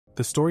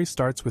The story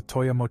starts with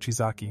Toya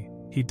Mochizaki.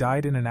 He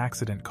died in an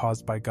accident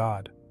caused by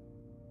God.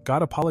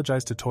 God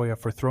apologized to Toya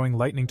for throwing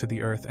lightning to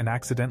the earth and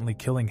accidentally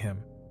killing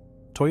him.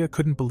 Toya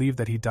couldn't believe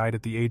that he died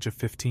at the age of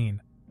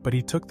 15, but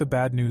he took the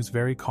bad news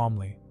very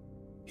calmly.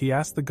 He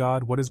asked the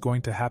God what is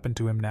going to happen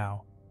to him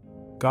now.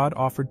 God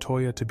offered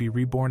Toya to be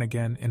reborn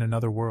again in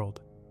another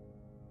world.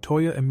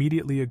 Toya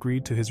immediately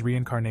agreed to his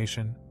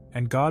reincarnation,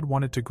 and God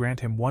wanted to grant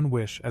him one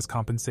wish as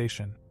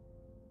compensation.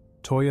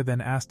 Toya then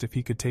asked if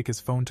he could take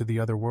his phone to the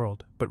other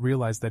world, but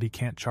realized that he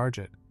can't charge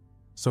it.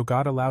 So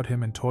God allowed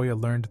him, and Toya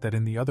learned that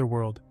in the other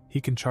world,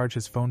 he can charge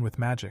his phone with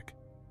magic.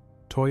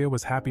 Toya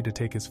was happy to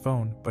take his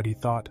phone, but he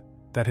thought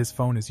that his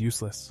phone is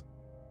useless.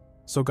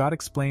 So God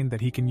explained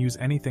that he can use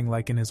anything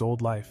like in his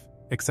old life,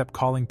 except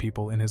calling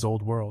people in his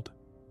old world.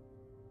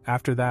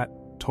 After that,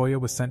 Toya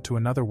was sent to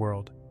another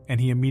world, and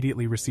he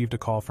immediately received a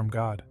call from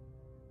God.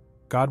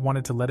 God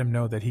wanted to let him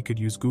know that he could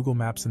use Google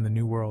Maps in the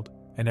new world,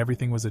 and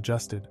everything was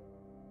adjusted.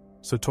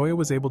 So Toya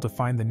was able to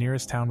find the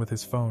nearest town with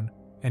his phone,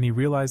 and he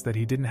realized that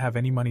he didn't have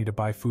any money to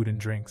buy food and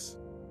drinks.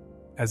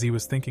 As he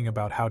was thinking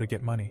about how to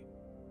get money,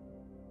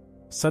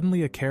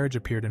 suddenly a carriage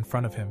appeared in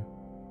front of him.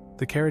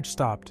 The carriage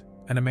stopped,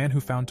 and a man who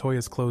found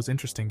Toya's clothes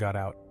interesting got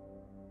out.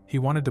 He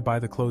wanted to buy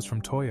the clothes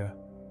from Toya.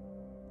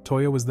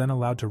 Toya was then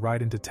allowed to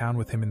ride into town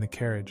with him in the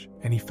carriage,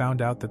 and he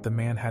found out that the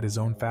man had his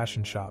own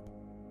fashion shop.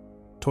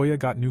 Toya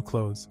got new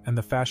clothes, and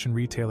the fashion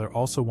retailer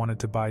also wanted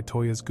to buy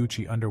Toya's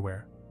Gucci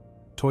underwear.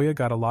 Toya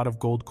got a lot of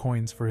gold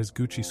coins for his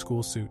Gucci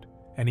school suit,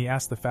 and he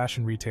asked the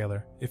fashion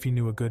retailer if he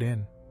knew a good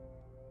inn.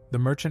 The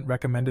merchant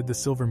recommended the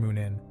Silver Moon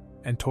Inn,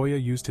 and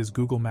Toya used his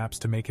Google Maps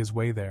to make his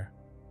way there.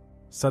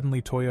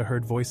 Suddenly Toya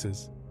heard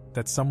voices,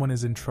 that someone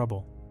is in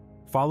trouble.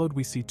 Followed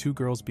we see two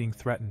girls being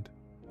threatened.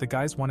 The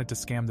guys wanted to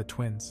scam the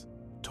twins.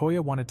 Toya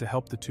wanted to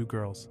help the two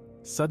girls.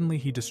 Suddenly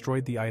he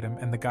destroyed the item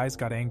and the guys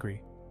got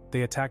angry.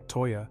 They attacked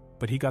Toya,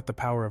 but he got the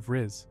power of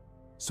Rizz.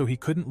 So he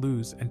couldn't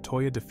lose, and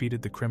Toya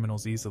defeated the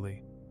criminals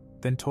easily.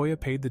 Then Toya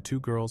paid the two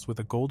girls with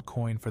a gold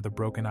coin for the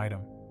broken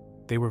item.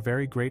 They were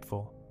very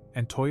grateful,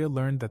 and Toya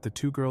learned that the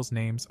two girls'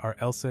 names are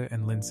Elsa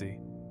and Lindsay.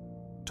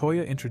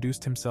 Toya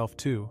introduced himself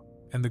too,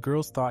 and the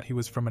girls thought he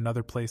was from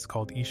another place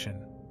called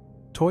Ishin.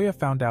 Toya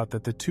found out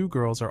that the two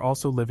girls are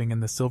also living in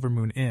the Silver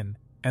Moon Inn,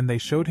 and they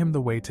showed him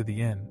the way to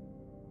the inn.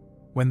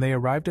 When they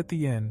arrived at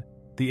the inn,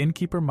 the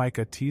innkeeper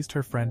Micah teased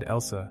her friend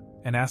Elsa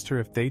and asked her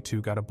if they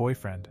too got a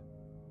boyfriend.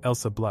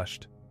 Elsa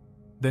blushed.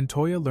 Then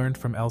Toya learned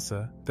from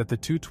Elsa that the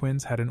two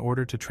twins had an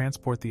order to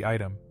transport the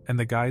item, and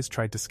the guys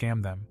tried to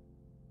scam them.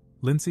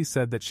 Lindsay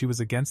said that she was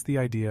against the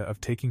idea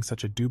of taking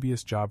such a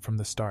dubious job from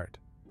the start,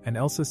 and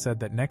Elsa said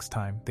that next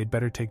time they'd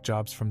better take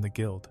jobs from the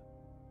guild.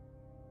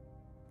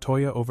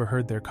 Toya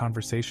overheard their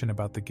conversation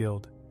about the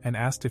guild, and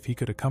asked if he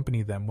could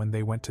accompany them when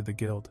they went to the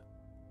guild.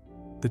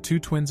 The two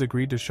twins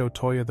agreed to show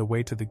Toya the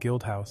way to the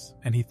guild house,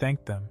 and he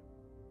thanked them.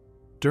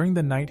 During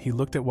the night he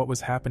looked at what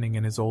was happening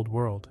in his old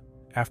world.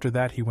 After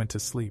that he went to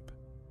sleep.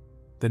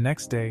 The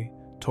next day,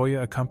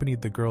 Toya accompanied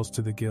the girls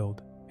to the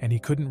guild, and he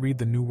couldn't read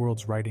the new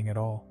world's writing at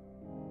all.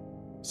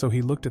 So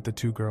he looked at the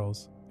two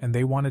girls, and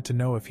they wanted to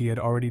know if he had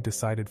already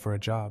decided for a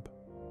job.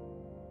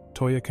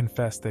 Toya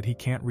confessed that he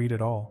can't read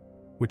at all,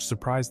 which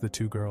surprised the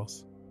two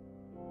girls.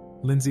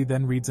 Lindsay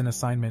then reads an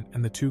assignment,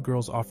 and the two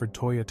girls offered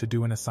Toya to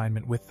do an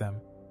assignment with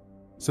them.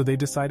 So they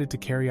decided to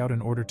carry out an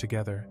order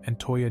together, and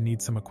Toya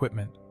needs some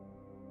equipment.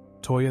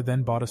 Toya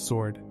then bought a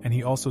sword, and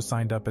he also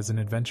signed up as an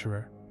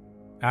adventurer.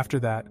 After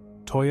that,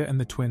 Toya and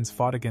the twins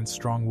fought against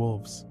strong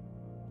wolves.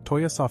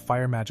 Toya saw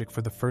fire magic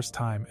for the first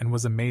time and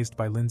was amazed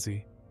by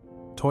Lindsay.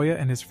 Toya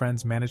and his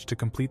friends managed to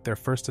complete their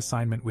first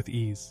assignment with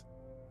ease.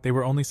 They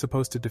were only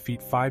supposed to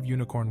defeat 5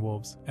 unicorn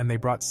wolves, and they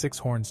brought 6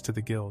 horns to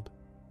the guild.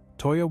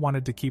 Toya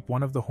wanted to keep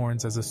one of the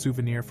horns as a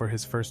souvenir for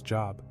his first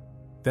job.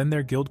 Then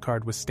their guild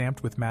card was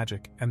stamped with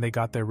magic, and they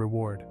got their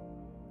reward.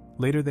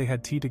 Later they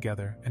had tea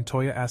together, and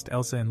Toya asked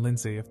Elsa and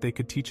Lindsay if they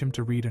could teach him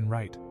to read and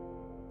write.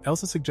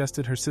 Elsa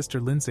suggested her sister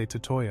Lindsay to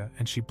Toya,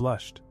 and she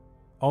blushed.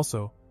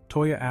 Also,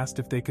 Toya asked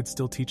if they could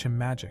still teach him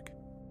magic.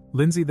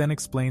 Lindsay then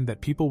explained that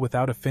people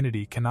without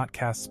affinity cannot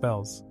cast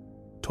spells.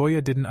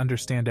 Toya didn't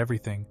understand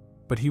everything,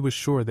 but he was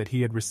sure that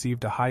he had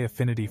received a high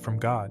affinity from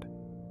God.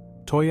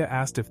 Toya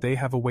asked if they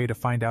have a way to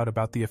find out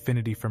about the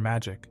affinity for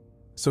magic.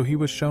 So he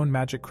was shown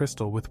magic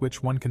crystal with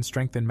which one can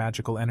strengthen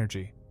magical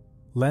energy.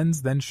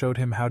 Lenz then showed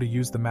him how to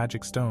use the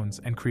magic stones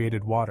and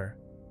created water.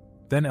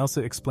 Then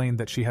Elsa explained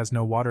that she has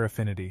no water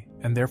affinity,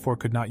 and therefore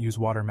could not use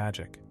water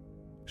magic.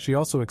 She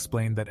also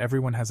explained that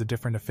everyone has a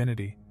different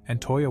affinity, and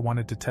Toya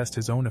wanted to test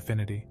his own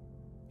affinity.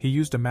 He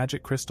used a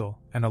magic crystal,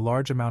 and a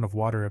large amount of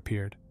water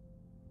appeared.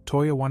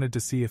 Toya wanted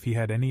to see if he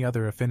had any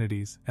other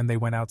affinities, and they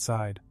went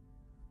outside.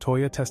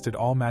 Toya tested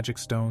all magic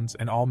stones,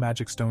 and all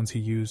magic stones he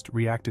used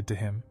reacted to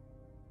him.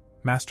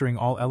 Mastering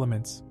all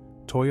elements,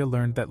 Toya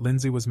learned that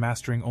Lindsay was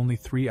mastering only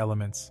 3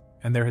 elements,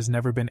 and there has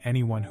never been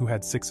anyone who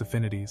had 6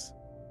 affinities.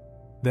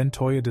 Then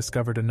Toya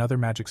discovered another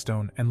magic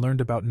stone and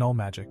learned about null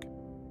magic.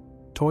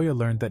 Toya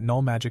learned that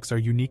null magics are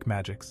unique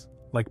magics,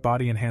 like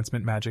body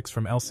enhancement magics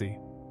from Elsie.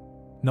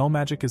 Null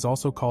magic is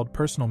also called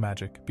personal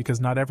magic because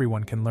not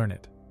everyone can learn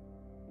it.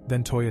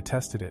 Then Toya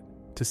tested it,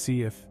 to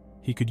see if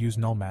he could use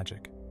null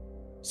magic.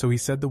 So he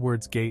said the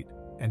words gate,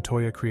 and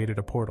Toya created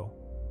a portal.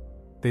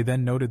 They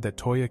then noted that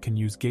Toya can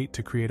use gate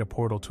to create a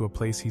portal to a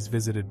place he's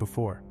visited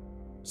before.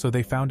 So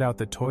they found out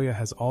that Toya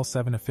has all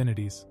 7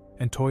 affinities,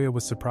 and Toya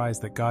was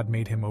surprised that God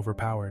made him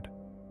overpowered.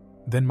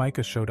 Then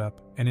Micah showed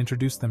up and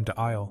introduced them to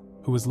Isle,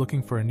 who was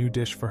looking for a new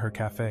dish for her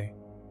cafe.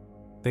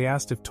 They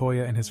asked if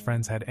Toya and his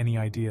friends had any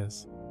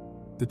ideas.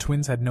 The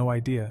twins had no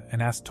idea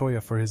and asked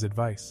Toya for his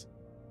advice.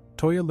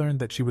 Toya learned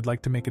that she would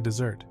like to make a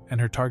dessert, and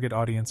her target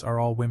audience are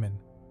all women.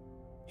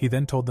 He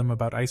then told them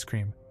about ice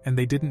cream, and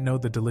they didn't know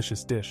the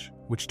delicious dish,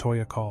 which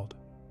Toya called.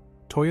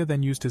 Toya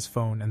then used his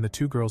phone and the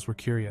 2 girls were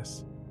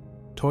curious.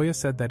 Toya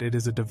said that it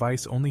is a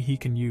device only he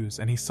can use,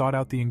 and he sought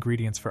out the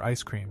ingredients for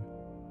ice cream.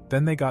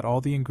 Then they got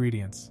all the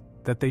ingredients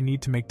that they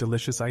need to make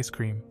delicious ice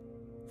cream.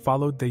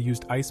 Followed, they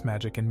used ice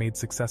magic and made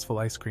successful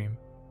ice cream.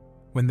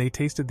 When they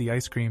tasted the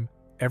ice cream,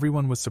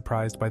 everyone was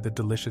surprised by the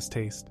delicious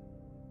taste.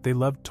 They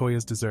loved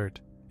Toya's dessert,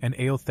 and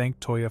Ail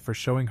thanked Toya for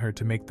showing her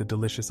to make the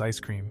delicious ice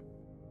cream.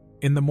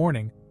 In the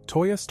morning,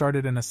 Toya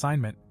started an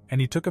assignment,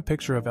 and he took a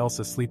picture of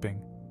Elsa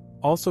sleeping.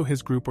 Also,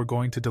 his group were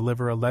going to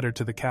deliver a letter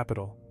to the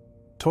capital.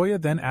 Toya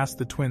then asked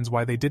the twins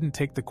why they didn't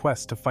take the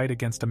quest to fight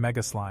against a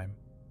mega slime.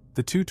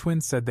 The 2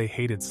 twins said they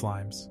hated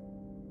slimes.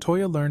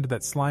 Toya learned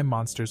that slime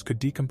monsters could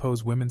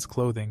decompose women's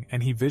clothing,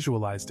 and he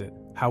visualized it,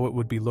 how it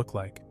would be look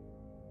like.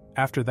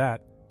 After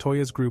that,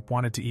 Toya's group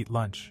wanted to eat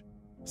lunch.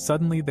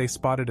 Suddenly they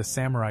spotted a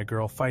samurai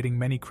girl fighting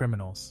many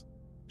criminals.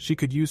 She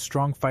could use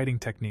strong fighting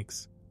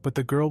techniques, but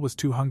the girl was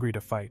too hungry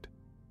to fight.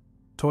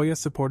 Toya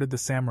supported the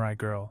samurai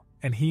girl,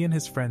 and he and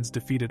his friends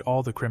defeated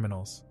all the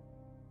criminals.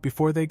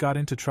 Before they got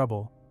into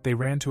trouble, they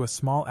ran to a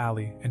small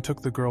alley and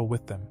took the girl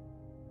with them.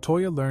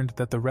 Toya learned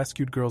that the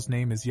rescued girl's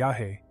name is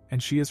Yahe,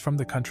 and she is from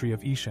the country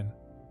of Ishin.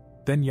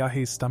 Then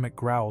Yahe's stomach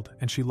growled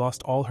and she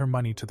lost all her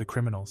money to the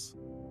criminals.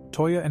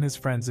 Toya and his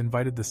friends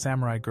invited the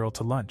samurai girl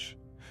to lunch.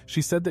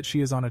 She said that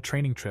she is on a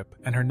training trip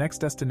and her next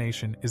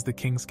destination is the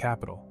king's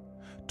capital.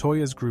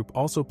 Toya's group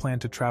also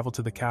planned to travel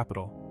to the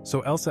capital, so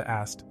Elsa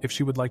asked if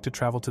she would like to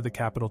travel to the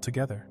capital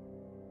together.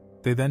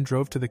 They then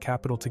drove to the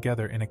capital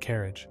together in a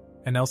carriage,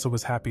 and Elsa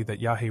was happy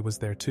that Yahe was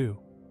there too.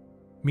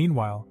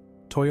 Meanwhile,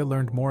 Toya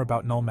learned more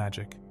about null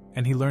magic,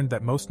 and he learned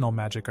that most null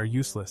magic are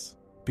useless,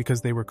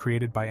 because they were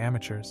created by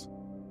amateurs.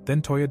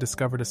 Then Toya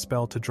discovered a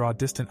spell to draw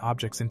distant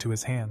objects into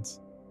his hands.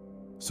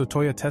 So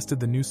Toya tested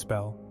the new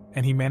spell,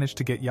 and he managed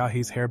to get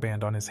Yahe's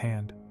hairband on his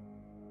hand.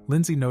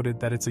 Lindsay noted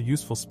that it's a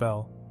useful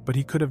spell, but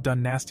he could have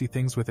done nasty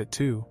things with it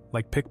too,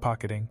 like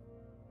pickpocketing.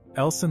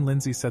 Elsa and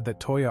Lindsay said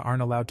that Toya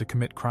aren't allowed to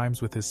commit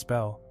crimes with his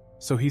spell,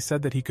 so he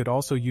said that he could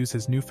also use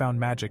his newfound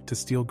magic to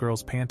steal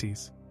girls'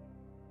 panties.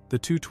 The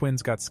 2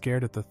 twins got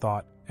scared at the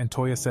thought, and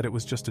Toya said it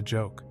was just a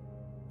joke.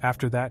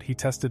 After that, he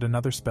tested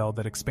another spell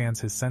that expands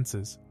his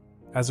senses.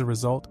 As a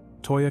result,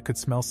 Toya could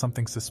smell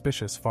something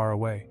suspicious far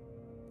away.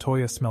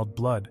 Toya smelled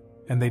blood,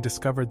 and they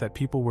discovered that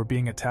people were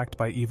being attacked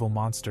by evil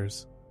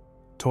monsters.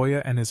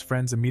 Toya and his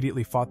friends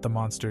immediately fought the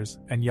monsters,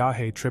 and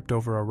Yahe tripped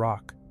over a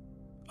rock.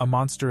 A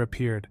monster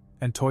appeared,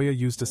 and Toya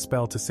used a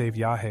spell to save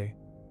Yahe.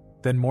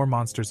 Then more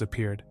monsters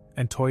appeared,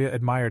 and Toya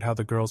admired how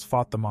the girls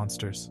fought the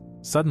monsters.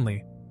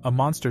 Suddenly, a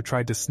monster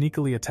tried to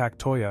sneakily attack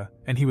Toya,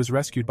 and he was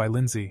rescued by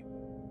Lindsay.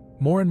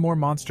 More and more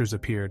monsters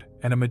appeared,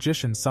 and a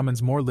magician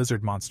summons more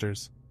lizard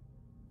monsters.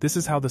 This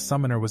is how the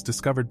summoner was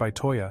discovered by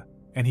Toya,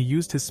 and he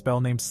used his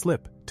spell named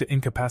Slip to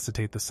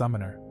incapacitate the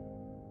summoner.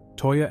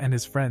 Toya and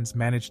his friends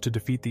managed to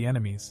defeat the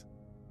enemies.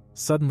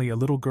 Suddenly a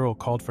little girl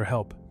called for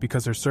help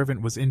because her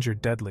servant was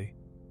injured deadly.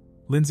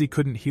 Lindsay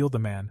couldn't heal the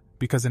man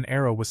because an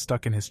arrow was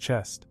stuck in his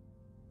chest.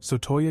 So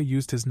Toya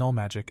used his null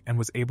magic and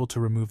was able to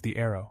remove the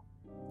arrow.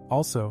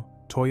 Also,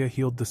 Toya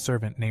healed the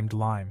servant named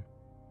Lime.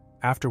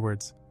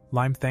 Afterwards,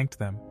 Lime thanked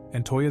them,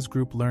 and Toya's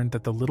group learned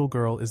that the little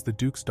girl is the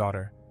Duke's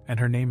daughter, and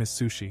her name is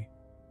Sushi.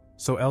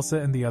 So Elsa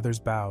and the others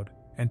bowed,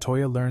 and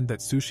Toya learned that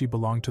Sushi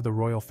belonged to the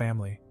royal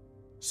family.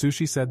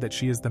 Sushi said that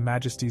she is the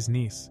Majesty's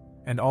niece,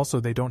 and also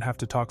they don't have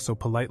to talk so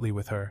politely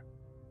with her.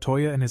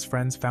 Toya and his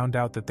friends found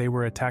out that they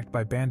were attacked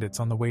by bandits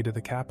on the way to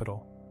the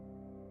capital.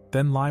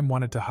 Then Lime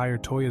wanted to hire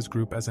Toya's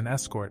group as an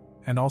escort,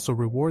 and also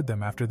reward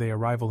them after their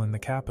arrival in the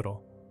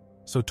capital.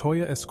 So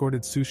Toya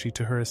escorted Sushi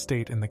to her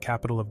estate in the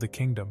capital of the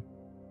kingdom.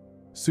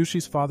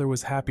 Sushi's father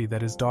was happy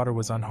that his daughter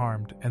was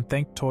unharmed and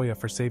thanked Toya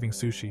for saving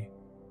Sushi.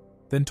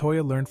 Then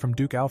Toya learned from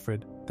Duke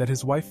Alfred that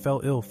his wife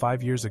fell ill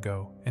 5 years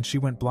ago and she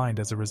went blind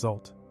as a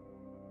result.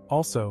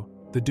 Also,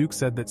 the Duke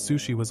said that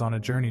Sushi was on a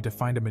journey to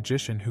find a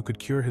magician who could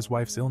cure his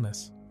wife's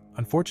illness.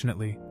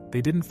 Unfortunately,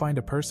 they didn't find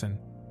a person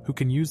who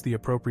can use the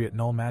appropriate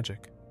null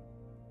magic.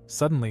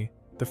 Suddenly,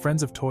 the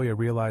friends of Toya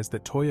realized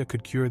that Toya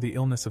could cure the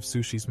illness of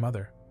Sushi's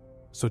mother.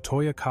 So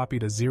Toya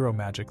copied a zero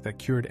magic that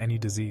cured any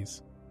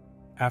disease.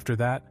 After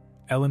that,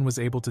 Ellen was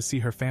able to see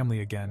her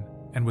family again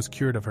and was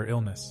cured of her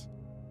illness.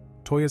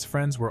 Toya's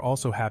friends were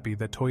also happy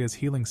that Toya's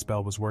healing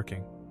spell was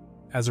working.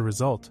 As a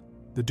result,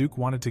 the Duke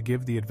wanted to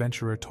give the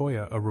adventurer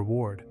Toya a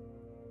reward.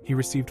 He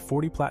received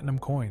 40 platinum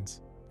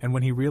coins, and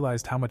when he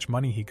realized how much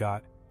money he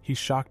got, he's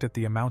shocked at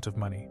the amount of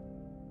money.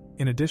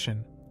 In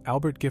addition,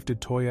 Albert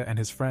gifted Toya and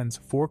his friends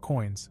 4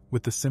 coins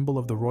with the symbol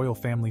of the royal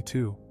family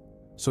too.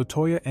 So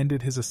Toya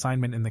ended his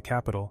assignment in the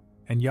capital,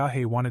 and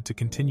Yahei wanted to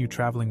continue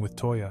traveling with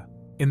Toya.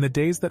 In the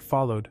days that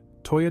followed,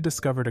 Toya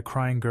discovered a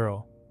crying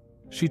girl.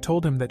 She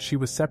told him that she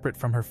was separate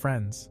from her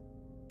friends.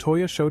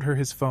 Toya showed her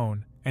his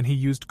phone, and he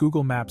used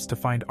Google Maps to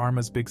find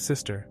Arma's big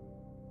sister.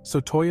 So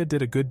Toya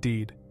did a good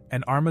deed,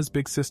 and Arma's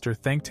big sister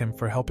thanked him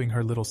for helping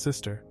her little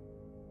sister.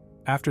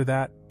 After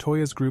that,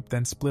 Toya's group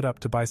then split up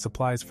to buy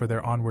supplies for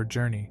their onward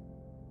journey.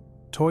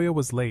 Toya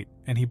was late,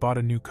 and he bought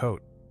a new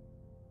coat.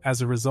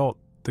 As a result,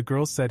 the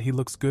girls said he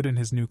looks good in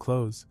his new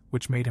clothes,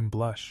 which made him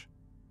blush.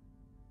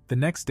 The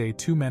next day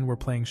 2 men were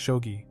playing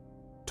shogi.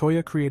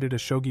 Toya created a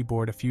shogi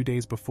board a few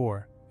days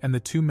before, and the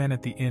 2 men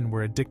at the inn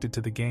were addicted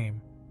to the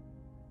game.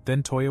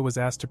 Then Toya was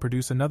asked to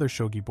produce another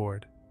shogi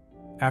board.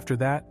 After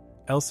that,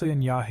 Elsa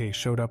and Yahei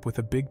showed up with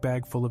a big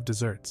bag full of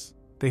desserts.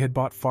 They had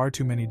bought far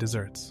too many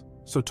desserts.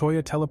 So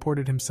Toya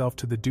teleported himself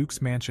to the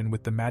Duke's mansion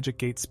with the magic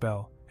gate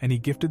spell, and he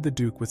gifted the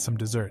Duke with some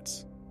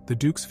desserts. The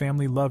Duke's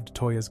family loved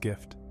Toya's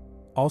gift.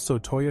 Also,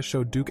 Toya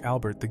showed Duke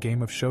Albert the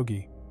game of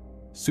shogi.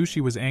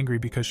 Sushi was angry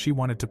because she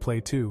wanted to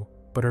play too,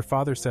 but her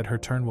father said her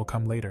turn will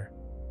come later.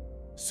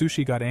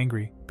 Sushi got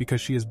angry because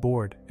she is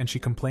bored and she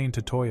complained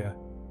to Toya.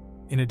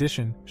 In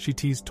addition, she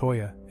teased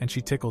Toya and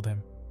she tickled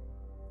him.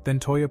 Then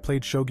Toya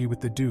played shogi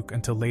with the Duke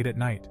until late at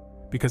night,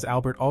 because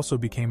Albert also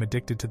became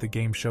addicted to the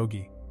game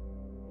shogi.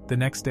 The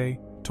next day,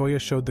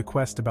 Toya showed the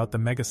quest about the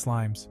mega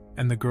slimes,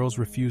 and the girls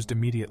refused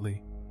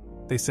immediately.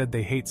 They said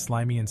they hate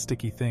slimy and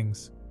sticky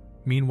things.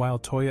 Meanwhile,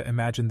 Toya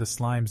imagined the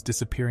slimes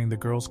disappearing the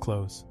girls'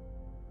 clothes.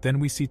 Then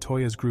we see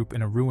Toya's group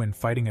in a ruin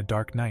fighting a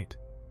dark knight.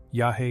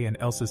 Yahei and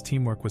Elsa's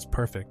teamwork was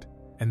perfect,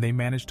 and they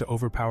managed to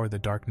overpower the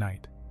dark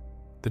knight.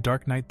 The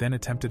dark knight then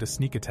attempted a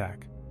sneak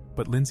attack,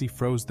 but Lindsay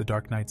froze the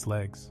dark knight's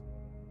legs.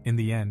 In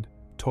the end,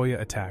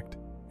 Toya attacked,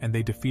 and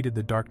they defeated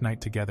the dark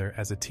knight together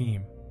as a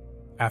team.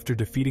 After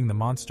defeating the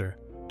monster,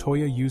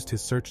 Toya used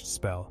his search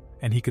spell,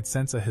 and he could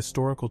sense a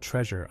historical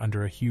treasure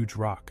under a huge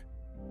rock.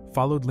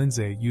 Followed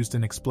Lindsay used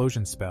an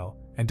explosion spell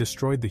and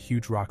destroyed the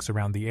huge rocks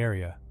around the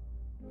area.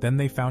 Then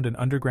they found an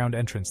underground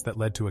entrance that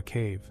led to a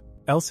cave.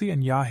 Elsie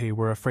and Yahei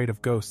were afraid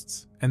of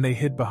ghosts, and they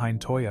hid behind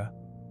Toya.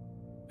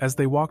 As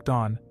they walked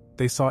on,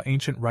 they saw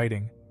ancient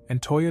writing,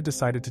 and Toya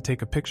decided to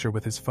take a picture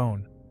with his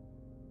phone.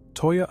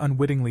 Toya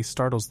unwittingly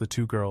startles the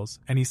 2 girls,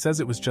 and he says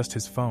it was just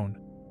his phone.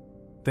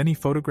 Then he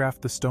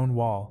photographed the stone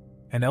wall,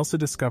 and Elsa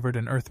discovered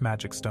an earth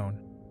magic stone.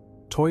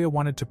 Toya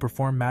wanted to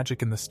perform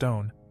magic in the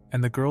stone,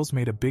 and the girls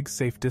made a big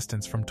safe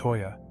distance from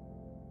Toya.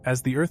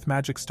 As the earth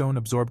magic stone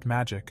absorbed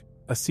magic,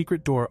 a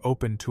secret door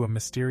opened to a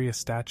mysterious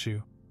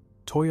statue.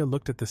 Toya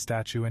looked at the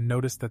statue and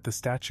noticed that the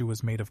statue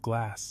was made of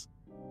glass.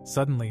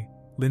 Suddenly,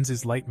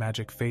 Lindsay's light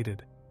magic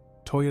faded.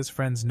 Toya's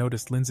friends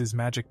noticed Lindsay's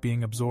magic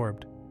being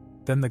absorbed.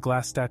 Then the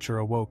glass statue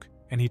awoke,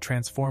 and he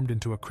transformed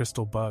into a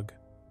crystal bug.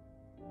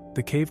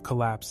 The cave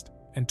collapsed,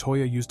 and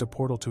Toya used a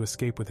portal to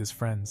escape with his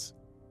friends.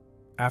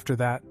 After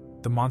that,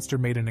 the monster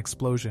made an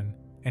explosion,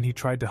 and he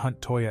tried to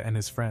hunt Toya and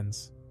his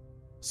friends.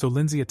 So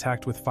Lindsay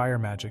attacked with fire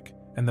magic,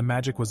 and the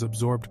magic was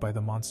absorbed by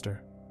the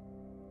monster.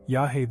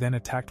 Yahei then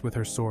attacked with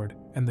her sword,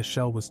 and the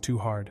shell was too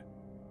hard.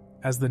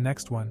 As the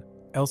next one,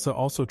 Elsa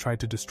also tried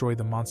to destroy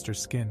the monster's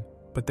skin,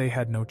 but they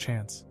had no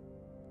chance.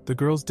 The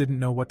girls didn't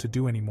know what to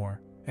do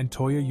anymore, and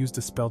Toya used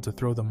a spell to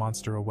throw the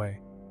monster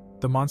away.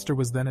 The monster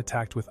was then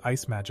attacked with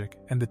ice magic,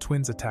 and the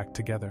twins attacked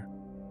together.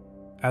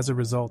 As a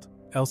result,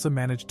 Elsa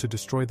managed to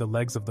destroy the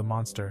legs of the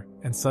monster,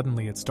 and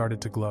suddenly it started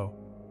to glow.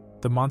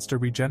 The monster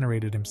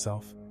regenerated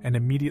himself, and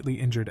immediately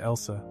injured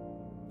Elsa.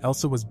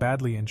 Elsa was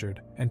badly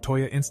injured, and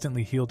Toya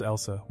instantly healed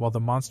Elsa while the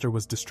monster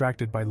was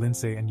distracted by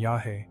Lindsay and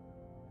Yahei.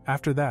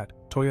 After that,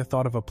 Toya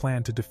thought of a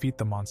plan to defeat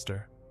the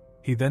monster.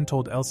 He then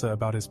told Elsa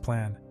about his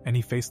plan, and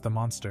he faced the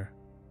monster.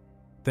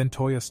 Then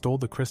Toya stole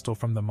the crystal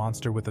from the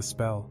monster with a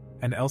spell,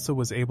 and Elsa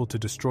was able to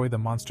destroy the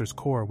monster's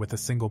core with a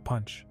single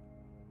punch.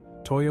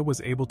 Toya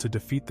was able to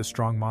defeat the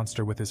strong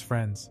monster with his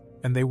friends,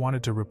 and they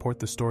wanted to report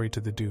the story to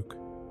the Duke.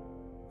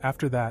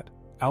 After that,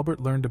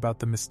 Albert learned about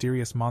the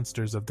mysterious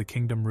monsters of the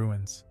kingdom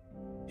ruins.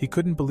 He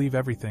couldn't believe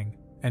everything,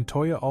 and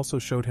Toya also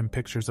showed him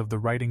pictures of the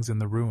writings in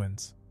the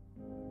ruins.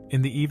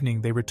 In the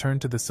evening they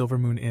returned to the Silver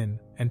Moon Inn,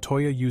 and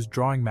Toya used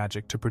drawing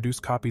magic to produce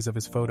copies of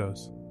his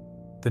photos.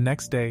 The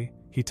next day,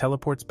 he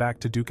teleports back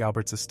to Duke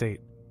Albert's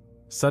estate.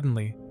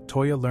 Suddenly,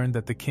 Toya learned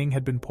that the king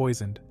had been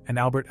poisoned, and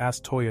Albert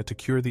asked Toya to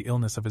cure the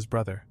illness of his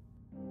brother.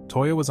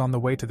 Toya was on the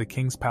way to the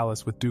king's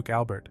palace with Duke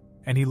Albert,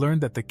 and he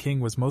learned that the king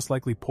was most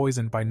likely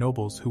poisoned by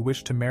nobles who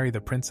wished to marry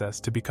the princess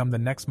to become the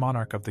next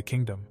monarch of the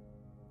kingdom.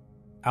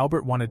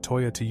 Albert wanted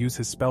Toya to use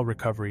his spell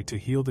recovery to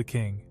heal the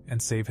king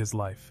and save his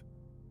life.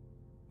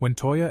 When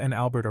Toya and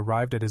Albert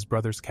arrived at his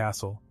brother's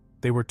castle,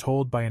 they were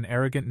told by an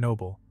arrogant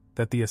noble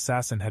that the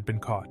assassin had been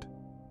caught.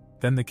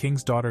 Then the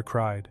king's daughter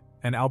cried,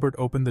 and Albert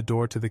opened the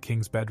door to the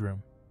king's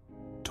bedroom.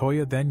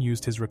 Toya then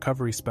used his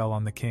recovery spell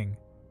on the king.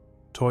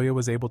 Toya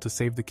was able to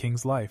save the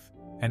king's life,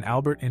 and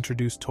Albert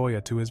introduced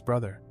Toya to his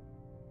brother.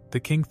 The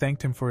king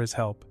thanked him for his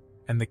help,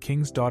 and the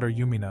king's daughter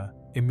Yumina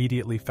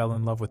immediately fell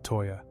in love with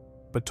Toya.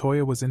 but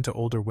Toya was into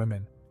older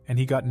women, and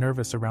he got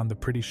nervous around the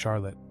pretty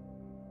Charlotte.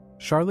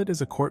 Charlotte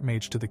is a court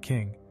mage to the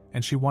king,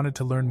 and she wanted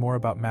to learn more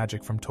about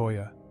magic from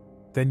Toya.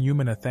 Then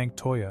Yumina thanked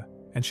Toya,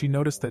 and she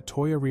noticed that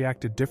Toya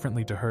reacted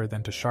differently to her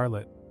than to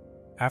Charlotte.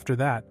 After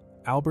that,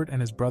 Albert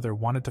and his brother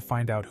wanted to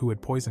find out who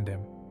had poisoned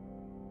him.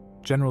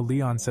 General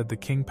Leon said the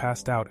king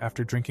passed out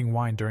after drinking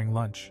wine during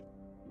lunch.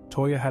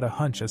 Toya had a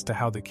hunch as to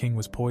how the king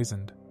was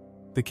poisoned.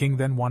 The king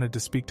then wanted to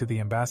speak to the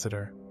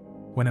ambassador.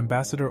 When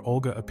Ambassador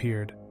Olga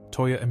appeared,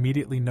 Toya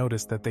immediately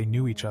noticed that they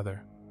knew each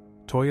other.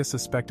 Toya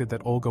suspected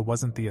that Olga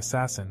wasn't the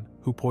assassin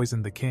who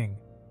poisoned the king.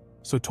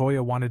 So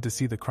Toya wanted to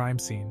see the crime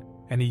scene,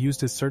 and he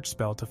used his search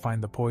spell to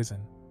find the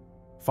poison.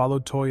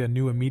 Followed Toya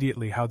knew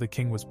immediately how the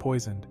king was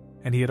poisoned,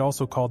 and he had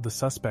also called the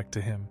suspect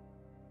to him.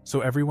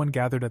 So everyone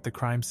gathered at the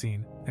crime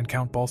scene, and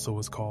Count Balsa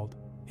was called.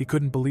 He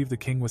couldn't believe the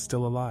king was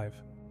still alive.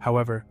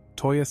 However,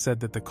 Toya said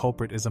that the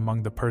culprit is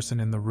among the person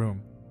in the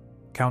room.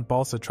 Count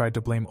Balsa tried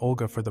to blame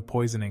Olga for the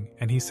poisoning,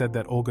 and he said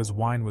that Olga's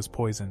wine was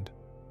poisoned.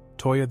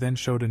 Toya then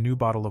showed a new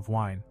bottle of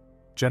wine.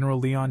 General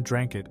Leon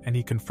drank it, and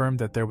he confirmed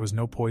that there was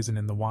no poison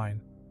in the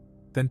wine.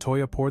 Then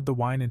Toya poured the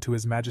wine into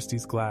His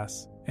Majesty's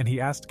glass, and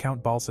he asked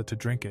Count Balsa to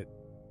drink it.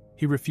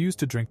 He refused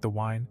to drink the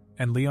wine,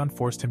 and Leon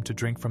forced him to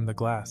drink from the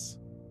glass.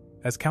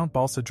 As Count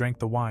Balsa drank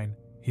the wine,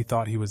 he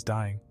thought he was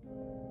dying.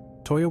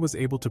 Toya was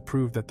able to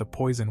prove that the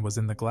poison was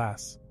in the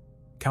glass.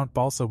 Count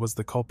Balsa was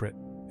the culprit,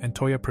 and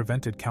Toya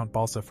prevented Count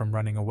Balsa from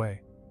running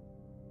away.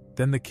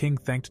 Then the king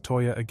thanked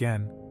Toya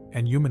again,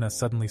 and Yumina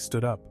suddenly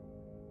stood up.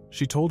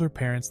 She told her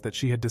parents that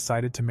she had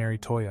decided to marry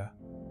Toya.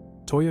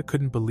 Toya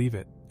couldn't believe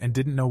it, and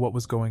didn't know what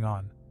was going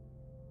on.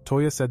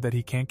 Toya said that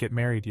he can't get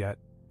married yet,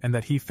 and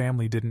that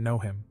family didn't know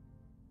him.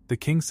 The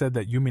king said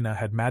that Yumina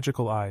had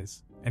magical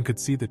eyes, and could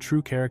see the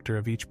true character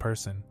of each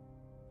person.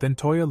 Then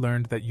Toya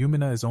learned that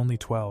Yumina is only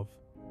 12.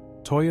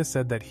 Toya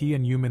said that he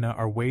and Yumina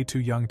are way too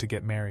young to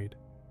get married.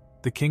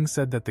 The king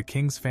said that the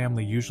king's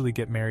family usually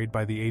get married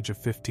by the age of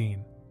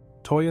 15.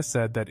 Toya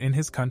said that in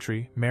his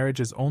country, marriage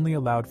is only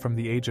allowed from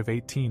the age of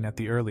 18 at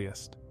the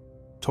earliest.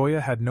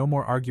 Toya had no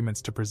more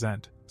arguments to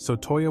present, so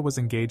Toya was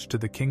engaged to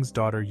the king's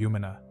daughter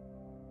Yumina.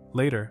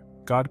 Later,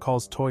 God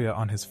calls Toya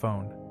on his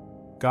phone.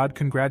 God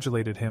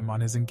congratulated him on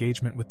his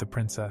engagement with the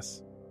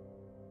princess.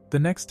 The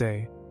next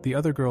day, the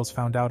other girls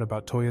found out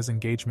about Toya's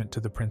engagement to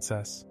the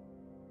princess.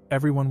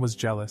 Everyone was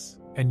jealous,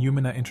 and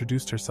Yumina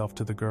introduced herself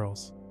to the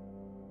girls.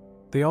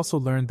 They also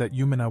learned that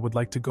Yumina would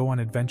like to go on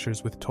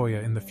adventures with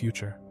Toya in the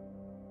future.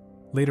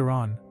 Later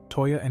on,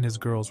 Toya and his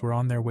girls were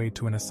on their way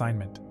to an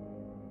assignment.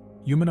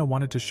 Yumina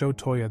wanted to show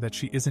Toya that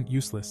she isn't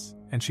useless,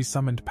 and she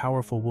summoned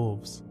powerful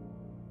wolves.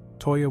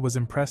 Toya was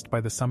impressed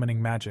by the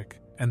summoning magic,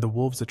 and the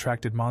wolves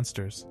attracted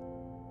monsters.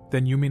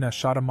 Then Yumina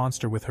shot a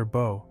monster with her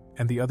bow,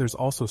 and the others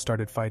also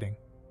started fighting.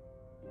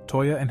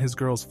 Toya and his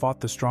girls fought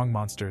the strong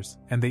monsters,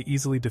 and they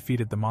easily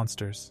defeated the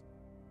monsters.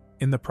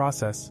 In the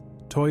process,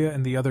 Toya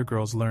and the other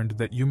girls learned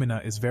that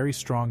Yumina is very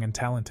strong and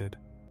talented.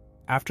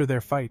 After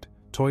their fight,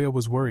 Toya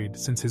was worried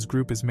since his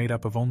group is made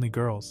up of only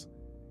girls.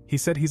 He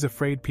said he's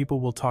afraid people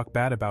will talk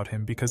bad about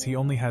him because he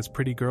only has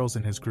pretty girls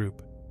in his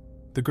group.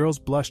 The girls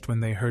blushed when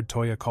they heard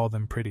Toya call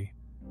them pretty.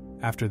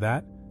 After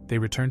that, they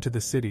returned to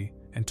the city,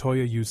 and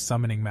Toya used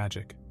summoning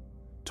magic.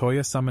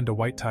 Toya summoned a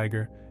white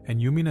tiger, and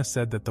Yumina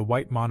said that the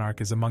white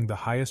monarch is among the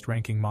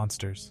highest-ranking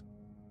monsters.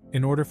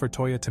 In order for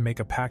Toya to make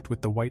a pact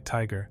with the white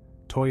tiger,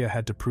 Toya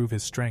had to prove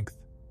his strength.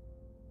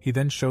 He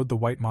then showed the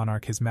white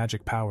monarch his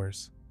magic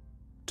powers.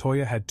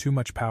 Toya had too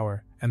much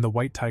power, and the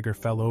white tiger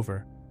fell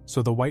over,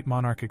 so the white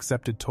monarch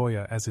accepted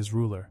Toya as his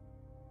ruler.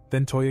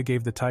 Then Toya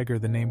gave the tiger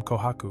the name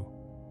Kohaku.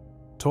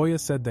 Toya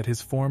said that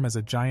his form as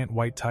a giant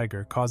white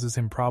tiger causes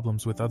him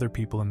problems with other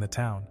people in the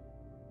town.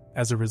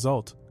 As a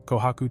result,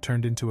 Kohaku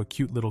turned into a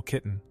cute little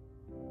kitten.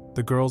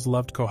 The girls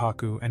loved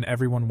Kohaku and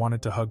everyone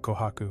wanted to hug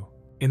Kohaku.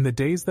 In the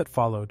days that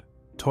followed,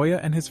 Toya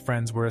and his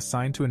friends were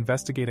assigned to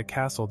investigate a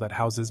castle that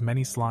houses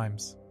many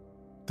slimes.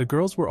 The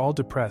girls were all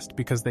depressed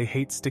because they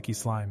hate sticky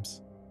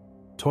slimes.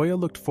 Toya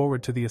looked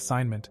forward to the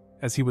assignment,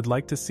 as he would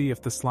like to see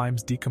if the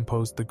slimes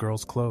decomposed the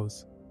girls'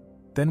 clothes.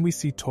 Then we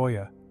see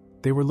Toya.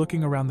 They were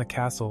looking around the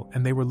castle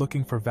and they were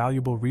looking for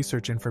valuable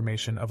research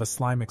information of a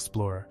slime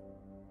explorer.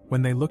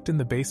 When they looked in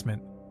the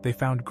basement, they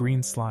found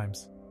green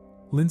slimes.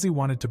 Lindsay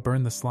wanted to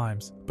burn the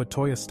slimes, but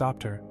Toya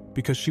stopped her,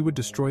 because she would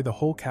destroy the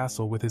whole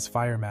castle with his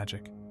fire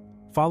magic.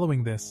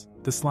 Following this,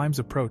 the slimes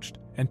approached,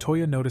 and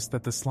Toya noticed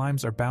that the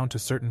slimes are bound to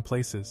certain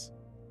places.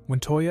 When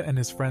Toya and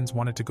his friends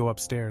wanted to go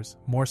upstairs,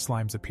 more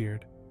slimes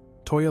appeared.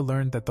 Toya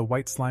learned that the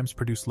white slimes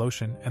produce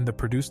lotion and the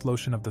produced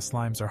lotion of the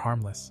slimes are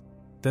harmless.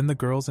 Then the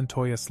girls and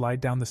Toya slide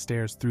down the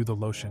stairs through the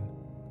lotion.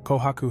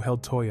 Kohaku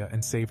held Toya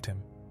and saved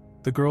him.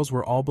 The girls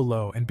were all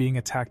below and being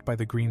attacked by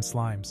the green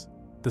slimes.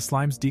 The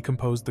slimes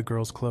decomposed the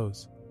girls'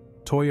 clothes.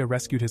 Toya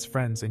rescued his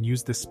friends and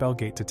used this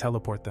spellgate to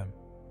teleport them.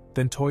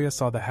 Then Toya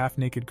saw the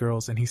half-naked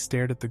girls and he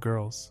stared at the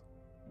girls.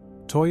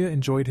 Toya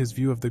enjoyed his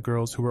view of the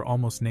girls who were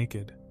almost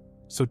naked.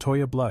 So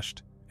Toya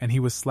blushed, and he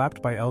was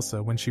slapped by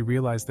Elsa when she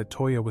realized that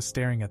Toya was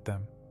staring at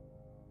them.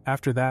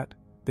 After that,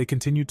 they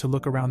continued to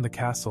look around the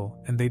castle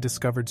and they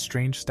discovered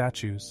strange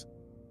statues.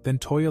 Then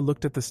Toya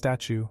looked at the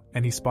statue,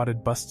 and he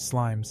spotted bust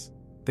slimes.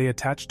 They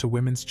attached to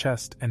women's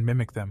chest and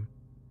mimicked them.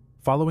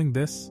 Following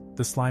this,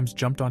 the slimes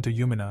jumped onto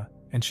Yumina,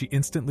 and she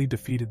instantly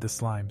defeated the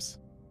slimes.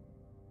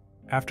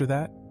 After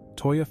that,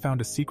 Toya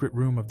found a secret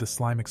room of the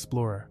Slime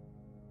Explorer.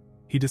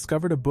 He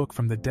discovered a book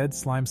from the dead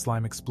Slime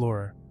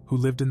Explorer, who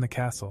lived in the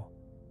castle.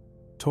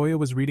 Toya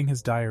was reading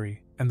his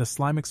diary, and the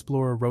Slime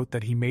Explorer wrote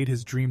that he made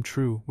his dream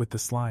true with the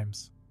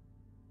slimes.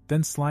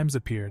 Then slimes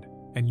appeared,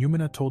 and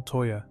Yumina told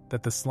Toya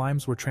that the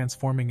slimes were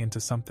transforming into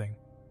something.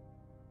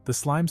 The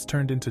slimes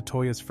turned into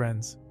Toya's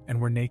friends, and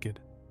were naked.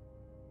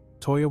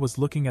 Toya was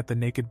looking at the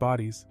naked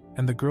bodies,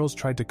 and the girls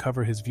tried to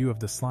cover his view of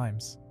the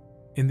slimes.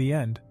 In the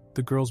end,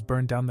 the girls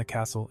burned down the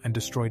castle and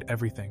destroyed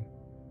everything.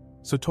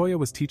 So Toya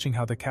was teaching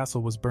how the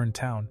castle was burned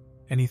down,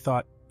 and he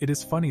thought, it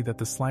is funny that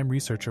the slime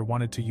researcher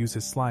wanted to use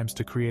his slimes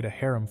to create a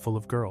harem full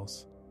of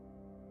girls.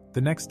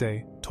 The next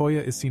day,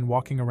 Toya is seen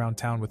walking around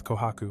town with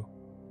Kohaku.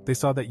 They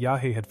saw that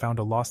Yahei had found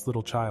a lost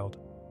little child.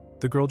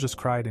 The girl just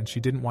cried and she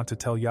didn't want to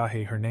tell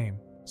Yahei her name,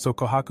 so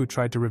Kohaku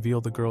tried to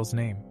reveal the girl's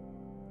name.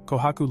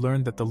 Kohaku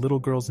learned that the little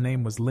girl's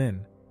name was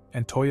Lin,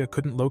 and Toya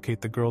couldn't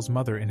locate the girl's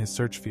mother in his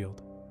search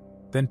field.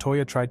 Then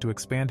Toya tried to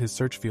expand his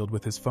search field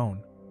with his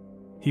phone.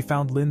 He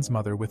found Lin's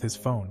mother with his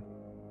phone.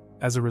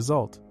 As a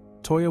result,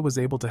 Toya was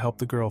able to help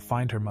the girl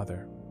find her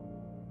mother.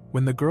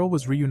 When the girl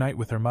was reunite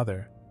with her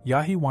mother,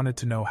 Yahi wanted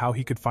to know how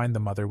he could find the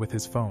mother with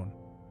his phone.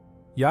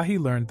 Yahi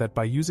learned that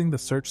by using the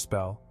search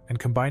spell and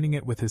combining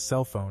it with his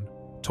cell phone,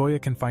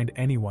 Toya can find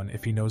anyone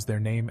if he knows their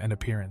name and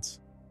appearance.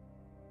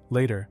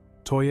 Later,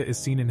 Toya is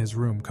seen in his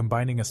room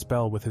combining a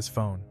spell with his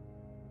phone.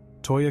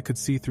 Toya could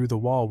see through the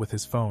wall with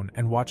his phone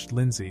and watched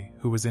Lindsay,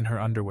 who was in her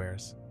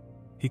underwears.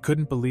 He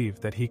couldn't believe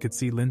that he could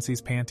see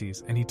Lindsay's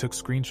panties and he took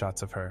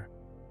screenshots of her.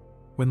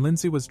 When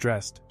Lindsay was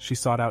dressed, she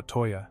sought out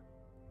Toya.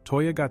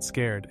 Toya got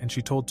scared and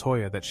she told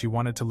Toya that she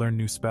wanted to learn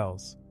new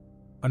spells.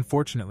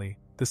 Unfortunately,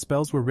 the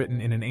spells were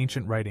written in an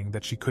ancient writing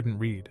that she couldn't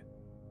read.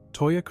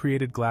 Toya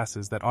created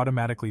glasses that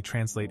automatically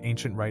translate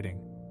ancient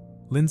writing.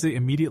 Lindsay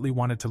immediately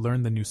wanted to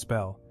learn the new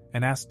spell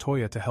and asked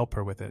Toya to help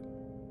her with it.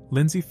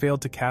 Lindsay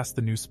failed to cast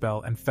the new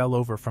spell and fell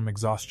over from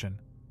exhaustion.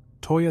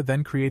 Toya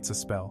then creates a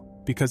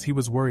spell, because he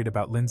was worried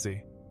about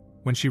Lindsay.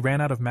 When she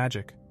ran out of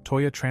magic,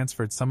 Toya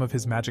transferred some of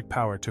his magic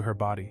power to her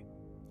body.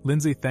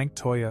 Lindsay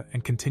thanked Toya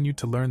and continued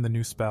to learn the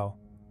new spell.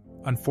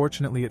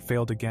 Unfortunately, it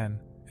failed again,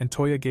 and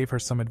Toya gave her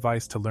some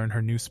advice to learn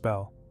her new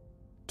spell.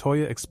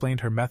 Toya explained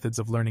her methods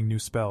of learning new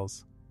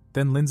spells.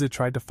 Then Lindsay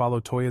tried to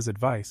follow Toya's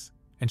advice,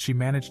 and she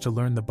managed to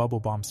learn the bubble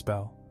bomb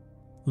spell.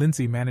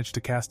 Lindsay managed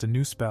to cast a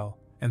new spell,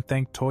 and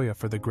thanked Toya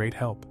for the great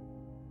help.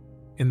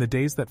 In the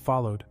days that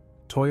followed,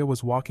 Toya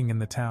was walking in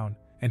the town,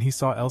 and he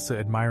saw Elsa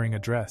admiring a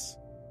dress.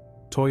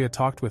 Toya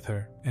talked with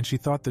her, and she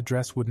thought the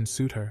dress wouldn't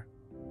suit her.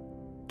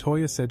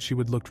 Toya said she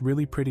would look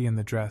really pretty in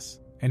the dress,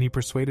 and he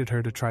persuaded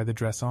her to try the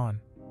dress on.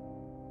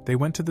 They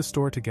went to the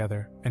store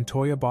together, and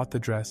Toya bought the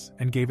dress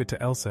and gave it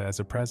to Elsa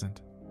as a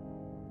present.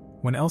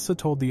 When Elsa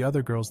told the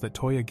other girls that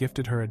Toya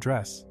gifted her a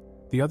dress,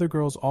 the other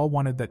girls all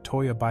wanted that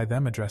Toya buy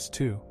them a dress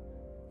too.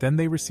 Then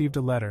they received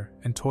a letter,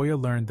 and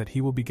Toya learned that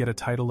he will get a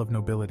title of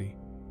nobility.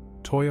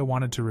 Toya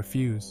wanted to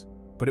refuse,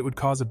 but it would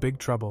cause a big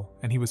trouble,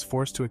 and he was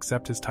forced to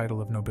accept his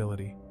title of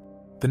nobility.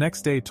 The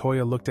next day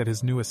Toya looked at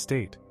his new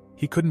estate.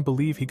 He couldn't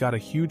believe he got a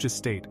huge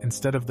estate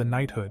instead of the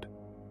knighthood.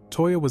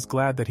 Toya was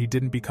glad that he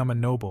didn't become a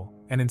noble,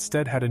 and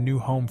instead had a new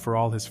home for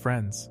all his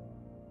friends.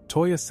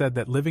 Toya said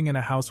that living in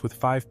a house with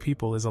 5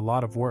 people is a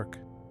lot of work.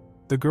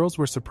 The girls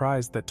were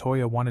surprised that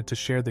Toya wanted to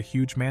share the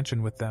huge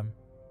mansion with them.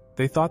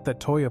 They thought that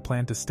Toya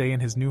planned to stay in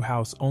his new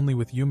house only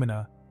with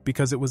Yumina,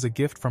 because it was a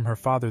gift from her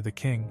father the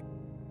king.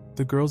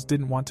 The girls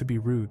didn't want to be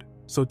rude,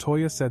 so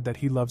Toya said that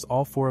he loves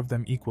all 4 of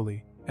them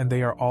equally, and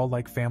they are all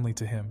like family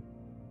to him.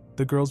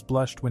 The girls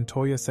blushed when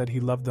Toya said he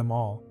loved them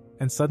all,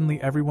 and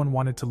suddenly everyone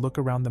wanted to look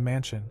around the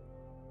mansion.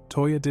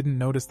 Toya didn't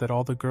notice that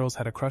all the girls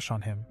had a crush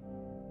on him.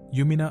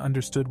 Yumina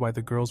understood why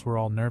the girls were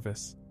all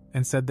nervous,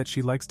 and said that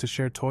she likes to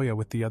share Toya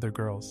with the other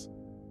girls.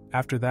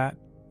 After that,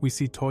 we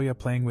see Toya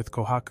playing with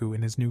Kohaku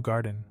in his new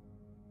garden.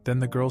 Then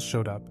the girls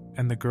showed up,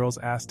 and the girls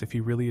asked if he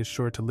really is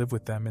sure to live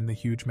with them in the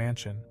huge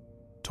mansion.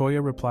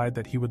 Toya replied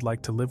that he would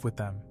like to live with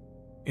them.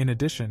 In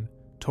addition,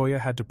 Toya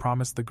had to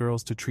promise the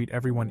girls to treat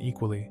everyone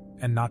equally,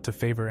 and not to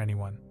favor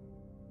anyone.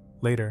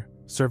 Later,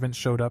 servants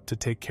showed up to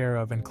take care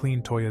of and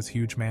clean Toya's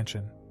huge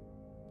mansion.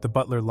 The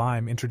butler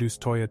Lime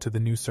introduced Toya to the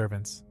new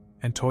servants,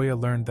 and Toya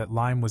learned that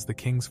Lime was the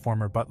king's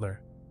former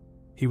butler.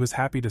 He was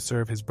happy to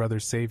serve his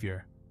brother's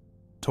savior.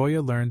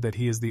 Toya learned that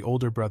he is the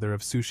older brother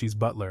of Sushi's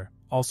butler,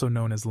 also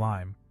known as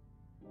Lime.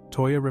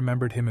 Toya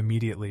remembered him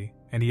immediately,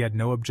 and he had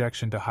no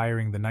objection to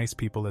hiring the nice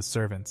people as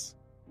servants.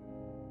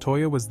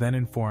 Toya was then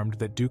informed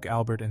that Duke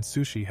Albert and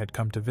Sushi had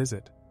come to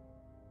visit.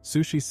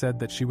 Sushi said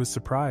that she was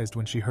surprised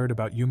when she heard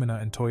about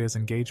Yumina and Toya's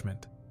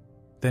engagement.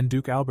 Then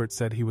Duke Albert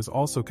said he was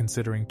also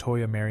considering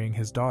Toya marrying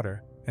his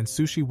daughter, and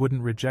Sushi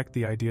wouldn't reject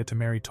the idea to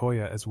marry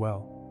Toya as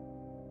well.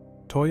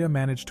 Toya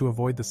managed to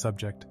avoid the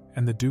subject,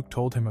 and the Duke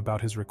told him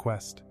about his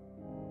request.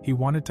 He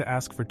wanted to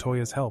ask for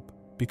Toya's help,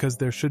 because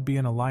there should be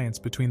an alliance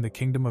between the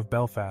Kingdom of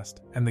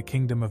Belfast and the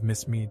Kingdom of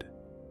Mismead.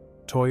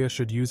 Toya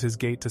should use his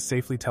gate to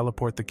safely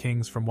teleport the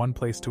kings from one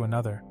place to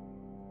another.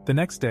 The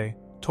next day,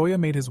 Toya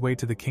made his way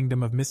to the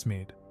Kingdom of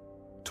Mismead.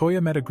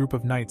 Toya met a group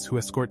of knights who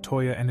escort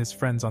Toya and his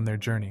friends on their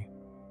journey.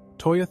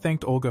 Toya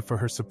thanked Olga for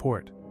her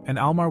support, and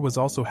Almar was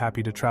also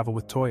happy to travel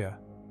with Toya.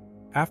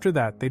 After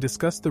that, they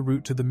discussed the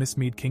route to the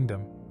Mismead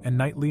Kingdom, and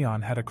Knight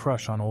Leon had a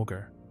crush on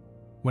Olga.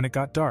 When it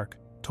got dark,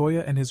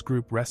 Toya and his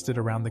group rested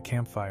around the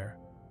campfire.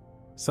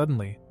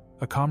 Suddenly,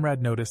 a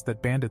comrade noticed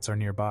that bandits are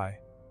nearby.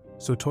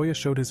 So Toya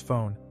showed his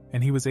phone,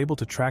 and he was able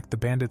to track the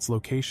bandits'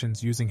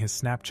 locations using his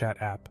Snapchat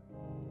app.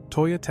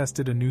 Toya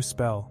tested a new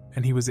spell,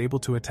 and he was able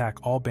to attack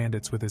all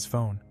bandits with his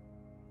phone.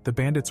 The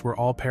bandits were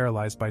all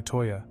paralyzed by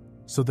Toya,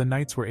 so the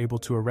knights were able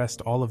to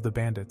arrest all of the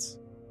bandits.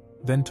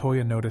 Then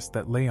Toya noticed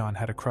that Leon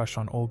had a crush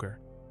on Olga.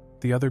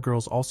 The other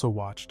girls also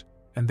watched,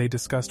 and they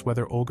discussed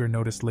whether Olga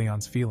noticed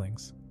Leon's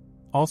feelings.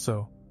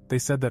 Also, they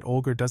said that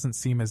Olga doesn't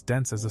seem as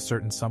dense as a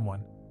certain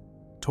someone.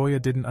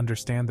 Toya didn't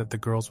understand that the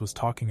girls was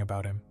talking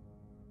about him.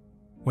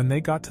 When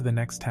they got to the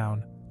next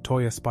town,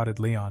 Toya spotted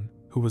Leon,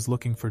 who was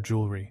looking for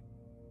jewelry.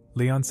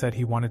 Leon said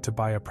he wanted to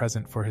buy a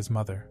present for his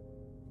mother.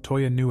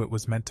 Toya knew it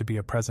was meant to be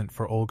a present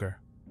for Olga.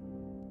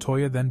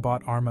 Toya then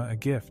bought Arma a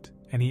gift,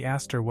 and he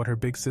asked her what her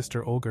big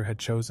sister Olga had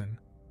chosen.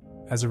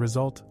 As a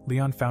result,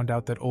 Leon found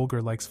out that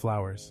Olga likes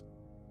flowers.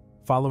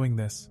 Following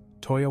this,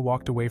 Toya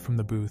walked away from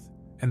the booth,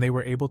 and they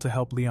were able to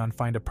help Leon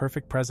find a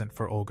perfect present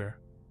for Olga.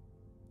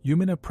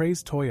 Yumina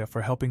praised Toya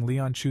for helping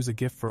Leon choose a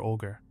gift for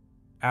Olga.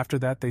 After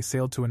that, they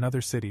sailed to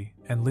another city,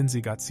 and Lindsay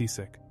got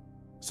seasick.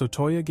 So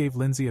Toya gave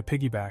Lindsay a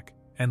piggyback,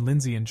 and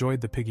Lindsay enjoyed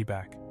the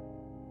piggyback.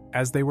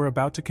 As they were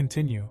about to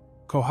continue,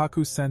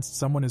 Kohaku sensed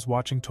someone is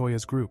watching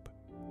Toya's group.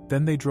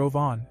 Then they drove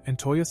on, and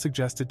Toya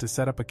suggested to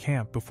set up a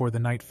camp before the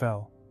night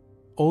fell.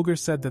 Olga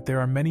said that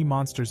there are many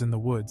monsters in the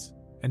woods,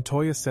 and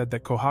Toya said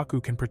that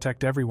Kohaku can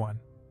protect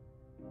everyone.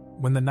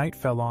 When the night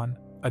fell on,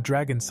 a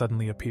dragon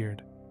suddenly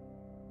appeared.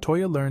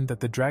 Toya learned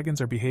that the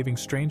dragons are behaving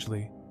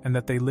strangely, and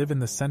that they live in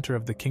the center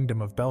of the Kingdom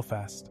of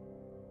Belfast.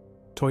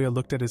 Toya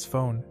looked at his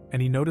phone,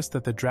 and he noticed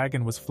that the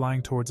dragon was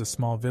flying towards a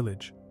small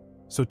village.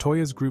 So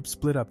Toya's group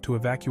split up to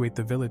evacuate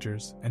the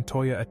villagers, and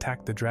Toya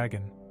attacked the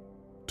dragon.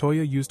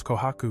 Toya used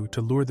Kohaku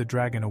to lure the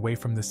dragon away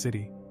from the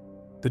city.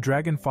 The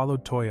dragon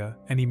followed Toya,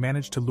 and he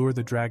managed to lure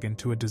the dragon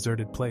to a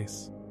deserted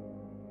place.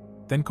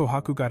 Then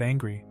Kohaku got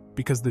angry,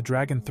 because the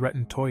dragon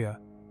threatened Toya,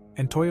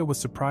 and Toya was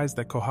surprised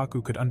that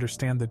Kohaku could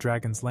understand the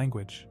dragon's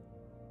language.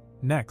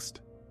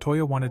 Next,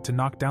 Toya wanted to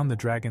knock down the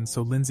dragon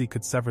so Lindsay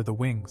could sever the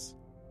wings.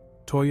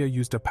 Toya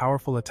used a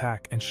powerful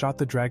attack and shot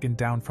the dragon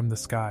down from the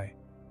sky.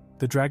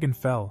 The dragon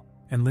fell,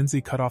 and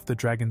Lindsay cut off the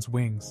dragon's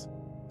wings.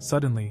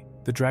 Suddenly,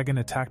 the dragon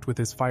attacked with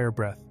his fire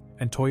breath,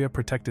 and Toya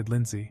protected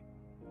Lindsay.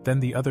 Then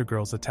the other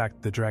girls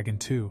attacked the dragon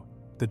too.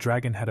 The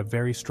dragon had a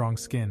very strong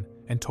skin,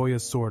 and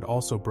Toya's sword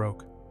also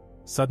broke.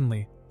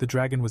 Suddenly, the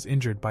dragon was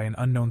injured by an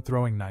unknown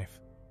throwing knife.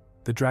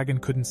 The dragon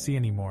couldn't see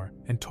anymore,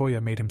 and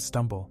Toya made him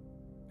stumble.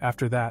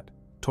 After that,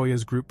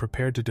 Toya's group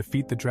prepared to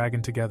defeat the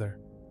dragon together.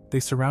 They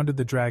surrounded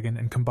the dragon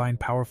and combined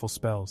powerful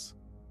spells.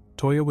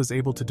 Toya was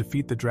able to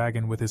defeat the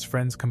dragon with his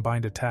friends'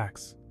 combined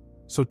attacks.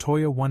 So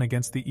Toya won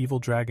against the evil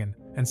dragon,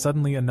 and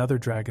suddenly another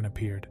dragon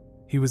appeared.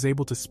 He was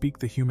able to speak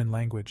the human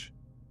language.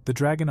 The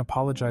dragon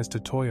apologized to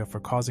Toya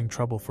for causing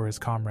trouble for his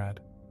comrade.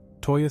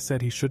 Toya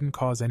said he shouldn't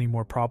cause any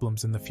more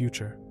problems in the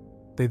future.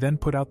 They then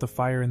put out the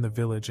fire in the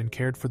village and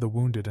cared for the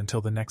wounded until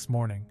the next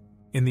morning.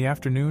 In the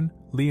afternoon,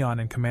 Leon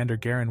and Commander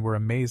Garen were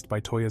amazed by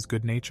Toya's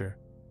good nature.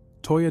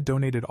 Toya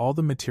donated all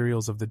the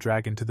materials of the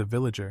dragon to the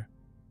villager,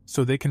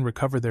 so they can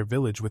recover their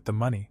village with the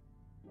money.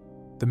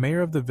 The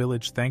mayor of the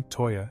village thanked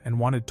Toya and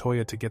wanted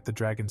Toya to get the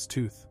dragon's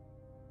tooth.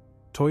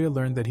 Toya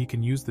learned that he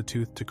can use the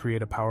tooth to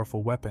create a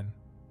powerful weapon.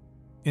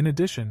 In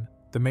addition,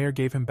 the mayor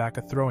gave him back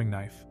a throwing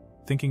knife,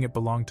 thinking it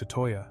belonged to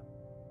Toya.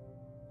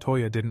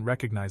 Toya didn't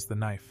recognize the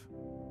knife.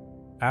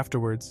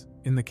 Afterwards,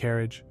 in the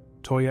carriage,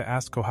 Toya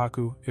asked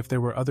Kohaku if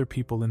there were other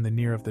people in the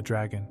near of the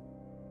dragon.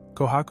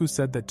 Kohaku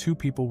said that 2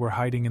 people were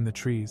hiding in the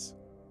trees.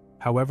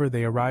 However,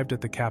 they arrived at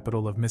the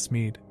capital of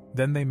Mismead.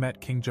 Then they met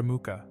King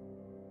Jamuka.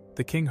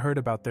 The king heard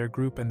about their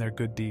group and their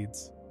good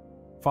deeds.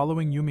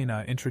 Following,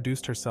 Yumina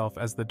introduced herself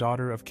as the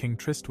daughter of King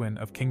Tristwin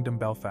of Kingdom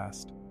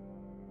Belfast.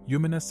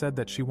 Yumina said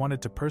that she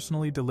wanted to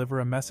personally deliver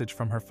a message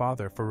from her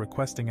father for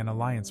requesting an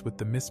alliance with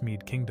the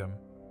Mismead Kingdom.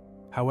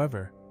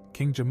 However,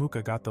 King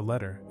Jamuka got the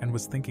letter and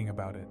was thinking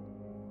about it.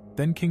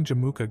 Then King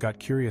Jamuka got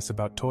curious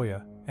about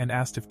Toya and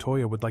asked if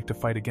Toya would like to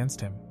fight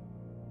against him.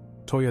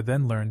 Toya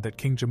then learned that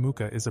King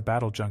Jamuka is a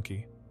battle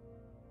junkie.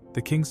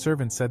 The king's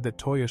servant said that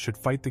Toya should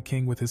fight the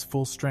king with his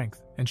full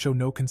strength and show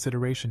no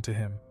consideration to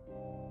him.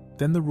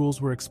 Then the rules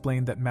were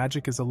explained that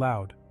magic is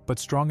allowed, but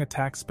strong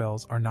attack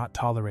spells are not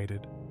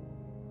tolerated.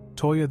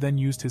 Toya then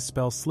used his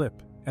spell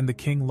Slip, and the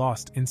king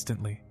lost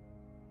instantly.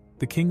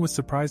 The king was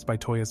surprised by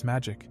Toya's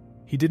magic.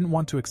 He didn't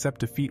want to accept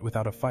defeat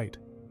without a fight,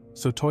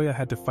 so Toya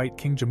had to fight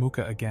King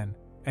Jamuka again,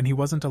 and he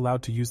wasn't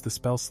allowed to use the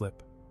spell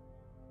Slip.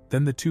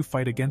 Then the two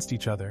fight against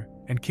each other,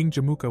 and King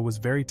Jamuka was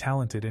very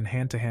talented in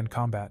hand-to-hand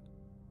combat.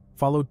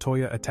 Followed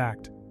Toya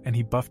attacked, and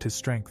he buffed his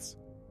strengths.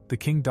 The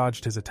king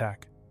dodged his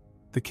attack.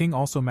 The king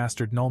also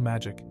mastered null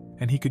magic,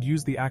 and he could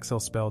use the Axel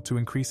spell to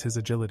increase his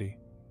agility.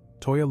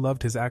 Toya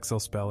loved his Axel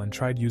spell and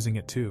tried using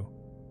it too.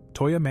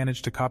 Toya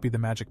managed to copy the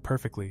magic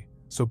perfectly,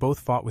 so both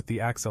fought with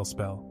the Axel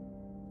spell.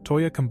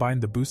 Toya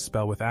combined the boost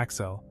spell with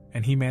Axel,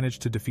 and he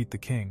managed to defeat the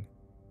king.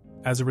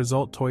 As a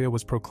result, Toya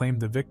was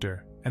proclaimed the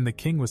victor, and the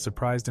king was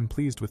surprised and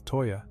pleased with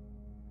Toya.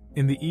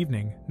 In the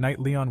evening, Knight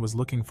Leon was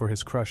looking for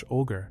his crush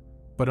Olga,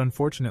 but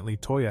unfortunately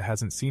Toya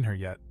hasn't seen her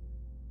yet.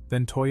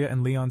 Then Toya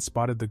and Leon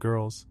spotted the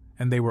girls,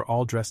 and they were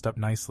all dressed up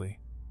nicely.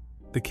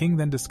 The king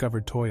then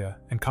discovered Toya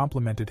and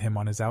complimented him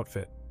on his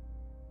outfit.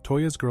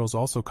 Toya's girls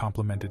also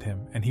complimented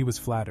him, and he was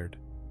flattered.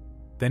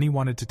 Then he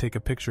wanted to take a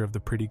picture of the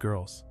pretty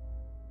girls.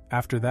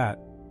 After that,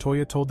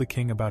 Toya told the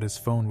king about his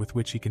phone with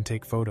which he can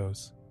take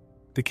photos.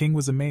 The king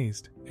was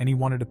amazed, and he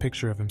wanted a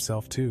picture of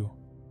himself too.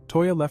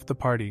 Toya left the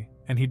party,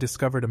 and he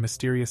discovered a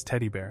mysterious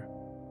teddy bear.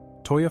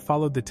 Toya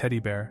followed the teddy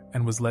bear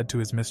and was led to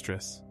his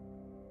mistress.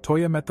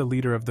 Toya met the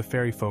leader of the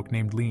fairy folk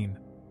named Lean.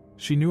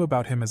 She knew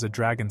about him as a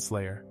dragon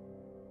slayer.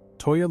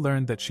 Toya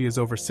learned that she is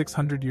over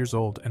 600 years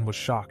old and was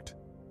shocked.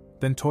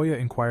 Then Toya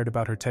inquired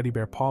about her teddy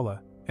bear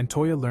Paula, and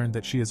Toya learned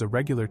that she is a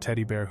regular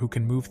teddy bear who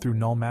can move through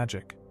null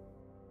magic.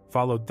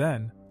 Followed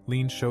then,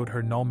 Lean showed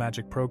her null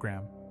magic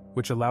program,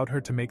 which allowed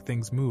her to make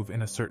things move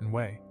in a certain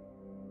way.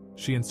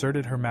 She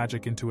inserted her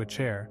magic into a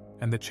chair,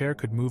 and the chair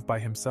could move by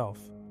himself.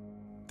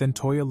 Then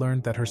Toya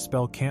learned that her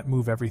spell can't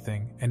move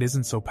everything and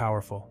isn't so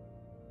powerful.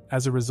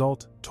 As a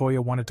result,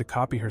 Toya wanted to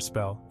copy her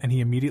spell, and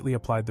he immediately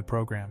applied the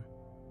program.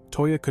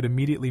 Toya could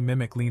immediately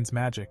mimic Lean's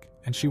magic,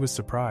 and she was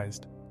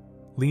surprised.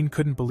 Lean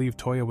couldn't believe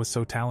Toya was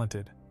so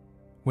talented.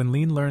 When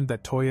Lean learned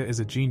that Toya is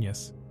a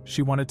genius,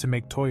 she wanted to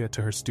make Toya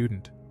to her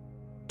student.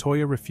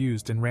 Toya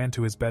refused and ran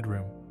to his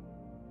bedroom.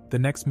 The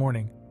next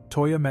morning,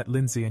 Toya met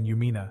Lindsay and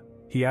Yumina,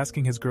 he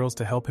asking his girls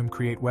to help him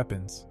create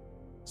weapons.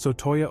 So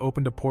Toya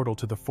opened a portal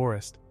to the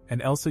forest,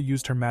 and Elsa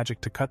used her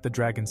magic to cut the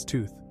dragon's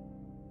tooth.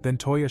 Then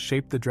Toya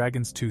shaped the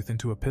dragon's tooth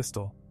into a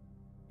pistol.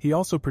 He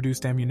also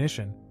produced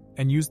ammunition,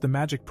 and used the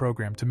magic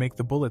program to make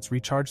the bullets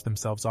recharge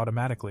themselves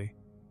automatically.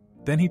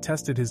 Then he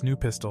tested his new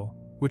pistol,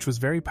 which was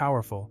very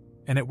powerful,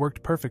 and it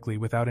worked perfectly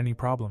without any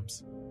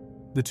problems.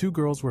 The two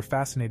girls were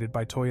fascinated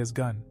by Toya's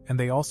gun, and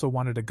they also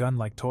wanted a gun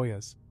like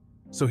Toya's.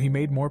 So he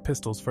made more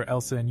pistols for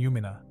Elsa and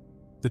Yumina.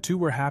 The two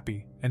were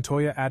happy, and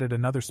Toya added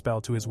another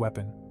spell to his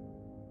weapon.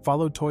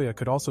 Followed Toya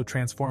could also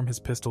transform his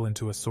pistol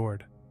into a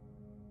sword.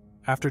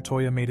 After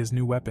Toya made his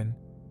new weapon,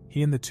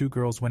 he and the two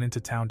girls went into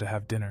town to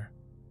have dinner.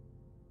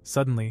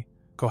 Suddenly,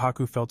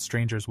 Kohaku felt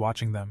strangers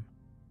watching them.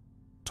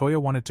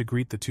 Toya wanted to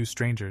greet the two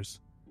strangers,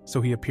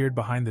 so he appeared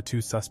behind the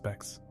two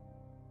suspects.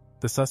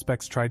 The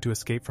suspects tried to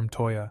escape from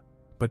Toya,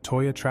 but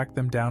Toya tracked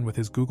them down with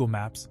his Google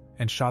Maps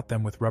and shot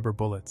them with rubber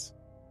bullets.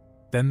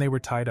 Then they were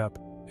tied up,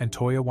 and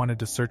Toya wanted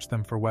to search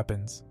them for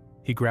weapons.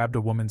 He grabbed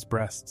a woman's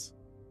breasts.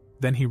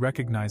 Then he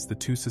recognized the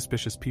two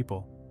suspicious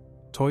people.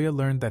 Toya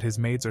learned that his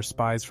maids are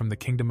spies from the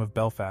Kingdom of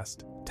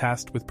Belfast,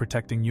 tasked with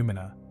protecting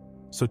Yumina.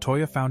 So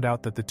Toya found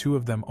out that the two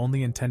of them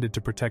only intended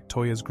to protect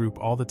Toya's group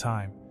all the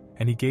time,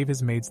 and he gave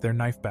his maids their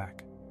knife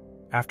back.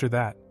 After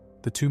that,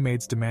 the two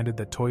maids demanded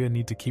that Toya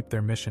need to keep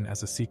their mission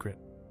as a secret.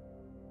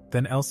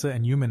 Then Elsa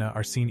and Yumina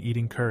are seen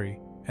eating curry,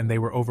 and they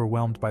were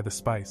overwhelmed by the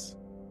spice.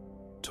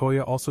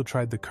 Toya also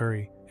tried the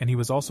curry, and he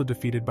was also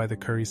defeated by the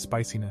curry's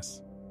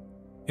spiciness.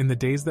 In the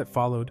days that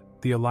followed,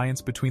 the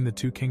alliance between the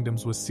two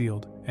kingdoms was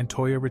sealed, and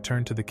Toya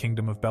returned to the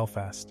Kingdom of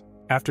Belfast.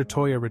 After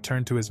Toya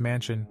returned to his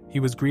mansion, he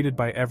was greeted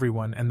by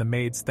everyone, and the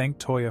maids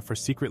thanked Toya for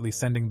secretly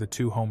sending the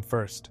two home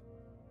first.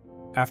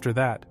 After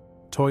that,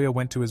 Toya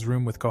went to his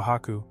room with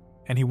Kohaku,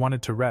 and he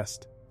wanted to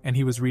rest, and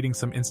he was reading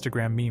some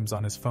Instagram memes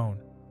on his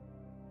phone.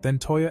 Then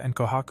Toya and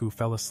Kohaku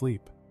fell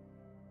asleep.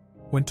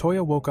 When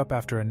Toya woke up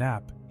after a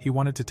nap, he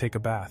wanted to take a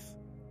bath.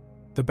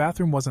 The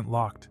bathroom wasn't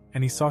locked,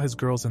 and he saw his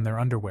girls in their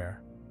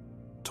underwear.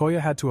 Toya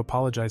had to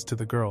apologize to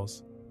the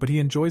girls, but he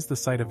enjoys the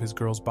sight of his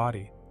girl's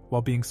body,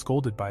 while being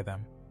scolded by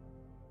them.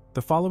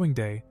 The following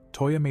day,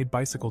 Toya made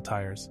bicycle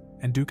tires,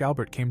 and Duke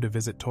Albert came to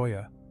visit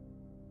Toya.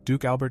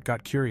 Duke Albert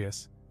got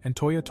curious, and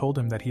Toya told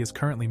him that he is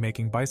currently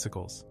making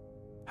bicycles.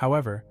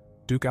 However,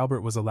 Duke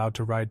Albert was allowed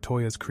to ride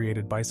Toya's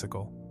created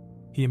bicycle.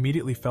 He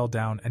immediately fell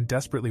down and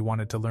desperately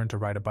wanted to learn to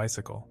ride a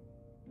bicycle.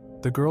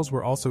 The girls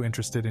were also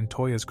interested in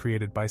Toya's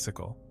created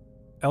bicycle.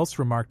 Else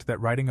remarked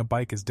that riding a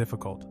bike is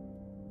difficult.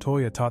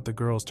 Toya taught the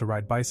girls to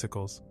ride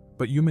bicycles,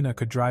 but Yumina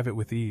could drive it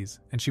with ease,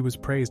 and she was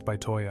praised by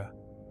Toya.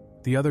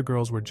 The other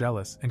girls were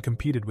jealous and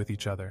competed with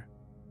each other.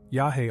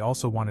 Yahei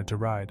also wanted to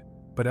ride,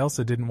 but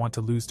Elsa didn't want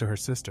to lose to her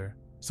sister,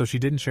 so she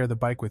didn't share the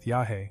bike with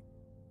Yahei.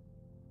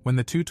 When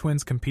the two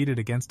twins competed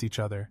against each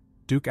other,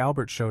 Duke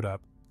Albert showed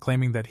up,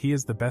 claiming that he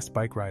is the best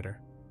bike rider.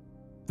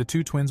 The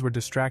two twins were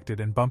distracted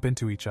and bump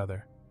into each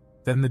other.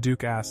 Then the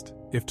Duke asked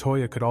if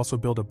Toya could also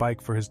build a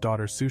bike for his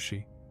daughter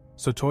Sushi.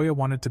 So Toya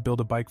wanted to build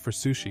a bike for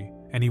Sushi,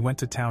 and he went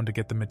to town to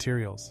get the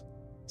materials.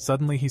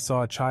 Suddenly he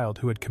saw a child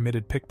who had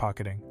committed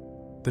pickpocketing.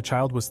 The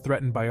child was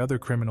threatened by other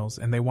criminals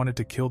and they wanted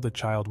to kill the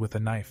child with a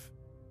knife.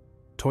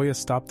 Toya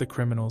stopped the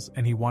criminals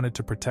and he wanted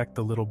to protect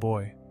the little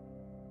boy.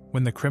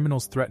 When the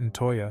criminals threatened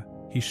Toya,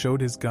 he showed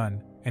his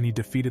gun and he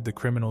defeated the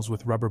criminals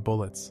with rubber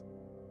bullets.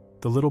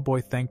 The little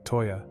boy thanked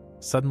Toya.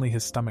 Suddenly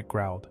his stomach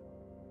growled.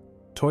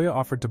 Toya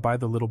offered to buy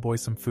the little boy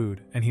some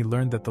food and he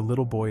learned that the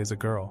little boy is a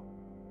girl.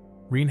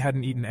 Rin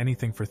hadn't eaten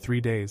anything for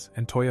 3 days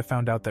and Toya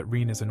found out that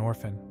Rin is an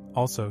orphan.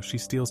 Also, she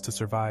steals to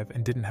survive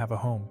and didn't have a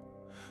home.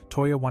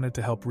 Toya wanted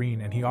to help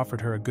Rin and he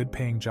offered her a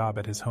good-paying job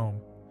at his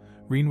home.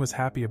 Rin was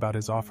happy about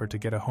his offer to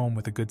get a home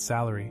with a good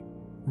salary.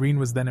 Rin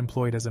was then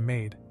employed as a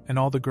maid, and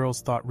all the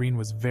girls thought Rin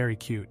was very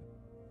cute.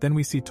 Then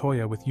we see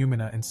Toya with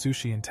Yumina and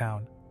Sushi in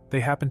town. They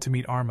happened to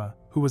meet Arma,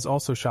 who was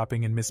also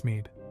shopping in Miss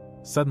Mead.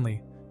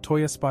 Suddenly,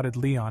 Toya spotted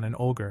Leon and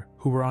Olger,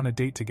 who were on a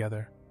date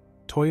together.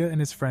 Toya and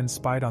his friends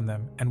spied on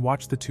them and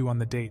watched the two on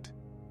the date.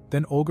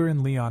 Then Olger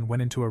and Leon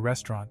went into a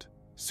restaurant.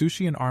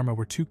 Sushi and Arma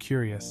were too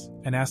curious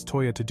and asked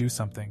Toya to do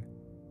something.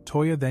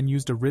 Toya then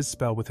used a Rizz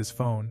spell with his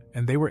phone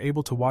and they were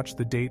able to watch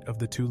the date of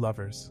the two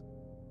lovers.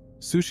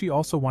 Sushi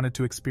also wanted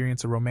to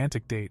experience a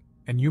romantic date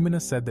and Yumina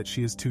said that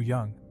she is too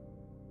young.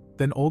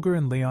 Then Olger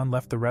and Leon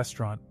left the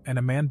restaurant and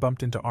a man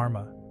bumped into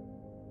Arma.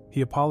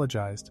 He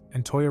apologized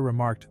and Toya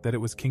remarked that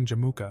it was King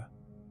Jamuka.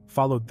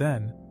 Followed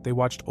then, they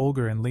watched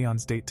Olger and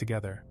Leon's date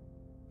together.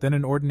 Then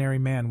an ordinary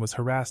man was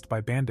harassed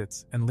by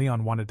bandits and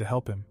Leon wanted to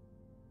help him.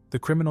 The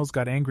criminals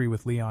got angry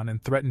with Leon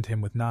and threatened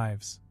him with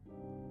knives.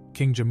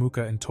 King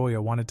Jamuka and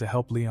Toya wanted to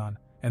help Leon,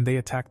 and they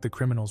attacked the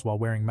criminals while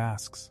wearing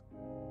masks.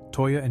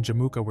 Toya and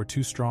Jamuka were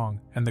too strong,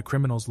 and the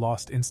criminals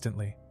lost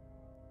instantly.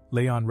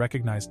 Leon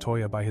recognized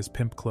Toya by his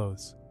pimp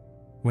clothes.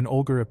 When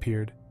Olger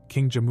appeared,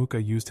 King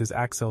Jamuka used his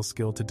Axel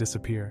skill to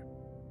disappear.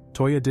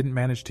 Toya didn't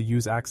manage to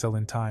use Axel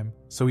in time,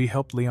 so he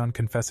helped Leon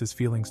confess his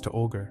feelings to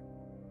Olger.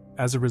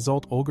 As a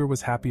result, Olger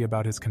was happy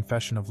about his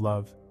confession of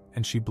love,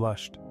 and she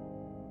blushed.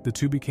 The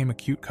two became a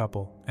cute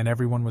couple, and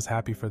everyone was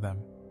happy for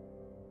them.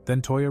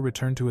 Then Toya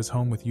returned to his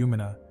home with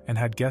Yumina and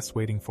had guests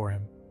waiting for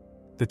him.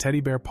 The teddy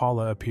bear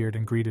Paula appeared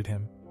and greeted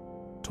him.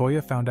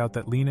 Toya found out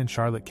that Lean and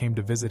Charlotte came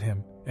to visit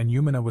him, and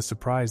Yumina was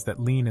surprised that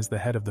Lean is the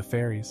head of the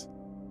fairies.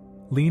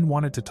 Lean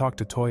wanted to talk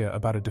to Toya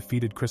about a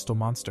defeated crystal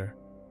monster.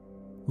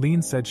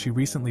 Lean said she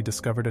recently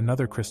discovered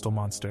another crystal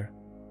monster.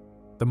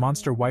 The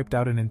monster wiped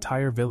out an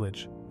entire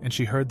village, and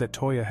she heard that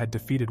Toya had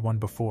defeated one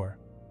before.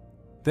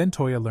 Then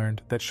Toya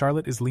learned that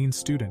Charlotte is Lean's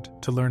student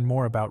to learn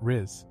more about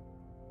Rizz.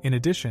 In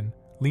addition,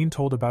 Lean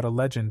told about a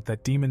legend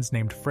that demons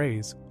named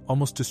Phrase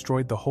almost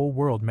destroyed the whole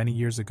world many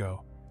years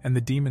ago, and the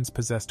demons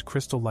possessed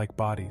crystal-like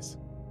bodies.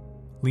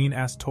 Lean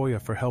asked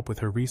Toya for help with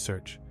her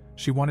research.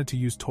 She wanted to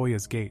use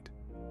Toya's gate.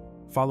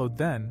 Followed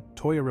then,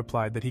 Toya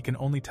replied that he can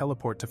only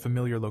teleport to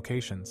familiar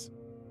locations.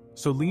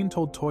 So Lean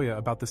told Toya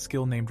about the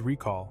skill named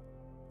Recall.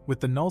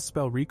 With the null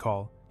spell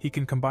Recall, he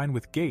can combine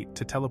with Gate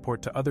to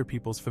teleport to other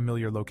people's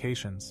familiar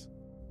locations.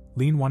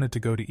 Lean wanted to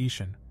go to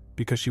Ishin,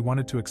 because she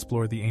wanted to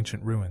explore the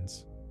ancient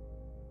ruins.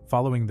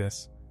 Following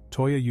this,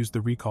 Toya used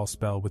the recall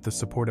spell with the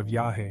support of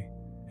Yahe,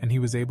 and he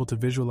was able to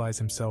visualize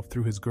himself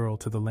through his girl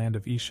to the land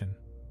of Ishin.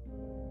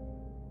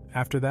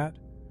 After that,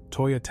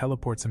 Toya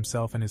teleports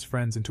himself and his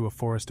friends into a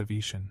forest of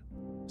Ishin.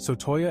 So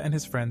Toya and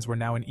his friends were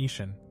now in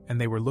Ishin, and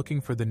they were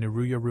looking for the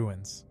Neruya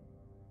ruins.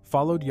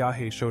 Followed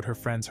Yahe showed her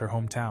friends her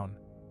hometown.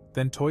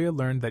 Then Toya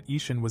learned that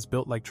Ishin was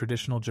built like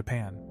traditional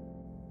Japan.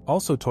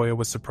 Also Toya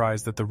was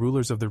surprised that the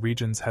rulers of the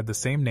regions had the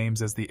same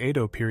names as the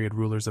Edo period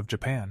rulers of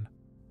Japan.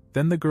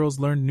 Then the girls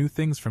learned new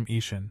things from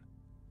Ishin.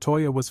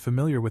 Toya was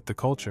familiar with the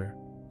culture,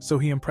 so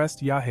he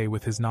impressed Yahe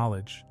with his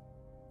knowledge.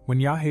 When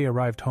Yahe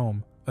arrived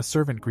home, a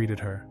servant greeted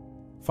her.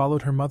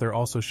 Followed her mother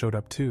also showed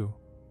up too.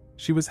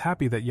 She was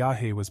happy that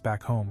Yahe was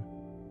back home.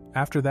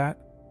 After that,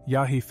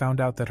 Yahe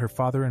found out that her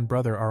father and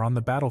brother are on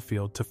the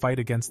battlefield to fight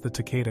against the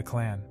Takeda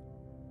clan.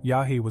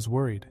 Yahe was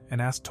worried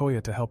and asked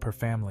Toya to help her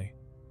family.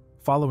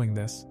 Following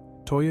this,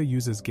 Toya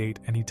uses Gate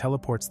and he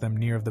teleports them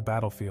near the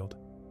battlefield.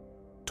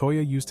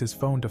 Toya used his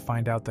phone to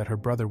find out that her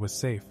brother was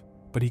safe,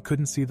 but he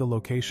couldn't see the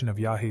location of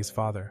Yahe's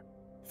father.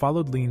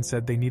 Followed Lean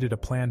said they needed a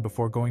plan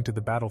before going to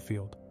the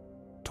battlefield.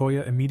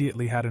 Toya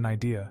immediately had an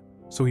idea,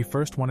 so he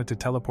first wanted to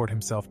teleport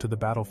himself to the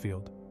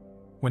battlefield.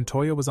 When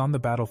Toya was on the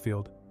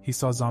battlefield, he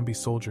saw zombie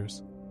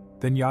soldiers.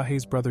 Then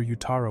Yahe's brother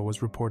Yutaro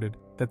was reported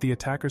that the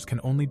attackers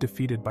can only be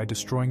defeated by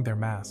destroying their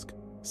mask.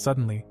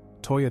 Suddenly,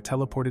 Toya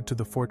teleported to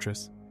the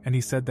fortress, and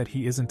he said that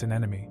he isn't an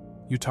enemy.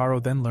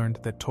 Yutaro then learned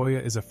that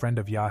Toya is a friend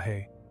of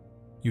Yahe.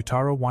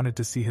 Yutaro wanted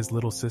to see his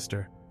little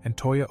sister, and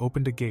Toya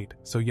opened a gate,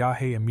 so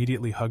Yahe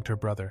immediately hugged her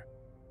brother.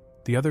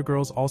 The other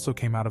girls also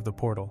came out of the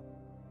portal.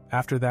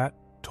 After that,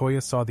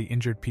 Toya saw the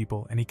injured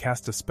people and he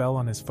cast a spell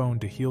on his phone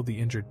to heal the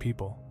injured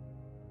people.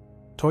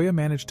 Toya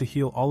managed to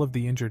heal all of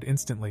the injured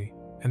instantly,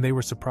 and they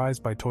were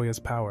surprised by Toya's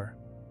power.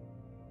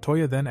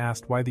 Toya then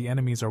asked why the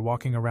enemies are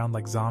walking around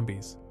like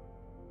zombies.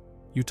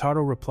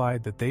 Yutaro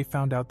replied that they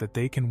found out that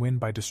they can win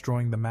by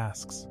destroying the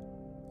masks.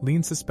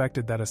 Lean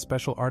suspected that a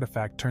special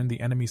artifact turned the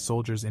enemy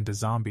soldiers into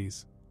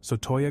zombies, so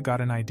Toya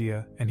got an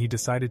idea and he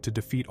decided to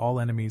defeat all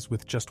enemies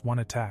with just one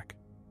attack.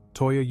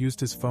 Toya used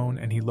his phone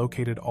and he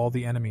located all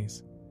the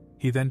enemies.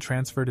 He then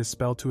transferred his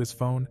spell to his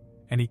phone,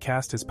 and he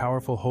cast his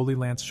powerful Holy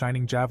Lance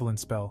Shining Javelin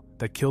spell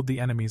that killed the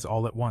enemies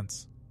all at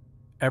once.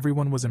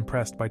 Everyone was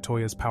impressed by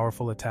Toya's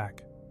powerful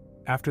attack.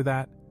 After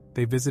that,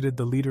 they visited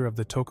the leader of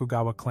the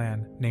Tokugawa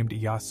clan named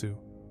Ieyasu.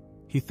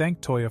 He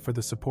thanked Toya for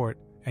the support,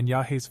 and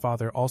Yahei's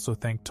father also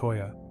thanked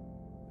Toya.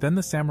 Then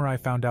the samurai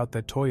found out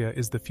that Toya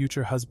is the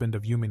future husband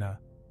of Yumina.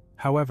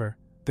 However,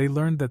 they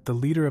learned that the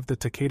leader of the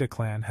Takeda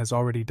clan has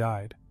already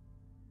died.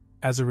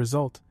 As a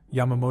result,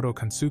 Yamamoto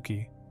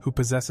Kansuki, who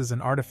possesses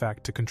an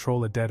artifact to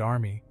control a dead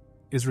army,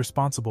 is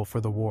responsible for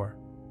the war.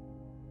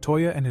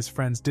 Toya and his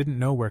friends didn't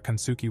know where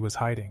Kansuki was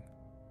hiding.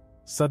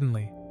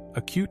 Suddenly,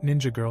 a cute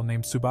ninja girl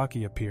named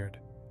Tsubaki appeared.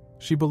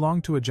 She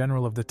belonged to a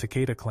general of the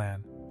Takeda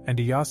clan, and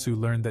Ieyasu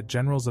learned that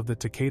generals of the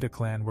Takeda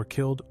clan were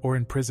killed or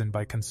imprisoned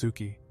by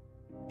Kansuki.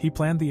 He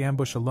planned the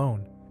ambush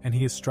alone, and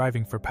he is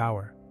striving for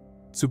power.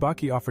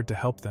 Tsubaki offered to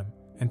help them,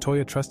 and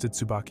Toya trusted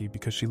Tsubaki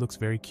because she looks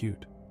very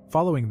cute.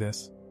 Following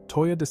this,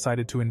 Toya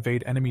decided to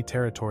invade enemy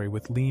territory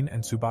with Lin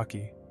and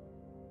Tsubaki.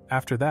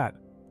 After that,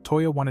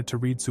 Toya wanted to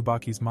read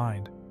Tsubaki's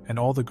mind, and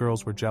all the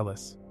girls were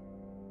jealous.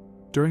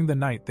 During the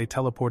night they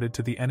teleported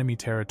to the enemy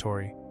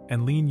territory,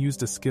 and Lin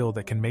used a skill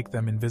that can make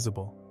them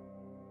invisible.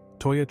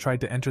 Toya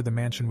tried to enter the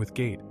mansion with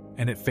gate,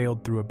 and it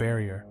failed through a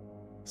barrier.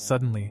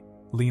 Suddenly,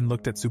 Lin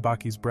looked at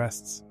Tsubaki's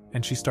breasts,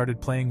 and she started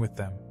playing with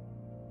them.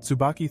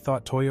 Tsubaki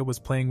thought Toya was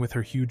playing with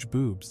her huge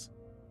boobs.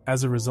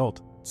 As a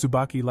result,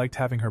 Tsubaki liked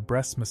having her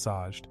breasts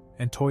massaged,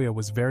 and Toya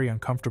was very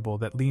uncomfortable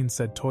that Lin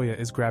said Toya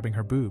is grabbing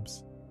her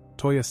boobs.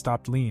 Toya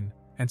stopped Lin,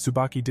 and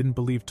Tsubaki didn't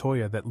believe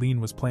Toya that Lin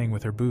was playing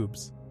with her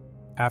boobs.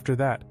 After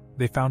that,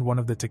 they found one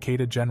of the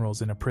Takeda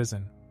generals in a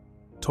prison.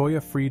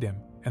 Toya freed him,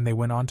 and they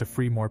went on to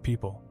free more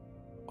people.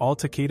 All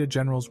Takeda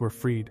generals were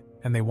freed,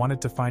 and they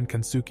wanted to find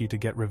Kansuki to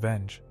get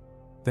revenge.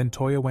 Then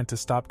Toya went to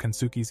stop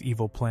Kansuki's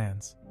evil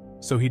plans.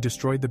 So he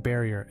destroyed the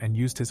barrier and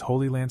used his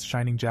Holy Lance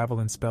Shining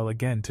Javelin spell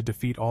again to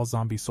defeat all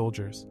zombie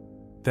soldiers.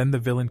 Then the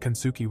villain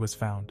Kansuki was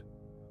found.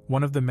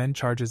 One of the men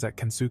charges at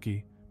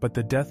Kansuki, but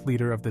the death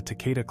leader of the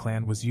Takeda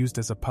clan was used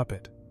as a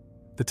puppet.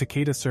 The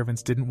Takeda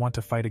servants didn't want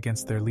to fight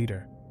against their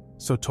leader.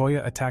 So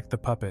Toya attacked the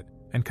puppet,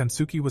 and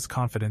Kansuki was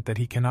confident that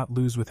he cannot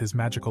lose with his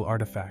magical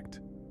artifact.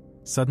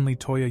 Suddenly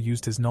Toya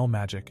used his null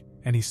magic,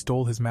 and he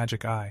stole his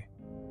magic eye.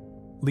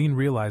 Lin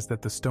realized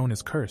that the stone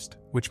is cursed,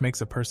 which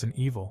makes a person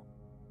evil.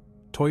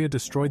 Toya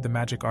destroyed the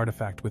magic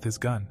artifact with his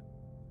gun.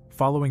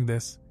 Following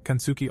this,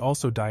 Kansuki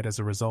also died as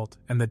a result,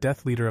 and the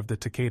death leader of the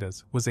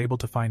Takedas was able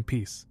to find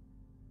peace.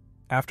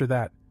 After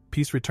that,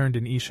 peace returned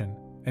in Ishin,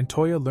 and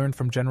Toya learned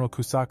from General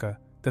Kusaka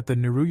that the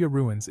Naruya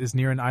ruins is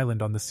near an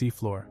island on the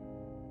seafloor.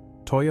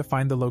 Toya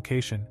found the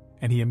location,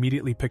 and he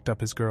immediately picked up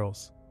his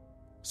girls.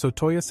 So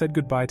Toya said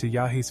goodbye to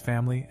Yahei's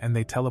family and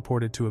they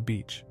teleported to a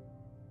beach.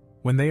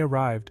 When they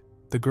arrived,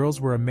 the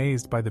girls were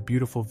amazed by the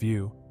beautiful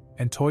view,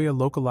 and Toya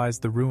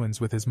localized the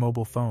ruins with his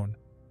mobile phone.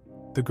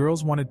 The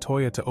girls wanted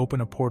Toya to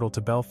open a portal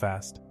to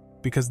Belfast,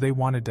 because they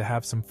wanted to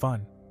have some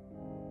fun.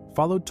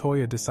 Followed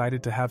Toya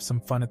decided to have some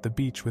fun at the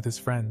beach with his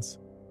friends.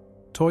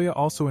 Toya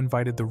also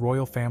invited the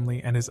royal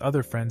family and his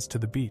other friends to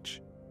the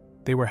beach.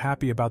 They were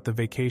happy about the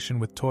vacation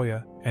with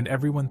Toya, and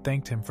everyone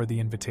thanked him for the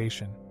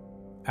invitation.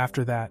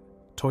 After that,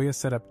 Toya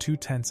set up 2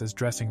 tents as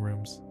dressing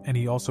rooms, and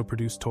he also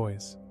produced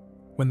toys.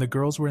 When the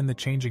girls were in the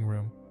changing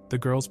room, the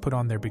girls put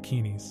on their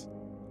bikinis.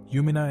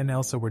 Yumina and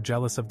Elsa were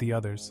jealous of the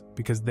others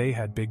because they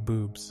had big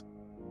boobs.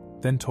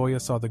 Then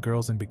Toya saw the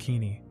girls in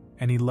bikini,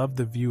 and he loved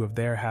the view of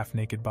their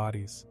half-naked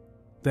bodies.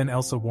 Then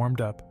Elsa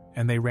warmed up,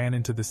 and they ran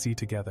into the sea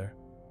together.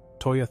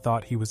 Toya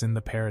thought he was in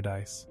the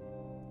paradise.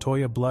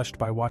 Toya blushed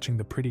by watching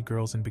the pretty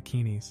girls in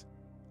bikinis.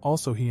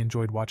 Also, he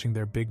enjoyed watching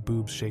their big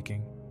boobs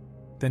shaking.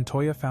 Then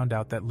Toya found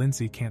out that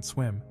Lindsay can't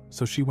swim,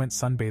 so she went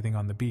sunbathing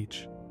on the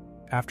beach.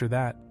 After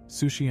that,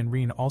 Sushi and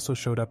Rin also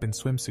showed up in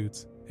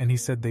swimsuits, and he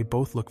said they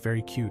both look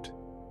very cute.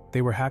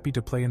 They were happy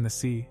to play in the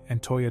sea,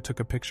 and Toya took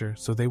a picture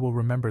so they will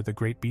remember the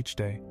great beach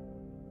day.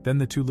 Then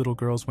the 2 little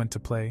girls went to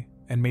play,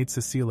 and maid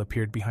Cecile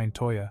appeared behind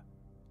Toya.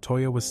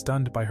 Toya was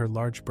stunned by her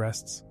large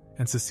breasts,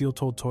 and Cecile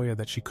told Toya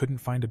that she couldn't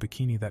find a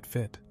bikini that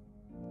fit.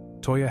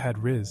 Toya had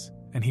Rizz,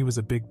 and he was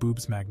a big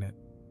boobs magnet.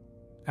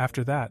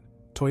 After that,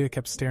 Toya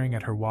kept staring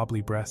at her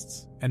wobbly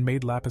breasts, and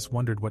maid Lapis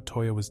wondered what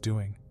Toya was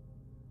doing.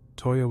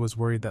 Toya was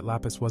worried that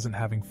Lapis wasn't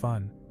having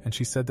fun, and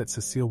she said that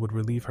Cecile would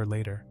relieve her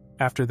later.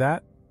 After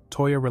that,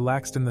 Toya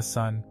relaxed in the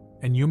sun,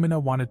 and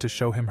Yumina wanted to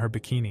show him her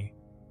bikini.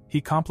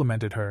 He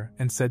complimented her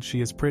and said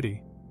she is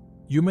pretty.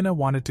 Yumina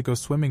wanted to go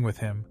swimming with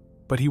him,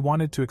 but he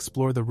wanted to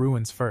explore the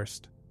ruins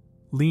first.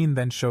 Lin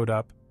then showed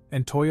up,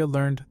 and Toya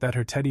learned that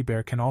her teddy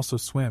bear can also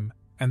swim,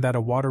 and that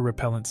a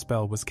water-repellent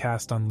spell was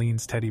cast on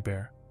Lin's teddy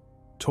bear.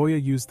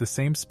 Toya used the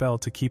same spell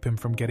to keep him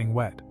from getting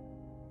wet.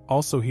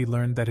 Also, he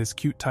learned that his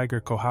cute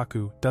tiger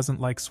Kohaku doesn't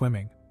like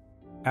swimming.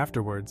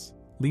 Afterwards,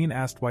 Lin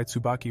asked why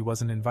Tsubaki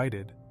wasn't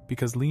invited,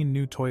 because Lin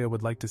knew Toya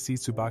would like to see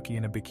Tsubaki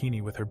in a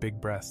bikini with her big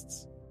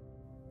breasts.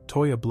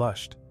 Toya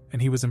blushed,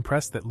 and he was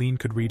impressed that Lin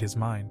could read his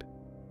mind.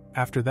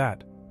 After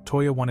that,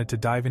 Toya wanted to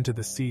dive into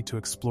the sea to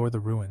explore the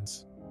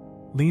ruins.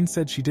 Lin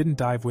said she didn't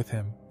dive with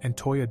him, and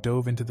Toya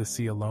dove into the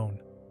sea alone.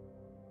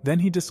 Then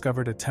he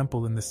discovered a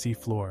temple in the sea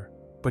floor,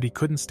 but he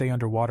couldn't stay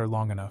underwater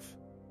long enough.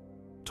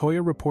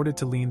 Toya reported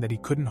to Lean that he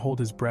couldn't hold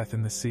his breath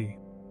in the sea.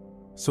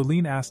 So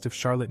Lean asked if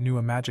Charlotte knew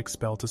a magic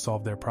spell to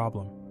solve their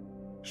problem.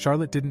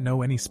 Charlotte didn't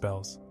know any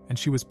spells, and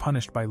she was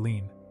punished by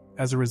Lean.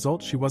 As a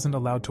result, she wasn't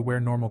allowed to wear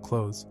normal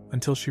clothes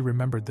until she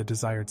remembered the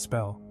desired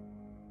spell.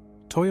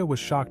 Toya was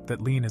shocked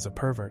that Lean is a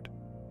pervert.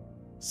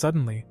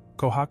 Suddenly,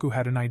 Kohaku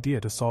had an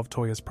idea to solve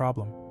Toya's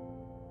problem.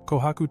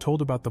 Kohaku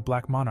told about the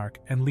Black Monarch,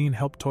 and Lean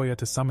helped Toya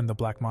to summon the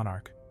Black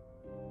Monarch.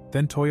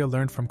 Then Toya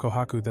learned from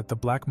Kohaku that the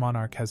Black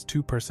Monarch has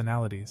two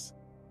personalities.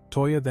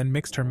 Toya then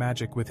mixed her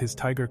magic with his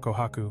tiger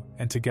Kohaku,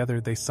 and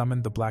together they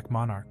summoned the Black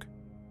Monarch.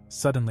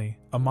 Suddenly,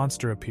 a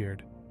monster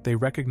appeared. They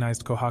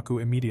recognized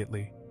Kohaku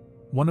immediately.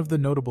 One of the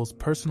notables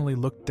personally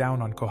looked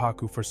down on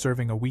Kohaku for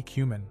serving a weak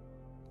human.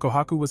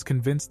 Kohaku was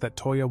convinced that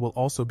Toya will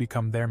also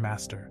become their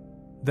master.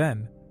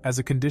 Then, as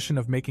a condition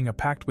of making a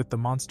pact with the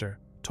monster,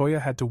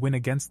 Toya had to win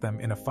against them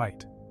in a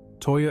fight.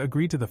 Toya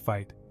agreed to the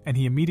fight, and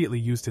he immediately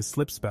used his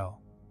slip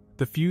spell.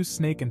 The fused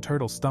snake and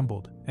turtle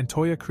stumbled, and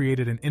Toya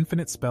created an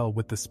infinite spell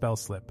with the spell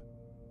slip.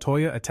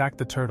 Toya attacked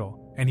the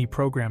turtle, and he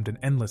programmed an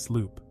endless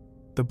loop.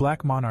 The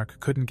Black Monarch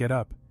couldn't get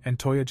up, and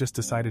Toya just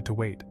decided to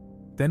wait.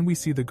 Then we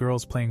see the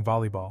girls playing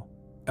volleyball.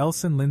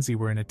 Else and Lindsay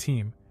were in a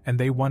team, and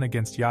they won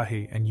against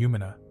Yahei and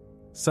Yumina.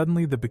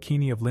 Suddenly the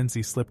bikini of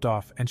Lindsay slipped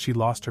off and she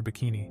lost her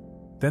bikini.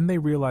 Then they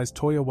realized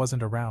Toya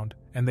wasn't around,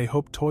 and they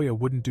hoped Toya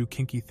wouldn't do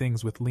kinky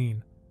things with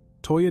Lean.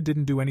 Toya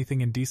didn't do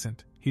anything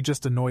indecent, he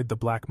just annoyed the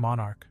Black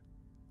Monarch.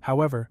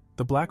 However,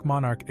 the Black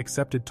Monarch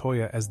accepted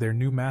Toya as their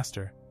new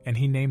master, and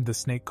he named the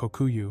snake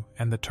Kokuyu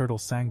and the turtle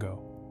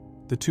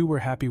Sango. The two were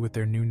happy with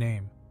their new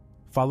name.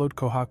 Followed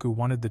Kohaku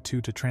wanted the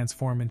two to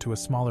transform into a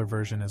smaller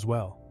version as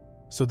well.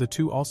 So the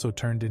two also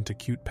turned into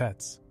cute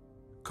pets.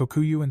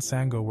 Kokuyu and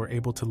Sango were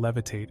able to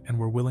levitate and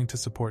were willing to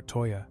support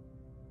Toya.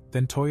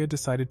 Then Toya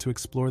decided to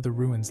explore the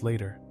ruins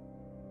later.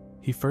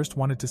 He first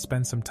wanted to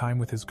spend some time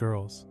with his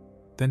girls.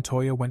 Then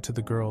Toya went to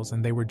the girls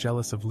and they were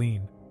jealous of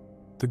Lean.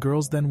 The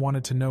girls then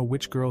wanted to know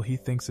which girl he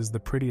thinks is the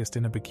prettiest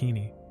in a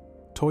bikini.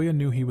 Toya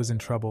knew he was in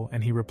trouble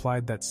and he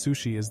replied that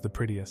Sushi is the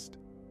prettiest.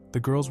 The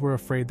girls were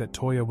afraid that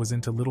Toya was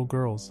into little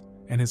girls,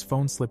 and his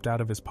phone slipped out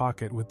of his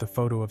pocket with the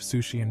photo of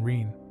Sushi and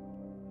Rin.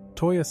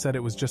 Toya said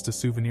it was just a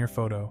souvenir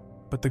photo,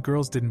 but the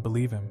girls didn't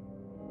believe him.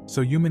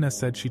 So Yumina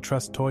said she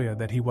trusts Toya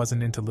that he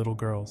wasn't into little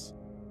girls.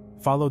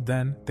 Followed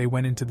then, they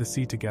went into the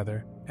sea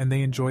together, and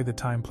they enjoyed the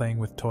time playing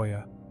with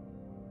Toya.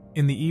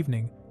 In the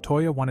evening,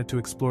 Toya wanted to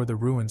explore the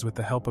ruins with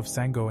the help of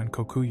Sango and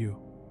Kokuyu.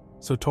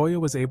 So Toya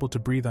was able to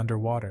breathe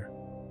underwater.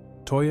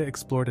 Toya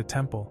explored a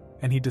temple,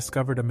 and he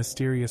discovered a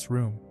mysterious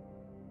room.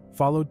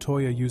 Followed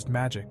Toya used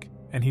magic,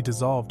 and he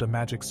dissolved a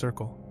magic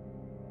circle.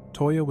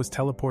 Toya was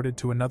teleported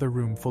to another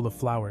room full of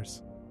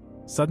flowers.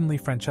 Suddenly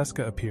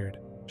Francesca appeared.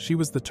 She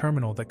was the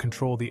terminal that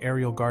controlled the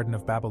aerial garden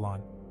of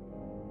Babylon.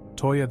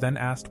 Toya then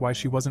asked why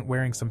she wasn't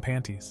wearing some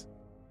panties.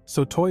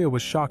 So Toya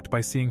was shocked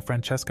by seeing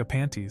Francesca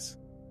panties.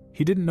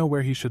 He didn't know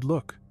where he should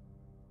look.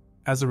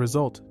 As a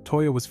result,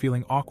 Toya was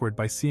feeling awkward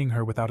by seeing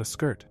her without a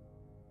skirt.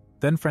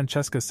 Then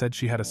Francesca said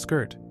she had a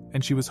skirt,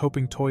 and she was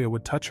hoping Toya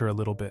would touch her a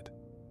little bit.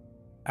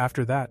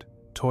 After that,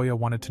 Toya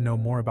wanted to know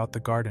more about the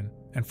garden,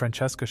 and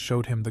Francesca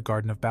showed him the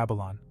Garden of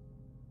Babylon.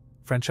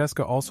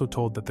 Francesca also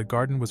told that the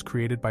garden was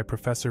created by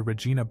Professor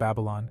Regina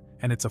Babylon,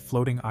 and it's a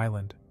floating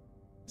island.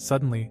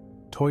 Suddenly,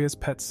 Toya's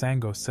pet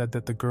Sango said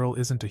that the girl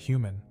isn't a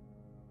human.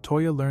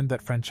 Toya learned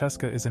that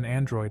Francesca is an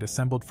android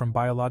assembled from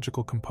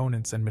biological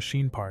components and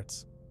machine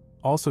parts.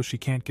 Also, she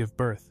can't give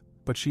birth,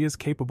 but she is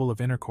capable of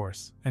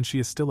intercourse, and she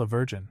is still a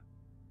virgin.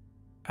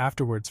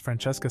 Afterwards,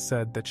 Francesca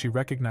said that she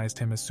recognized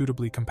him as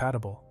suitably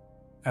compatible.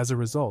 As a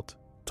result,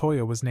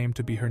 Toya was named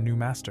to be her new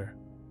master.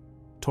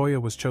 Toya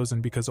was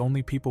chosen because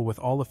only people with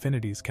all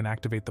affinities can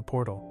activate the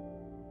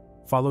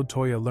portal. Followed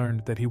Toya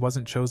learned that he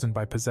wasn't chosen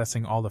by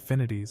possessing all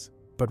affinities,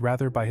 but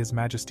rather by His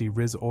Majesty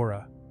Rizz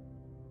aura.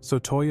 So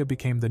Toya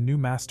became the new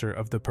master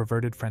of the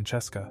perverted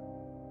Francesca.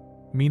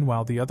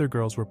 Meanwhile, the other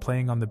girls were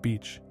playing on the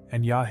beach,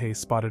 and Yahei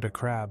spotted a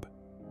crab.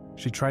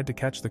 She tried to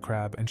catch the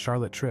crab and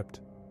Charlotte tripped.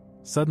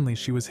 Suddenly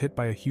she was hit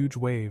by a huge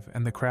wave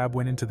and the crab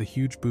went into the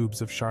huge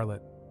boobs of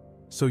Charlotte.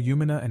 So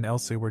Yumina and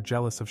Elsa were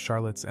jealous of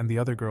Charlotte's and the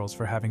other girls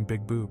for having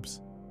big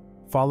boobs.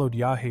 Followed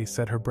Yahei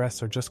said her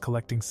breasts are just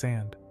collecting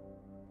sand.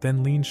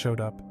 Then Lean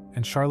showed up,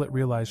 and Charlotte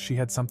realized she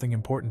had something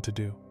important to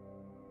do.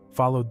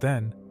 Followed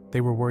then,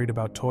 they were worried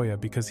about Toya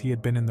because he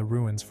had been in the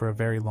ruins for a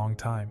very long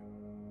time.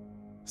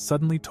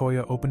 Suddenly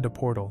Toya opened a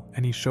portal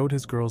and he showed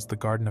his girls the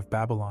Garden of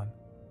Babylon.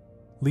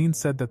 Lean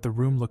said that the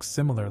room looks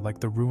similar like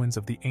the ruins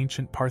of the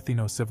ancient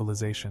Partheno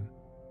civilization.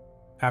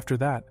 After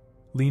that,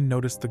 Lean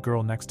noticed the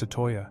girl next to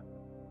Toya.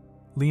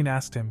 Lean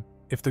asked him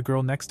if the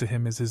girl next to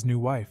him is his new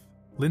wife.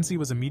 Lindsay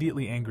was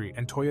immediately angry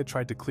and Toya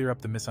tried to clear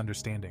up the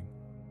misunderstanding.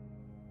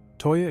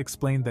 Toya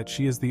explained that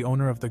she is the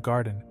owner of the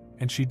garden,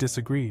 and she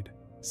disagreed,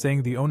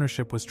 saying the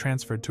ownership was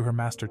transferred to her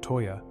master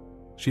Toya.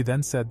 She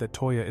then said that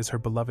Toya is her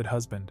beloved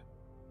husband.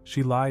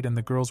 She lied and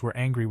the girls were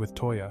angry with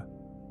Toya.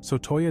 So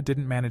Toya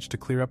didn't manage to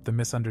clear up the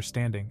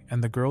misunderstanding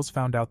and the girls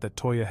found out that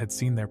Toya had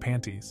seen their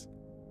panties.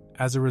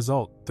 As a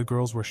result, the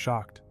girls were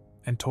shocked,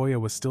 and Toya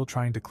was still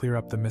trying to clear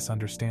up the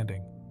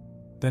misunderstanding.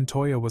 Then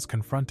Toya was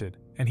confronted,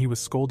 and he was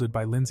scolded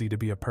by Lindsay to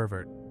be a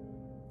pervert.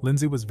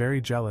 Lindsay was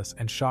very jealous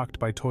and shocked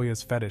by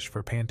Toya's fetish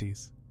for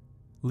panties.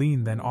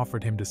 Lean then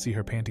offered him to see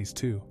her panties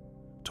too.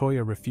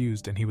 Toya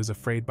refused and he was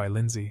afraid by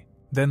Lindsay.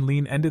 Then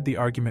Lean ended the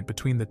argument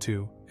between the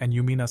two, and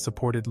Yumina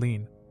supported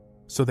Lean.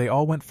 So they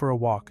all went for a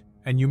walk,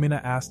 and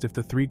Yumina asked if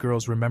the three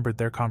girls remembered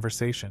their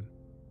conversation.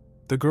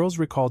 The girls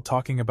recalled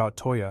talking about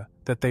Toya,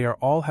 that they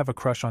all have a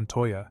crush on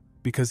Toya,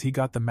 because he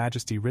got the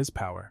Majesty Rizz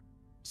power.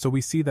 So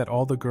we see that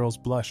all the girls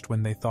blushed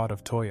when they thought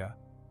of Toya.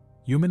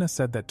 Yumina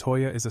said that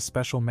Toya is a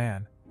special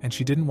man, and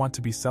she didn't want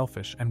to be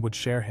selfish and would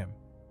share him.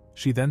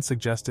 She then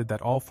suggested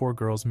that all four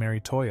girls marry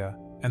Toya,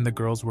 and the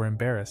girls were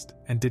embarrassed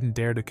and didn't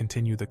dare to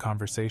continue the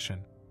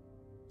conversation.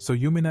 So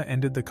Yumina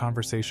ended the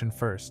conversation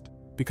first,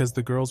 because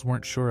the girls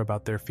weren't sure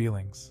about their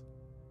feelings.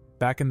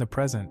 Back in the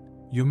present,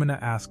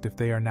 Yumina asked if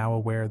they are now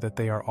aware that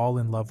they are all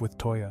in love with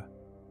Toya.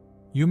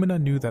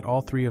 Yumina knew that all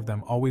three of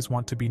them always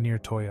want to be near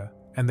Toya,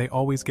 and they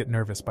always get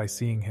nervous by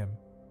seeing him.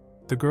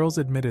 The girls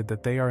admitted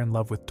that they are in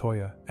love with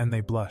Toya, and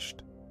they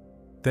blushed.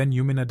 Then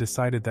Yumina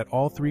decided that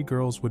all three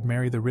girls would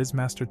marry the Rizz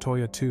Master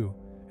Toya too,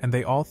 and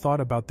they all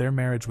thought about their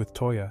marriage with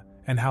Toya,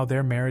 and how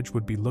their marriage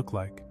would be look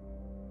like.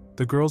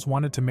 The girls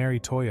wanted to marry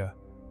Toya,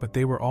 but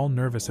they were all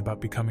nervous about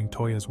becoming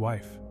Toya's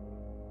wife.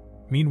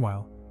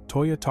 Meanwhile,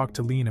 Toya talked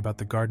to Lean about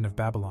the Garden of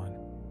Babylon.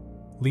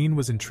 Lean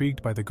was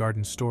intrigued by the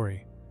garden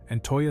story,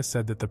 and Toya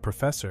said that the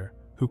professor,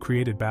 who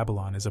created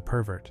Babylon, is a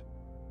pervert.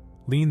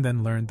 Lean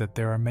then learned that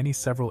there are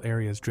several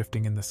areas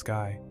drifting in the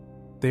sky.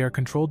 They are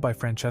controlled by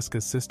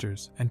Francesca's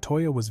sisters, and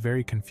Toya was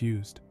very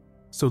confused.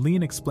 So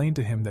Lean explained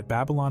to him that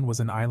Babylon was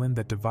an island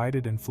that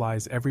divided and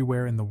flies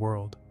everywhere in the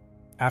world.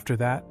 After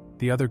that,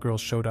 the other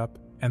girls showed up,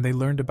 and they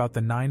learned about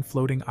the 9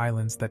 floating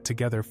islands that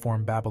together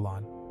form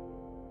Babylon.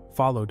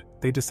 Followed,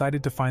 they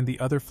decided to find the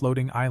other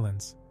floating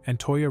islands, and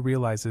Toya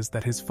realizes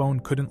that his phone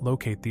couldn't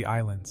locate the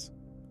islands.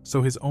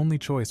 So his only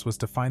choice was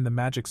to find the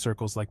magic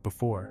circles like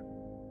before.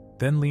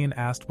 Then Lean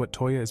asked what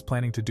Toya is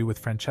planning to do with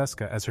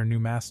Francesca as her new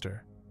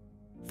master.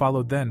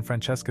 Followed then,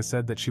 Francesca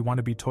said that she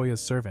wanted to be Toya's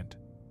servant.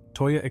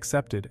 Toya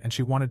accepted and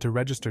she wanted to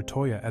register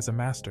Toya as a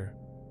master.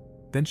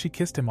 Then she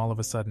kissed him all of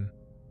a sudden.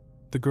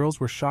 The girls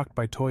were shocked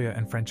by Toya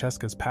and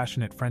Francesca's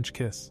passionate French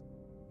kiss.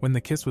 When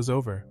the kiss was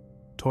over,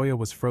 Toya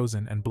was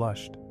frozen and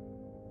blushed.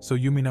 So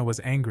Yumina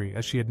was angry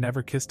as she had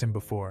never kissed him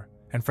before,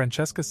 and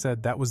Francesca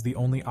said that was the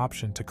only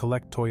option to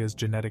collect Toya's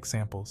genetic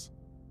samples.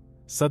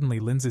 Suddenly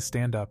Lindsay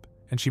stand up,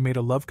 and she made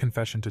a love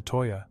confession to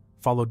Toya,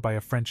 followed by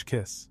a French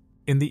kiss.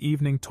 In the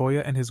evening,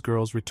 Toya and his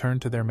girls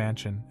returned to their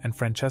mansion, and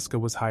Francesca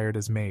was hired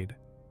as maid.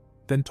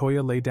 Then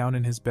Toya lay down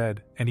in his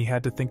bed, and he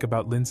had to think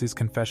about Lindsay's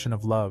confession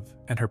of love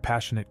and her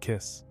passionate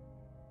kiss.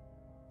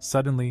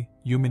 Suddenly,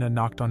 Yumina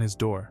knocked on his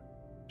door.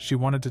 She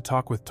wanted to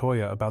talk with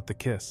Toya about the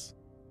kiss.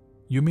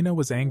 Yumina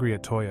was angry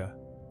at Toya,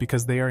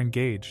 because they are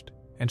engaged,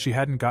 and she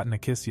hadn't gotten a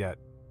kiss yet.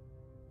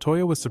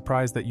 Toya was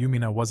surprised that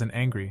Yumina wasn't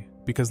angry,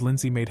 because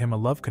Lindsay made him a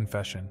love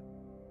confession.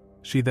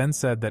 She then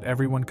said that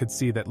everyone could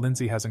see that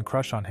Lindsay hasn't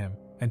crush on him,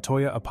 and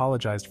Toya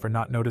apologized for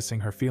not noticing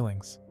her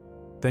feelings.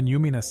 Then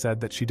Yumina said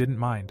that she didn't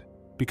mind,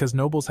 because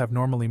nobles have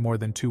normally more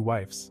than 2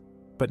 wives,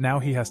 but now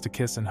he has to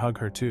kiss and hug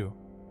her too.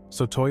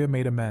 So Toya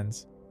made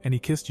amends, and he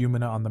kissed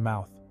Yumina on the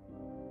mouth.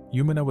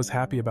 Yumina was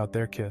happy about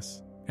their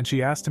kiss, and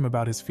she asked him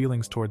about his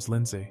feelings towards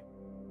Lindsay.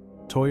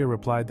 Toya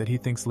replied that he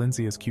thinks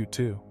Lindsay is cute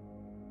too.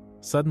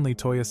 Suddenly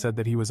Toya said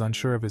that he was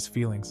unsure of his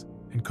feelings,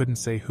 and couldn't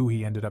say who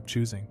he ended up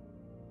choosing.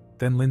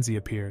 Then Lindsay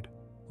appeared.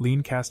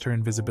 Lean cast her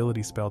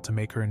invisibility spell to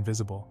make her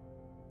invisible.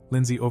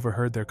 Lindsay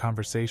overheard their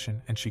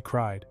conversation and she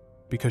cried,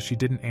 because she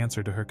didn't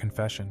answer to her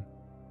confession.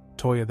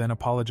 Toya then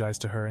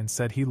apologized to her and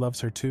said he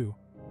loves her too.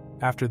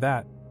 After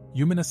that,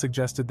 Yumina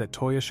suggested that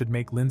Toya should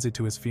make Lindsay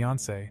to his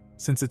fiancée,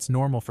 since it's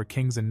normal for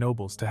kings and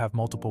nobles to have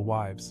multiple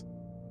wives.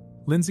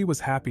 Lindsay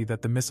was happy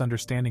that the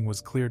misunderstanding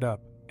was cleared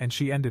up, and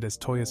she ended as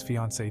Toya's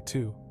fiancée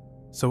too.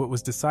 So it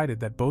was decided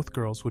that both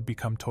girls would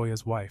become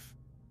Toya's wife.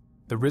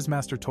 The Rizz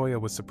Master Toya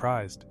was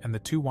surprised, and the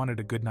two wanted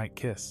a goodnight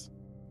kiss.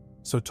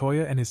 So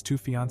Toya and his 2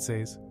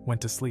 fiancés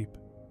went to sleep.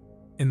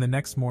 In the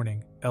next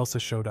morning, Elsa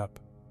showed up.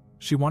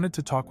 She wanted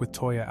to talk with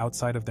Toya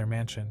outside of their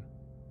mansion.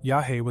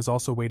 Yahe was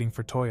also waiting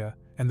for Toya,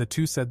 and the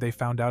two said they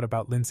found out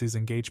about Lindsay's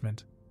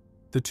engagement.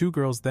 The 2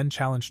 girls then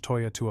challenged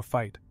Toya to a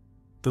fight.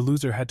 The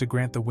loser had to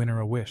grant the winner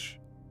a wish.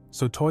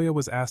 So Toya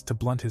was asked to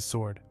blunt his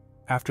sword.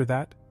 After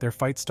that, their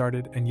fight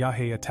started and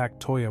Yahe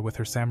attacked Toya with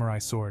her samurai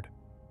sword.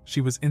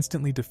 She was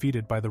instantly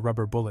defeated by the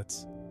rubber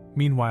bullets.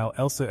 Meanwhile,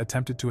 Elsa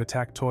attempted to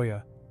attack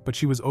Toya, but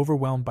she was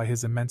overwhelmed by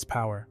his immense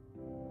power.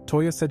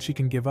 Toya said she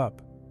can give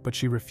up, but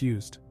she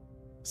refused.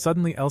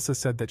 Suddenly Elsa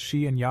said that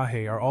she and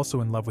Yahe are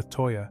also in love with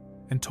Toya,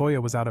 and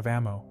Toya was out of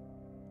ammo.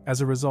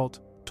 As a result,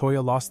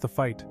 Toya lost the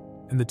fight,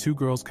 and the 2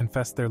 girls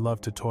confessed their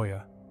love to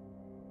Toya.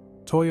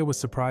 Toya was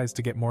surprised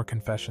to get more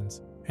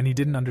confessions, and he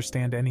didn't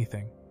understand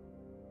anything.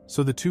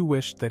 So the 2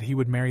 wished that he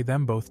would marry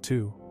them both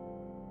too.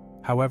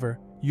 However,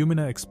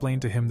 Yumina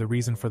explained to him the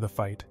reason for the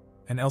fight,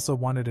 and Elsa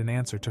wanted an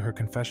answer to her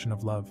confession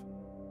of love.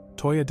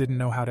 Toya didn't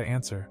know how to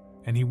answer,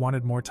 and he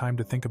wanted more time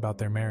to think about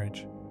their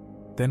marriage.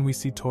 Then we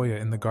see Toya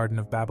in the Garden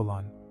of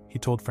Babylon. He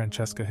told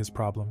Francesca his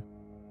problem.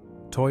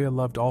 Toya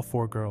loved all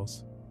 4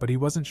 girls, but he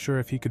wasn't sure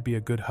if he could be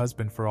a good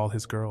husband for all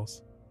his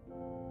girls.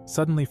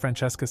 Suddenly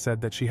Francesca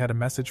said that she had a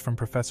message from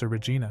Professor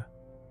Regina.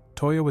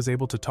 Toya was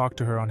able to talk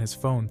to her on his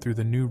phone through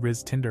the new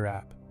Rizz Tinder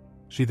app.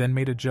 She then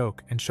made a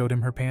joke and showed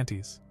him her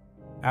panties.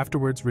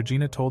 Afterwards,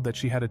 Regina told that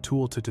she had a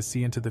tool to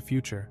see into the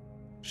future.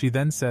 She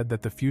then said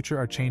that the future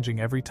are changing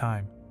every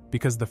time,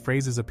 because the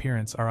phrase's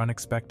appearance are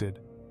unexpected.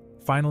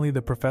 Finally,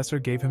 the professor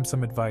gave him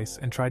some advice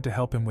and tried to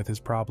help him with his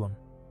problem.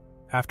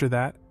 After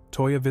that,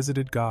 Toya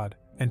visited God,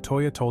 and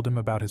Toya told him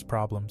about his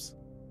problems.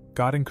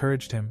 God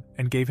encouraged him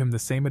and gave him the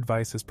same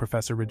advice as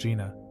Professor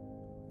Regina.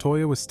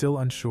 Toya was still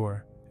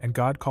unsure, and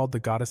God called the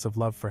goddess of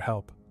love for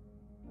help.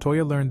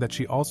 Toya learned that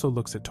she also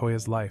looks at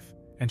Toya's life,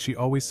 and she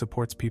always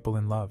supports people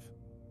in love.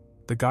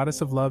 The goddess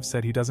of love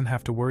said he doesn't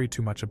have to worry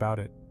too much about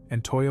it,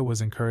 and Toya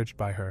was encouraged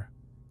by her.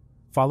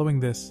 Following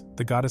this,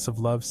 the goddess of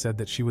love said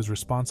that she was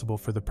responsible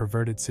for the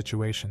perverted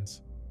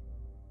situations.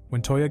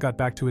 When Toya got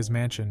back to his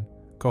mansion,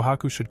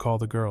 Kohaku should call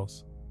the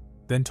girls.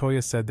 Then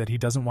Toya said that he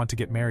doesn't want to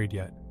get married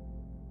yet.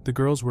 The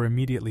girls were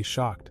immediately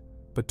shocked,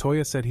 but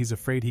Toya said he's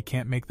afraid he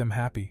can't make them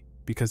happy,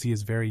 because he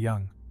is very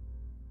young.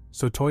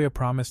 So Toya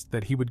promised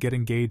that he would get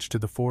engaged to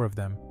the 4 of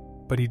them,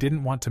 but he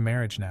didn't want to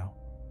marriage now.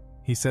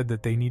 He said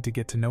that they need to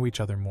get to know each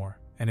other more,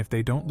 and if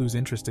they don't lose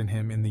interest in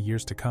him in the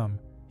years to come,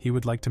 he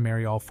would like to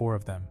marry all 4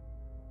 of them.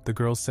 The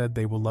girls said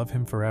they will love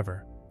him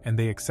forever, and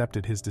they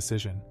accepted his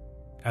decision.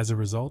 As a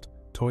result,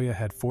 Toya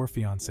had 4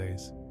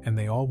 fiancés, and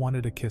they all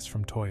wanted a kiss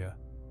from Toya.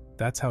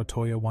 That's how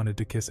Toya wanted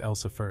to kiss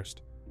Elsa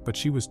first, but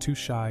she was too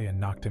shy and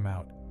knocked him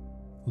out.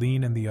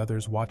 Lean and the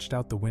others watched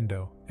out the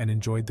window and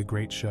enjoyed the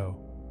great show.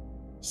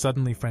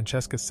 Suddenly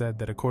Francesca said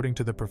that according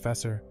to the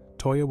professor,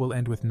 Toya will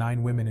end with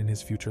 9 women in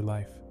his future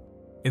life.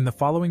 In the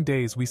following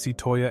days we see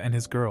Toya and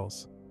his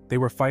girls. They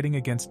were fighting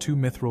against 2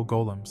 mithril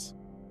golems.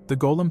 The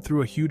golem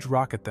threw a huge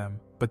rock at them,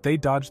 but they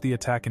dodged the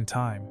attack in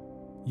time.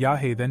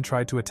 Yahe then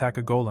tried to attack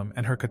a golem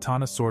and her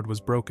katana sword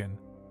was broken.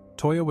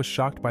 Toya was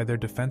shocked by their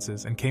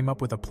defenses and came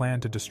up with a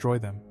plan to destroy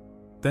them.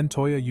 Then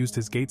Toya used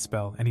his gate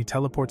spell and he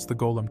teleports the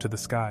golem to the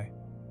sky.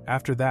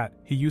 After that,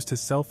 he used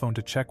his cell phone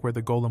to check where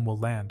the golem will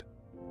land.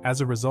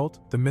 As a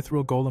result, the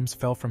mithril golems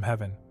fell from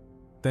heaven.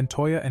 Then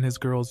Toya and his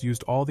girls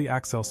used all the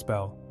Axel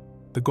spell.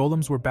 The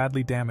golems were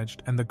badly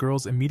damaged and the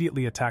girls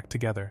immediately attacked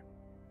together.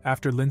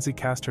 After Lindsay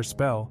cast her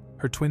spell,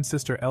 her twin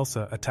sister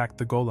Elsa attacked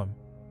the golem.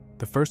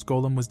 The first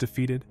golem was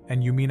defeated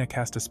and Yumina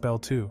cast a spell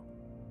too.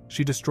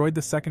 She destroyed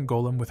the second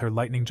golem with her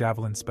lightning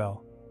javelin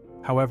spell.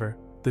 However,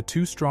 the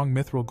 2 strong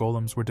mithril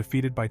golems were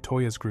defeated by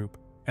Toya's group,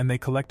 and they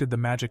collected the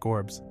magic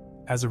orbs.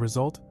 As a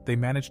result, they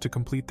managed to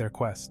complete their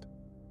quest.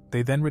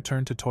 They then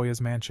returned to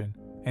Toya's mansion,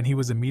 and he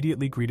was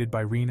immediately greeted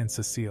by Reen and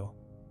Cecile.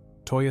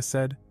 Toya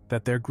said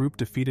that their group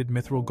defeated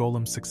mithril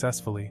golems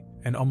successfully,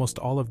 and almost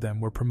all of them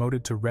were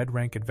promoted to red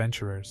rank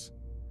adventurers.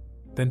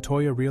 Then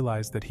Toya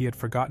realized that he had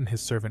forgotten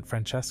his servant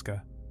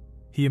Francesca.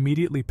 He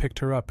immediately picked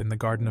her up in the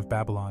Garden of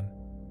Babylon.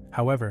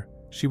 However,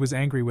 she was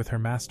angry with her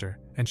master,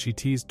 and she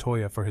teased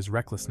Toya for his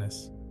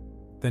recklessness.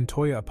 Then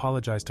Toya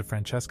apologized to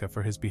Francesca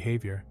for his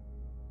behavior.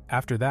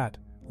 After that,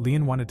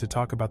 Leon wanted to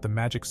talk about the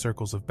magic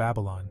circles of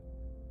Babylon.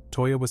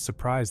 Toya was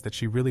surprised that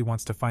she really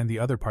wants to find the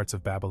other parts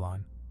of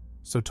Babylon.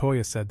 So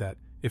Toya said that,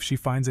 if she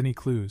finds any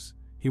clues,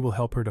 he will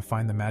help her to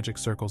find the magic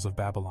circles of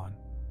Babylon.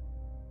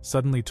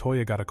 Suddenly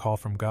Toya got a call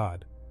from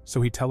God,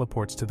 so he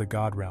teleports to the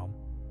God realm.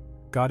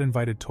 God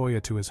invited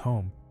Toya to his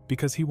home,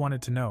 because he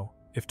wanted to know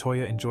if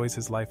Toya enjoys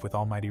his life with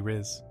Almighty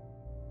Rizz.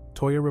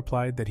 Toya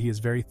replied that he is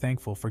very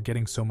thankful for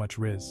getting so much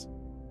Rizz.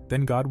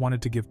 Then God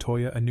wanted to give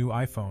Toya a new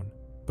iPhone,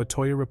 but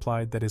Toya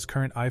replied that his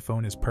current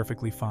iPhone is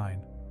perfectly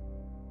fine.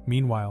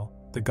 Meanwhile,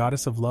 the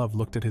goddess of love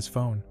looked at his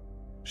phone.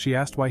 She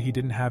asked why he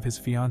didn't have his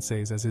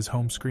fiancés as his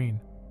home screen.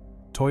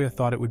 Toya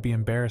thought it would be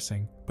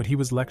embarrassing, but he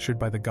was lectured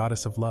by the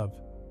goddess of love.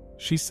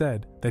 She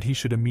said that he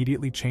should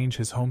immediately change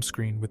his home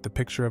screen with the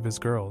picture of his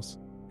girls,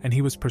 and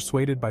he was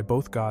persuaded by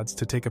both gods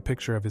to take a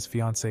picture of his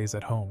fiancés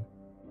at home.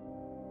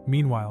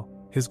 Meanwhile,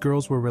 his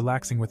girls were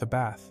relaxing with a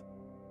bath.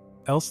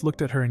 Else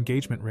looked at her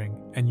engagement ring,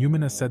 and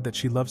Yumina said that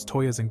she loves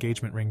Toya's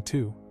engagement ring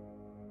too.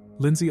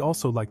 Lindsay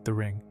also liked the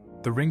ring.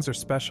 The rings are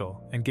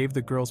special, and gave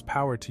the girls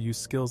power to use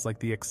skills like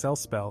the Excel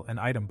spell and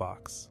item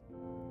box.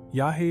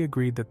 Yahe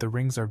agreed that the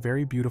rings are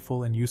very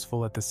beautiful and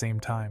useful at the same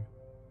time.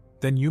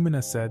 Then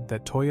Yumina said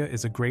that Toya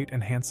is a great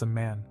and handsome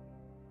man.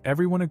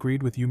 Everyone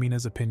agreed with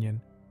Yumina's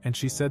opinion, and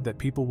she said that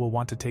people will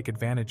want to take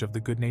advantage of the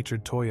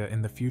good-natured Toya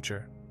in the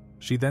future.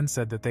 She then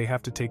said that they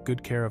have to take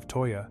good care of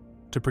Toya,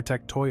 to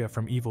protect Toya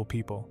from evil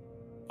people.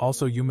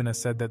 Also Yumina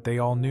said that they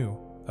all knew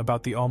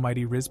about the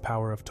almighty Rizz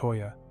power of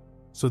Toya,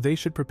 so they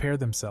should prepare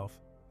themselves,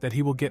 that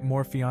he will get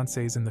more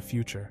fiancés in the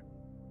future.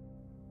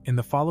 In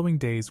the following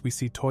days we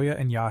see Toya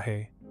and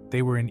Yahe.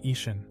 They were in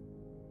Ishin.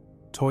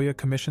 Toya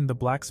commissioned the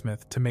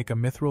blacksmith to make a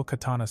mithril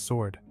katana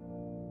sword.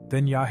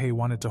 Then Yahe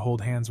wanted to hold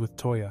hands with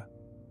Toya.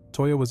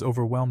 Toya was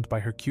overwhelmed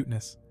by her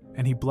cuteness,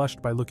 and he blushed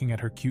by looking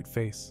at her cute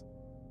face.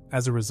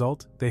 As a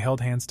result, they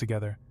held hands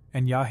together,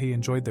 and Yahe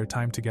enjoyed their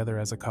time together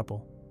as a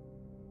couple.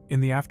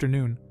 In the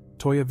afternoon,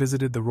 Toya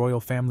visited the royal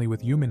family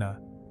with Yumina.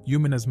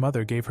 Yumina's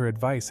mother gave her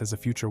advice as a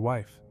future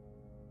wife.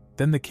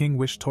 Then the king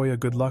wished Toya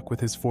good luck with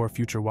his 4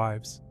 future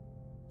wives.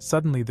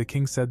 Suddenly the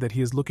king said that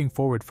he is looking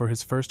forward for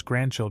his first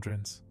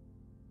grandchildren's.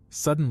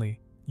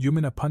 Suddenly,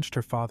 Yumina punched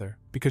her father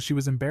because she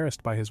was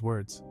embarrassed by his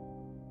words.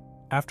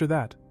 After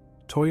that,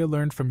 Toya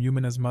learned from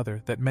Yumina's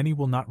mother that many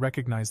will not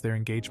recognize their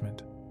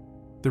engagement.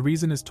 The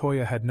reason is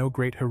Toya had no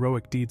great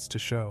heroic deeds to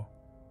show.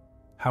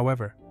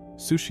 However,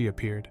 Sushi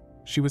appeared.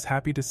 She was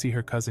happy to see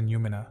her cousin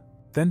Yumina.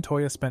 Then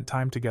Toya spent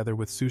time together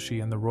with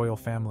Sushi and the royal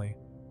family.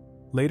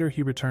 Later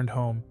he returned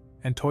home,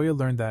 and Toya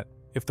learned that,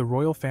 if the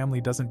royal family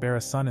doesn't bear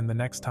a son in the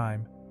next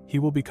time, he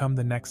will become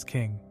the next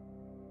king.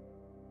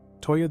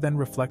 Toya then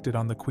reflected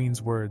on the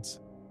queen's words,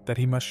 that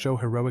he must show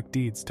heroic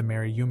deeds to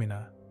marry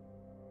Yumina.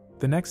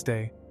 The next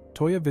day,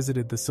 Toya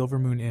visited the Silver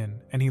Moon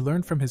Inn, and he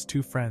learned from his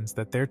 2 friends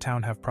that their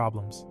town have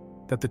problems,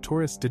 that the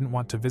tourists didn't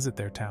want to visit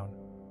their town.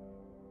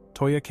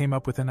 Toya came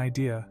up with an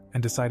idea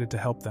and decided to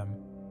help them,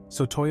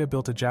 so Toya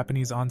built a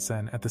Japanese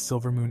onsen at the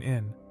Silver Moon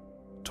Inn.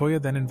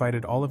 Toya then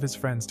invited all of his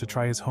friends to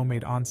try his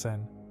homemade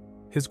onsen.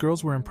 His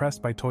girls were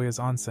impressed by Toya's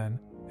onsen,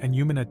 and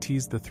Yumina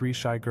teased the 3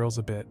 shy girls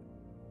a bit.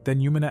 Then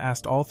Yumina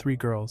asked all 3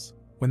 girls,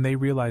 when they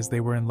realized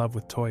they were in love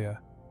with Toya.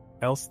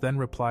 Else then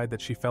replied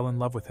that she fell in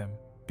love with him,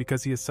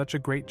 because he is such a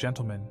great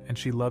gentleman and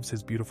she loves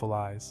his beautiful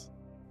eyes.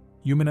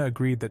 Yumina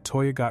agreed that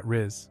Toya got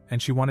Rizz,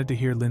 and she wanted to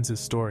hear Linz's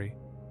story.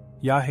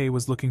 Yahe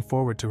was looking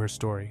forward to her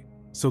story,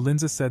 so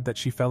Linz said that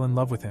she fell in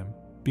love with him,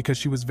 because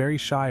she was very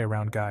shy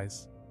around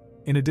guys.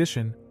 In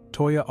addition,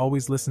 Toya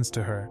always listens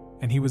to her,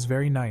 and he was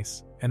very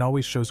nice, and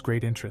always shows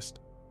great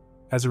interest.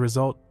 As a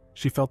result,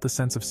 she felt the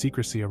sense of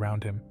secrecy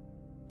around him.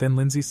 Then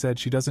Lindsay said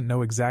she doesn't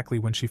know exactly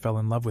when she fell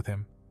in love with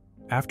him.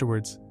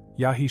 Afterwards,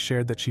 Yahi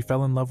shared that she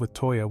fell in love with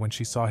Toya when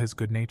she saw his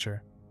good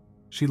nature.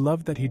 She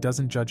loved that he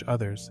doesn't judge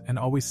others and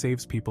always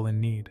saves people in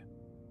need.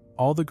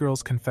 All the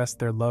girls confessed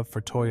their love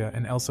for Toya,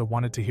 and Elsa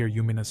wanted to hear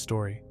Yumina's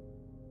story.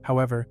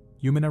 However,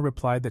 Yumina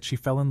replied that she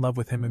fell in love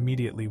with him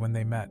immediately when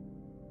they met.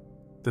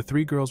 The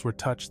 3 girls were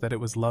touched that it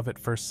was love at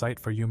first sight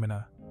for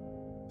Yumina.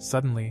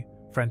 Suddenly,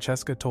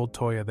 Francesca told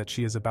Toya that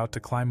she is about to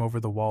climb over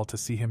the wall to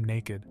see him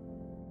naked.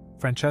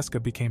 Francesca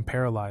became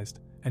paralyzed,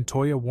 and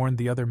Toya warned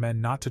the other men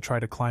not to try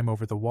to climb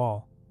over the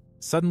wall.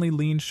 Suddenly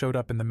Lean showed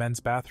up in the men's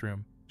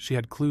bathroom. She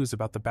had clues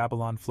about the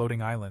Babylon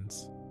floating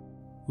islands.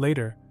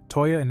 Later,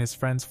 Toya and his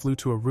friends flew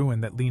to a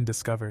ruin that Lean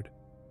discovered.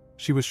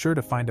 She was sure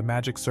to find a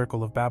magic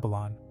circle of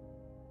Babylon.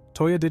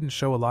 Toya didn't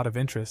show a lot of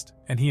interest,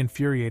 and he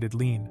infuriated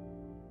Lean.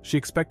 She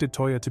expected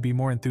Toya to be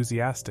more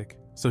enthusiastic,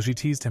 so she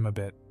teased him a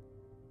bit.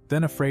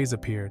 Then a phrase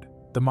appeared,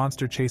 the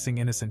monster chasing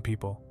innocent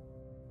people.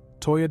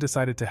 Toya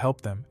decided to help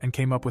them and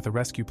came up with a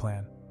rescue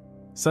plan.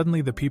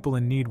 Suddenly the people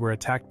in need were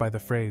attacked by the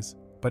phrase,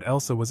 but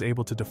Elsa was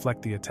able to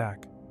deflect the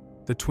attack.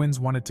 The twins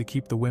wanted to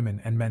keep the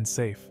women and men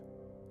safe.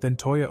 Then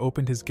Toya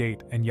opened his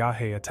gate and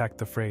Yahe attacked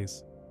the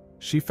phrase.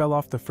 She fell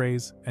off the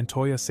phrase, and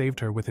Toya saved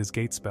her with his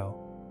gate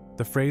spell.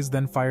 The phrase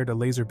then fired a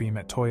laser beam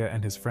at Toya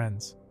and his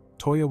friends.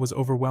 Toya was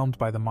overwhelmed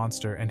by the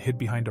monster and hid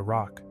behind a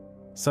rock.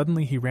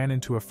 Suddenly he ran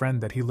into a friend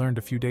that he learned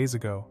a few days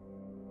ago.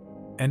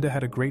 Enda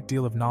had a great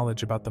deal of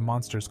knowledge about the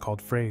monsters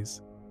called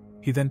phrase.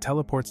 He then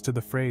teleports to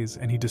the phrase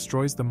and he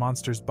destroys the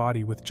monster's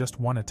body with just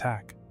one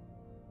attack.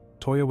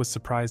 Toya was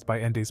surprised by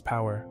Ende's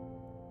power.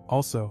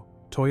 Also,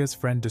 Toya's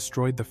friend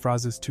destroyed the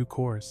phrase's 2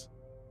 cores.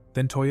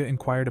 Then Toya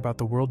inquired about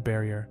the world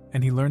barrier,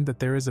 and he learned that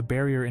there is a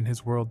barrier in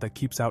his world that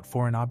keeps out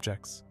foreign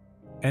objects.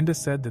 Enda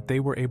said that they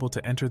were able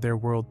to enter their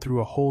world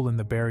through a hole in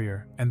the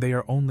barrier, and they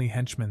are only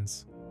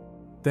henchmen's.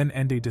 Then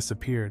Ende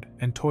disappeared,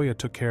 and Toya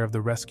took care of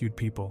the rescued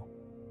people.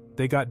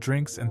 They got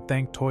drinks and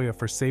thanked Toya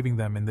for saving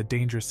them in the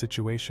dangerous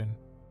situation.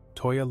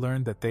 Toya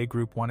learned that they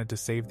group wanted to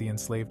save the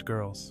enslaved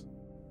girls.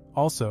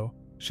 Also,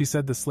 she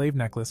said the slave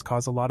necklace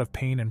caused a lot of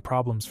pain and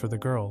problems for the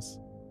girls.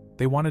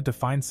 They wanted to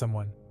find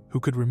someone who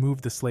could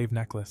remove the slave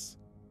necklace.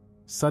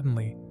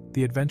 Suddenly,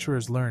 the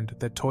adventurers learned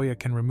that Toya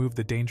can remove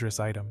the dangerous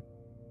item.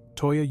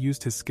 Toya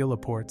used his skill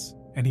apports,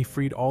 and he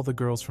freed all the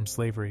girls from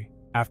slavery.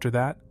 After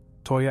that,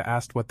 Toya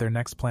asked what their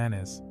next plan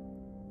is.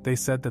 They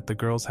said that the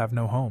girls have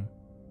no home.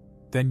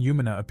 Then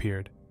Yumina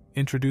appeared,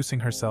 introducing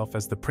herself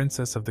as the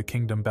Princess of the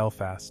Kingdom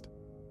Belfast.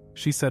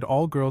 She said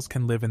all girls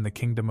can live in the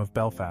Kingdom of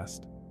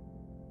Belfast.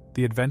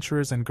 The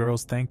adventurers and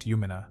girls thanked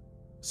Yumina,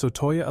 so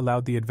Toya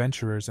allowed the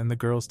adventurers and the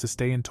girls to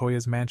stay in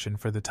Toya's mansion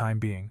for the time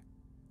being.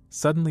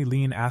 Suddenly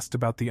Lean asked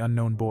about the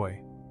unknown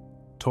boy.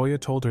 Toya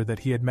told her that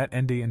he had met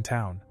Ende in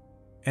town.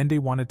 Ende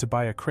wanted to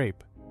buy a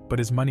crepe, but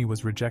his money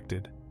was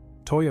rejected.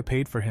 Toya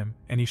paid for him,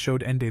 and he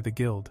showed Ende the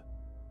guild.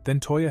 Then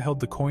Toya held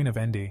the coin of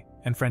Ende,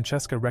 and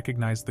Francesca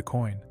recognized the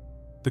coin.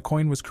 The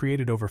coin was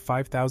created over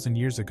 5,000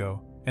 years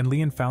ago, and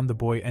Leon found the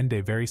boy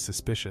Ende very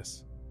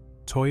suspicious.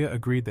 Toya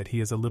agreed that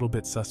he is a little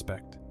bit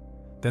suspect.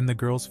 Then the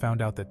girls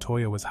found out that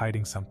Toya was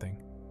hiding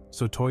something.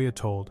 So Toya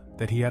told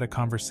that he had a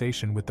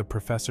conversation with the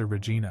Professor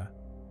Regina.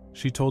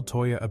 She told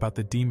Toya about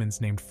the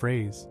demons named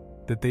Phrase,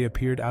 that they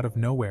appeared out of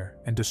nowhere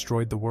and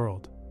destroyed the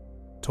world.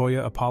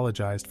 Toya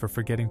apologized for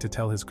forgetting to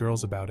tell his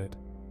girls about it.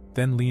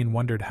 Then Leon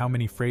wondered how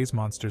many phrase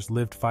monsters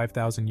lived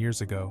 5,000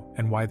 years ago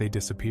and why they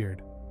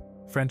disappeared.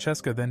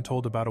 Francesca then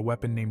told about a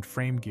weapon named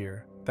Frame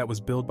Gear that was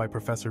built by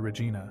Professor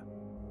Regina.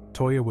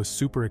 Toya was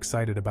super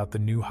excited about the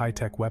new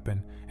high-tech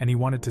weapon and he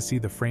wanted to see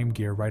the Frame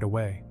Gear right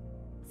away.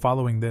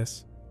 Following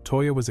this,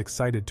 Toya was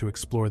excited to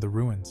explore the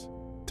ruins,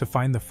 to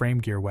find the Frame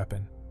Gear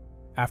weapon.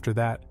 After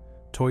that,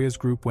 Toya's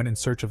group went in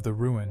search of the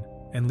ruin,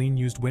 and Leon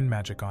used wind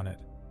magic on it.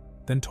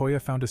 Then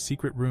Toya found a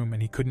secret room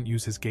and he couldn't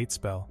use his gate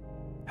spell.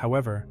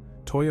 However,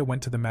 Toya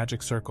went to the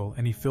magic circle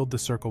and he filled the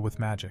circle with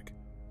magic,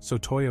 so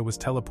Toya was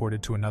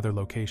teleported to another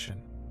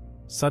location.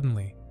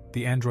 Suddenly,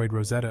 the android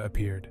Rosetta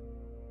appeared.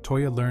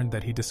 Toya learned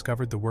that he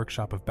discovered the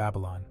workshop of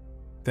Babylon.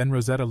 Then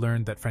Rosetta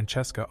learned that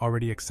Francesca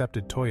already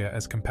accepted Toya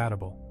as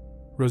compatible.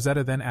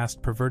 Rosetta then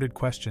asked perverted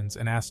questions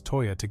and asked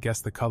Toya to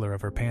guess the color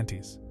of her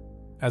panties.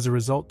 As a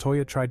result,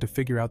 Toya tried to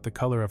figure out the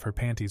color of her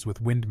panties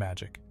with wind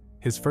magic.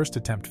 His first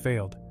attempt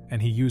failed,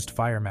 and he used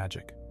fire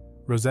magic.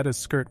 Rosetta's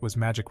skirt was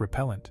magic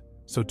repellent,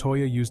 so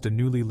Toya used a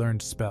newly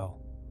learned spell.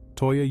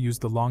 Toya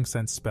used the long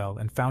sense spell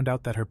and found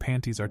out that her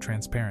panties are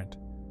transparent.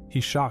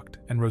 He shocked,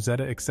 and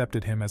Rosetta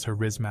accepted him as her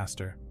Rizz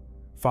master.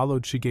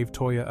 Followed, she gave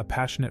Toya a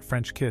passionate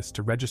French kiss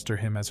to register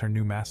him as her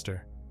new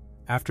master.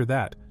 After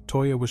that,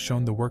 Toya was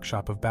shown the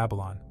workshop of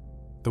Babylon.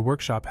 The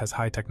workshop has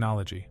high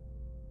technology.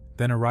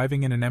 Then,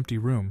 arriving in an empty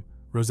room,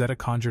 Rosetta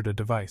conjured a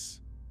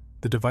device.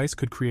 The device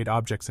could create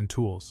objects and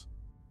tools.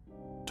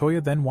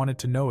 Toya then wanted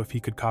to know if he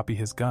could copy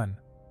his gun.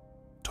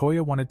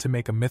 Toya wanted to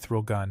make a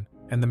mithril gun,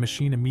 and the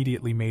machine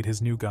immediately made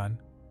his new gun.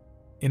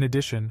 In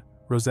addition,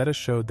 Rosetta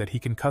showed that he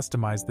can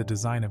customize the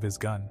design of his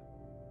gun.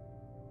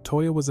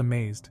 Toya was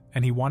amazed,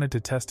 and he wanted to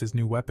test his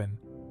new weapon,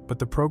 but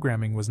the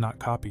programming was not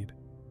copied.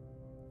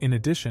 In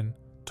addition,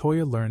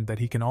 Toya learned that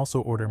he can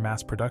also order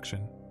mass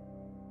production.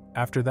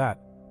 After that,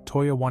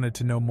 Toya wanted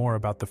to know more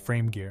about the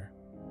frame gear.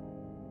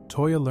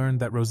 Toya learned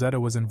that Rosetta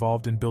was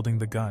involved in building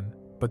the gun,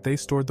 but they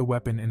stored the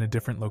weapon in a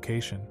different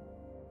location.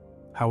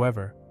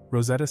 However,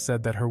 Rosetta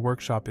said that her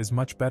workshop is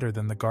much better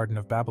than the Garden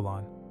of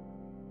Babylon.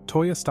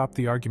 Toya stopped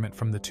the argument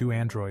from the two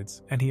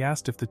androids, and he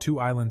asked if the two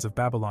islands of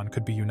Babylon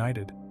could be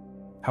united.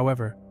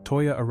 However,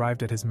 Toya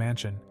arrived at his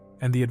mansion,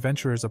 and the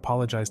adventurers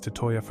apologized to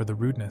Toya for the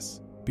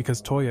rudeness,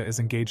 because Toya is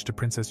engaged to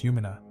Princess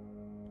Yumina.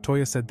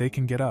 Toya said they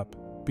can get up,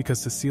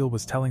 because Cecile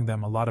was telling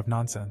them a lot of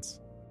nonsense.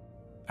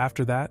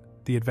 After that,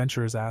 the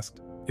adventurers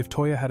asked if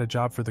Toya had a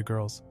job for the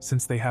girls,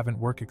 since they haven't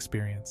work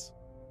experience.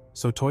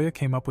 So Toya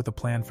came up with a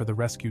plan for the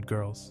rescued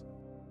girls.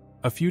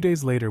 A few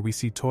days later, we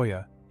see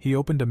Toya. He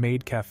opened a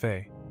maid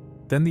cafe.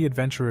 Then the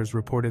adventurers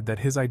reported that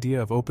his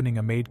idea of opening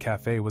a maid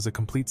cafe was a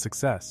complete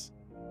success.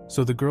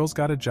 So the girls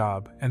got a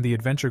job, and the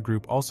adventure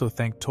group also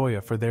thanked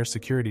Toya for their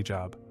security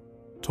job.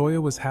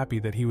 Toya was happy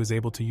that he was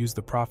able to use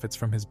the profits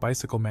from his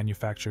bicycle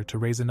manufacture to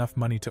raise enough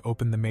money to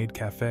open the maid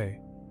cafe.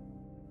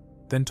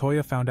 Then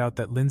Toya found out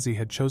that Lindsay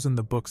had chosen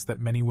the books that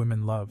many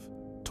women love.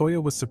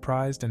 Toya was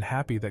surprised and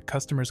happy that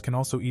customers can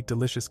also eat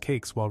delicious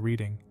cakes while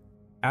reading.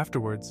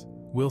 Afterwards,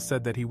 Will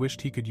said that he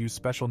wished he could use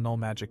special null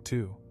magic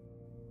too.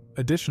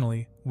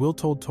 Additionally, Will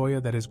told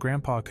Toya that his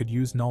grandpa could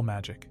use null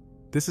magic.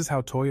 This is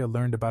how Toya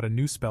learned about a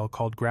new spell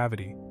called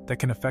Gravity that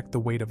can affect the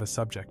weight of a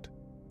subject.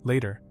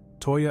 Later,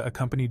 Toya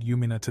accompanied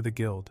Yumina to the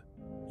guild.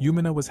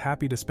 Yumina was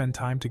happy to spend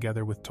time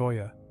together with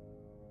Toya.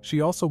 She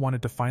also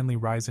wanted to finally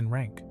rise in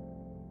rank.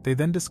 They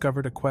then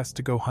discovered a quest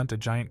to go hunt a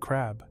giant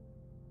crab.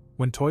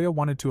 When Toya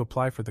wanted to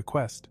apply for the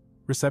quest,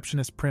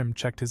 receptionist Prim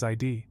checked his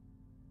ID.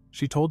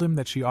 She told him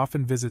that she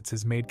often visits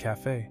his maid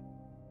cafe.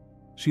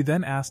 She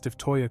then asked if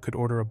Toya could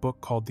order a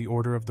book called The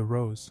Order of the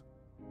Rose.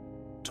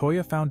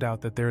 Toya found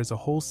out that there is a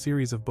whole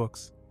series of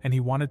books, and he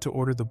wanted to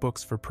order the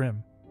books for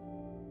Prim.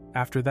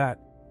 After that,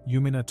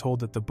 Yumina told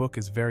that the book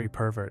is very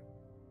pervert.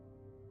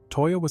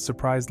 Toya was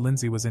surprised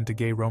Lindsay was into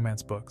gay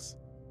romance books.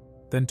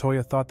 Then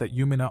Toya thought that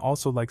Yumina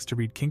also likes to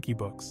read kinky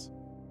books.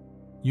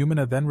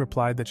 Yumina then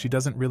replied that she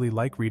doesn't really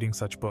like reading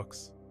such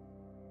books.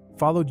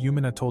 Followed,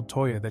 Yumina told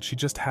Toya that she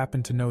just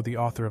happened to know the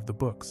author of the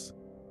books.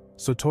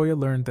 So Toya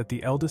learned that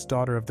the eldest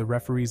daughter of the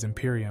referee's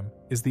Imperium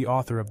is the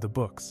author of the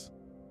books.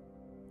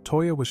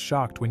 Toya was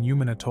shocked when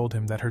Yumina told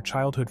him that her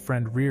childhood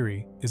friend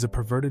Riri is a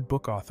perverted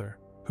book author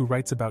who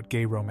writes about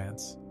gay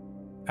romance.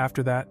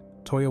 After that,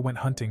 Toya went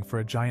hunting for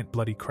a giant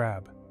bloody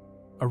crab.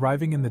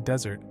 Arriving in the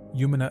desert,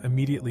 Yumina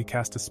immediately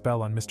cast a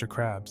spell on Mr.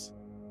 Krabs.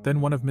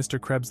 Then one of Mr.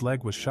 Krabs'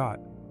 leg was shot.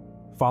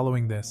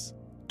 Following this,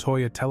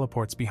 Toya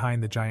teleports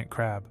behind the giant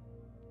crab.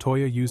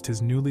 Toya used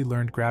his newly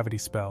learned gravity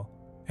spell,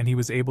 and he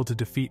was able to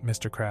defeat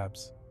Mr.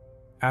 Krabs.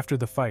 After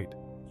the fight,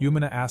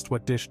 Yumina asked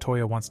what dish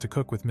Toya wants to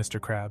cook with Mr.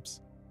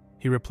 Krabs.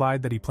 He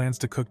replied that he plans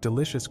to cook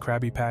delicious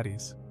Krabby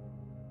Patties.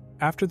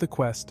 After the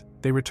quest,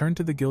 they returned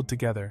to the guild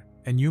together,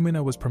 and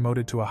Yumina was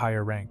promoted to a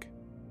higher rank.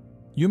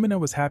 Yumina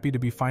was happy to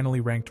be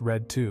finally ranked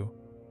red too.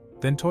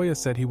 Then Toya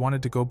said he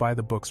wanted to go buy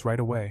the books right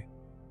away.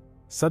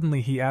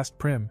 Suddenly he asked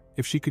Prim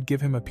if she could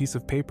give him a piece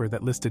of paper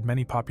that listed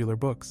many popular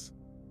books.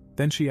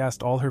 Then she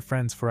asked all her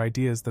friends for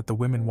ideas that the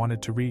women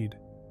wanted to read.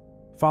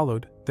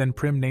 Then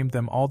Prim named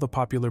them all the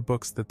popular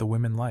books that the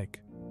women like.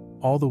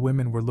 All the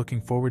women were looking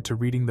forward to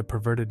reading the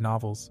perverted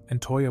novels, and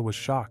Toya was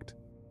shocked.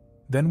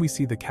 Then we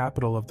see the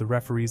capital of the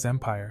referee's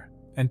empire,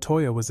 and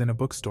Toya was in a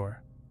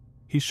bookstore.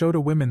 He showed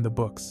a woman the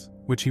books,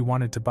 which he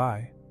wanted to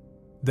buy.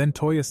 Then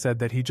Toya said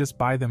that he just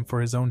buy them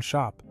for his own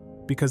shop,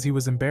 because he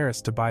was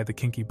embarrassed to buy the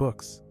kinky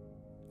books.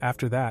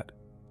 After that,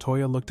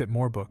 Toya looked at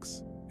more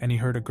books, and he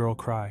heard a girl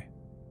cry.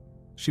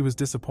 She was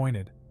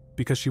disappointed,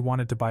 because she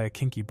wanted to buy a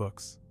kinky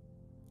books.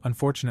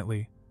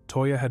 Unfortunately,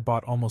 Toya had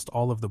bought almost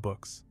all of the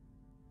books.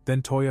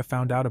 Then Toya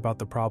found out about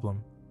the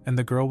problem, and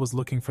the girl was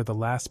looking for the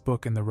last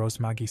book in the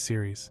Rosmagi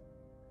series.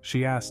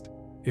 She asked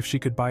if she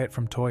could buy it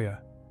from Toya.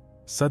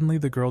 Suddenly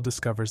the girl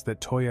discovers that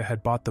Toya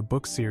had bought the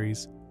book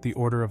series, The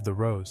Order of the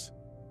Rose.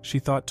 She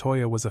thought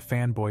Toya was a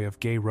fanboy of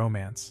gay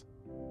romance.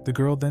 The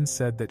girl then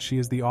said that she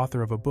is the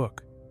author of a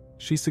book.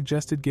 She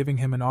suggested giving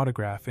him an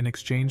autograph in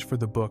exchange for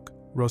the book,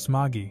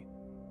 Rosmagi.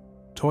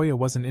 Toya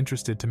wasn't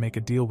interested to make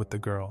a deal with the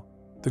girl.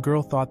 The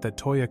girl thought that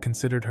Toya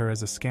considered her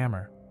as a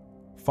scammer.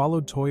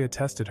 Toya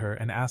tested her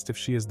and asked if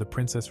she is the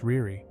Princess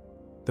Riri.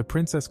 The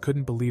princess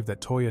couldn't believe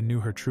that Toya knew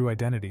her true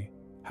identity.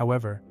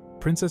 However,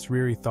 Princess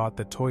Riri thought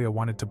that Toya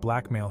wanted to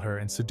blackmail her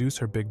and seduce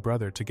her big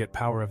brother to get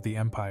power of the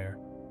empire.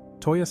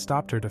 Toya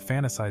stopped her to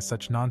fantasize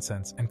such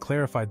nonsense and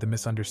clarified the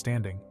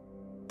misunderstanding.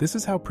 This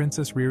is how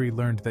Princess Riri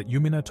learned that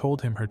Yumina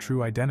told him her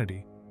true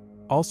identity.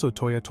 Also,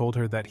 Toya told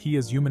her that he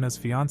is Yumina's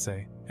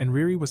fiancé, and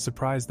Riri was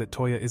surprised that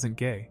Toya isn't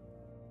gay.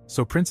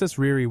 So Princess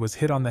Riri was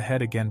hit on the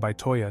head again by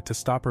Toya to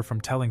stop her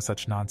from telling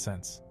such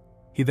nonsense.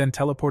 He then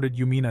teleported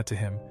Yumina to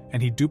him,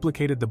 and he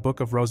duplicated the Book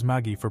of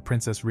Rosmagi for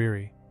Princess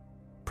Riri.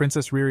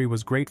 Princess Riri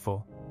was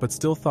grateful, but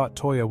still thought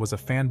Toya was a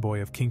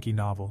fanboy of kinky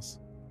novels.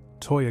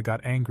 Toya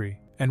got angry,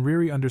 and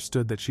Riri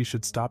understood that she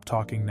should stop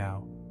talking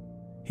now.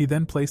 He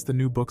then placed the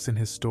new books in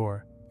his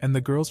store, and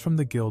the girls from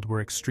the guild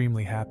were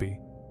extremely happy.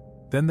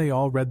 Then they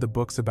all read the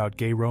books about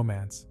gay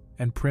romance,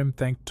 and Prim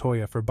thanked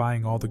Toya for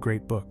buying all the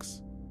great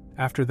books.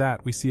 After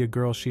that, we see a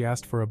girl. She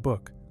asked for a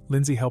book.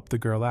 Lindsay helped the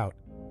girl out,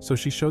 so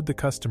she showed the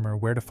customer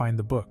where to find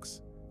the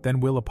books. Then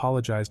Will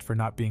apologized for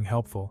not being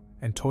helpful,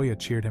 and Toya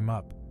cheered him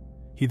up.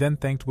 He then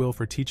thanked Will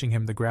for teaching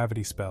him the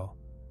gravity spell,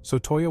 so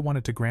Toya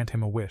wanted to grant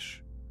him a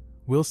wish.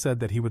 Will said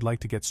that he would like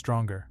to get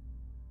stronger.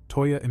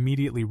 Toya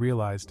immediately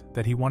realized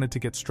that he wanted to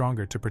get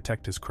stronger to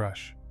protect his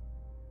crush.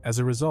 As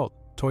a result,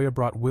 Toya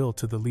brought Will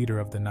to the leader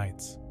of the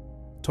knights.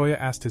 Toya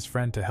asked his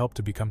friend to help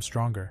to become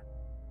stronger.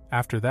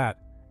 After that,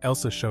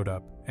 Elsa showed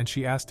up, and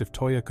she asked if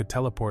Toya could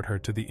teleport her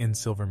to the Inn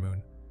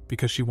Silvermoon,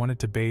 because she wanted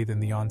to bathe in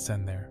the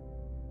onsen there.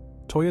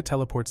 Toya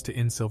teleports to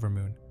Inn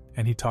Silvermoon,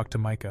 and he talked to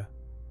Micah.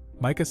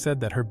 Micah said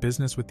that her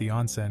business with the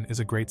onsen is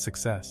a great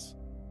success.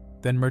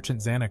 Then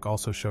Merchant Zanuck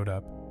also showed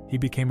up. He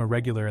became a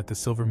regular at the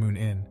Silvermoon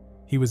Inn.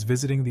 He was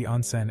visiting the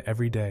onsen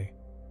every day.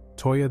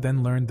 Toya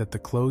then learned that the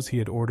clothes he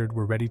had ordered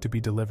were ready to be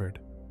delivered.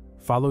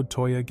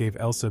 Toya gave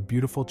Elsa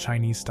beautiful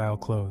Chinese-style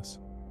clothes.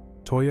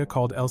 Toya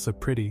called Elsa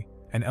pretty,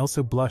 and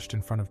Elsa blushed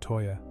in front of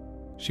Toya.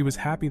 She was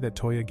happy that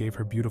Toya gave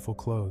her beautiful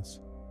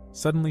clothes.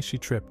 Suddenly she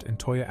tripped and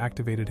Toya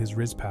activated his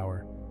Rizz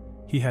power.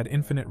 He had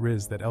infinite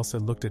Rizz that Elsa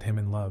looked at him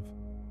in love.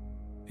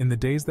 In the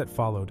days that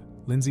followed,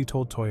 Lindsay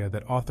told Toya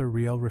that author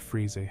Riel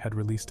Refrize had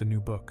released a new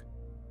book.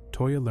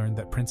 Toya learned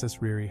that Princess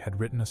Riri had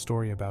written a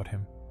story about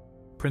him.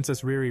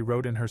 Princess Riri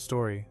wrote in her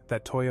story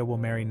that Toya will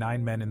marry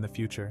 9 men in the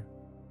future.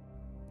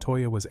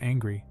 Toya was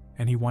angry,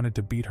 and he wanted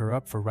to beat her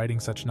up for writing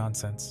such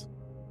nonsense.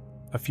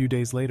 A few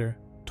days later,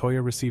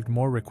 Toya received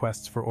more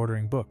requests for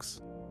ordering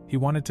books. He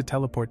wanted to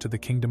teleport to the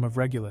kingdom of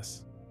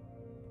Regulus.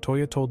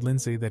 Toya told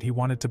Lindsay that he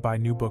wanted to buy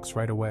new books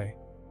right away.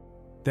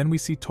 Then we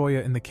see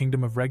Toya in the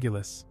kingdom of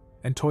Regulus,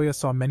 and Toya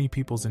saw many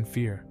peoples in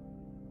fear.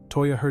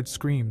 Toya heard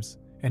screams,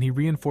 and he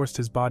reinforced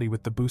his body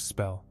with the boost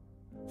spell.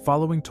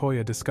 Following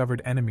Toya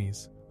discovered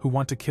enemies who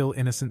want to kill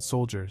innocent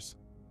soldiers.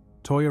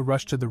 Toya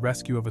rushed to the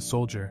rescue of a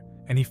soldier,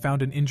 and he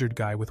found an injured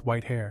guy with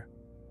white hair.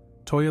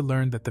 Toya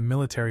learned that the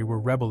military were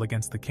rebel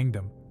against the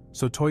kingdom,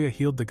 so Toya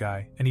healed the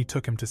guy and he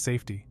took him to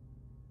safety.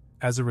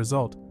 As a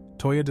result,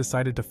 Toya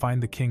decided to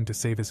find the king to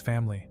save his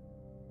family.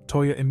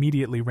 Toya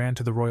immediately ran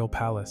to the royal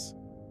palace.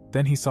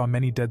 Then he saw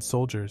many dead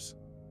soldiers.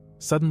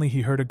 Suddenly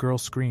he heard a girl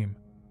scream.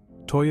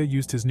 Toya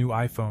used his new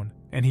iPhone,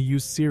 and he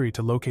used Siri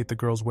to locate the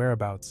girl's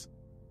whereabouts.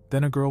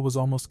 Then a girl was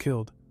almost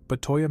killed,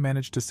 but Toya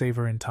managed to save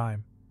her in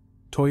time.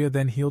 Toya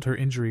then healed her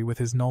injury with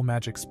his null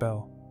magic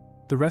spell.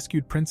 The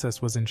rescued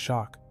princess was in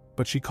shock,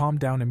 but she calmed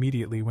down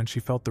immediately when she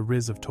felt the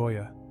Rizz of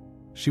Toya.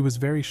 She was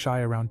very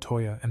shy around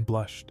Toya and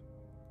blushed.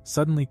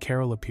 Suddenly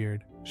Carol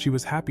appeared. She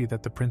was happy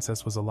that the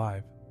princess was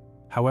alive.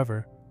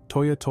 However,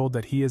 Toya told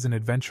that he is an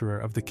adventurer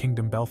of the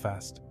kingdom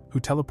Belfast, who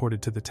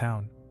teleported to the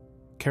town.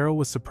 Carol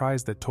was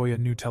surprised that Toya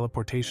knew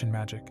teleportation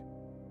magic.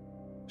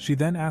 She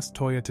then asked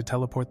Toya to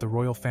teleport the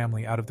royal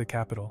family out of the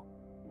capital.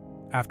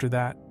 After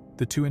that,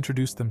 the two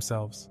introduced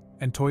themselves,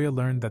 and Toya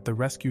learned that the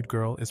rescued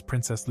girl is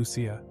Princess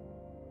Lucia.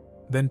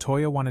 Then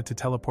Toya wanted to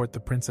teleport the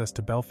princess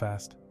to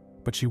Belfast,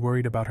 but she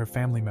worried about her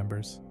family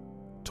members.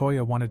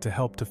 Toya wanted to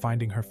help to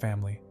finding her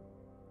family.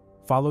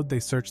 They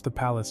searched the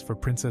palace for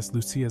Princess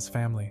Lucia's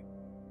family.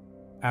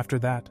 After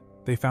that,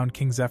 they found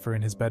King Zephyr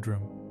in his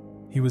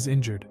bedroom. He was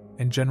injured,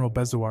 and General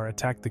Bezoar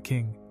attacked the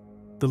king.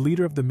 The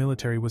leader of the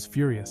military was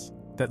furious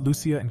that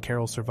Lucia and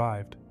Carol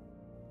survived.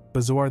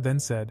 Bezoar then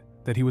said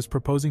that he was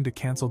proposing to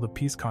cancel the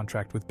peace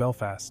contract with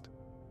Belfast.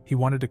 He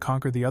wanted to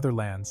conquer the other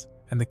lands,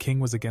 and the king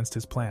was against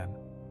his plan.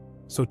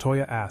 So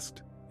Toya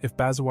asked if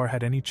Bezoar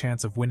had any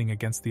chance of winning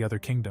against the other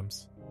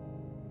kingdoms.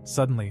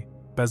 Suddenly,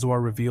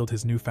 Bezoar revealed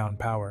his newfound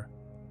power.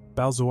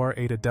 Bezoar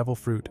ate a devil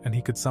fruit and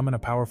he could summon a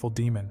powerful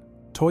demon.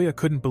 Toya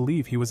couldn't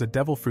believe he was a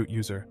devil fruit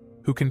user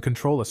who can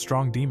control a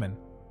strong demon.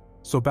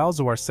 So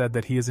Bezoar said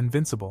that he is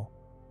invincible.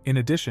 In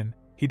addition,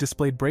 he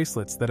displayed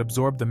bracelets that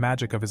absorbed the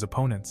magic of his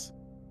opponents.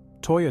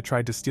 Toya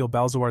tried to steal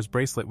Bezoar's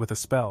bracelet with a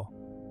spell.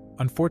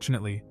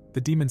 Unfortunately,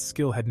 the demon's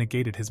skill had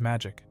negated his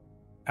magic.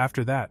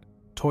 After that,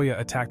 Toya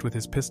attacked with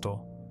his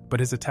pistol, but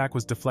his attack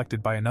was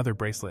deflected by another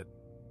bracelet.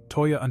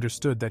 Toya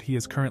understood that he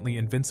is currently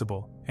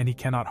invincible and he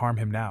cannot harm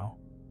him now.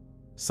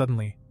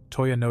 Suddenly,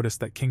 Toya noticed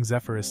that King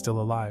Zephyr is still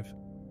alive,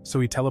 so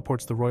he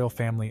teleports the royal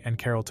family and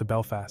Carol to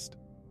Belfast.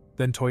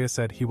 Then Toya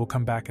said he will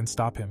come back and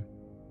stop him.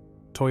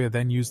 Toya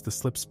then used the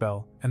slip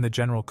spell and the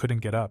general couldn't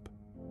get up.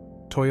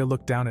 Toya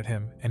looked down at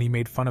him and he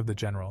made fun of the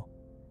general.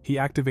 He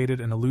activated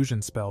an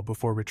illusion spell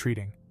before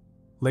retreating.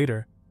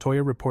 Later,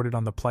 Toya reported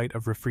on the plight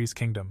of Rifri's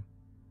kingdom.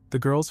 The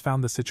girls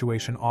found the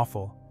situation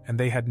awful and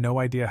they had no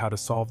idea how to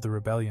solve the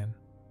rebellion.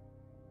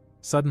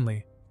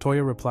 Suddenly,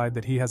 Toya replied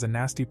that he has a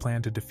nasty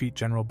plan to defeat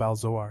General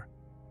Bezoar.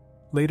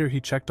 Later he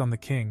checked on the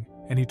king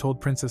and he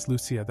told Princess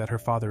Lucia that her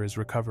father is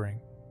recovering.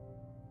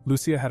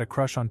 Lucia had a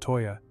crush on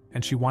Toya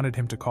and she wanted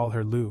him to call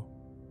her Lu.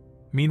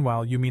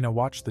 Meanwhile, Yumina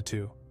watched the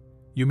two.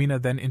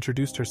 Yumina then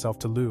introduced herself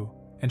to Lu,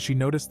 and she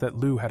noticed that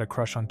Lu had a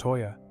crush on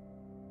Toya.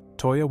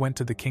 Toya went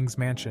to the king's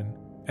mansion,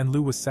 and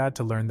Lu was sad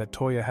to learn that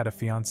Toya had a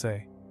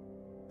fiancé.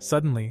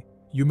 Suddenly,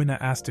 Yumina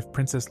asked if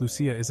Princess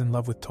Lucia is in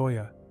love with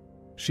Toya.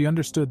 She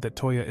understood that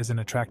Toya is an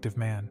attractive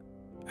man.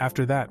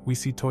 After that, we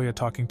see Toya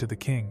talking to the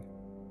king.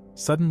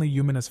 Suddenly,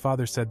 Yumina's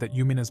father said that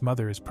Yumina's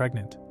mother is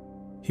pregnant.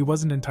 He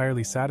wasn't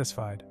entirely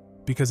satisfied,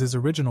 because his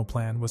original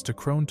plan was to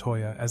crown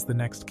Toya as the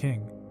next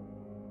king.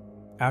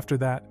 After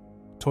that,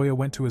 Toya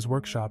went to his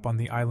workshop on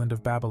the island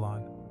of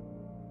Babylon.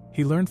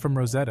 He learned from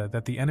Rosetta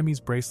that the enemy's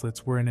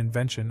bracelets were an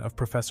invention of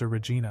Professor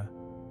Regina.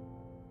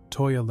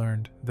 Toya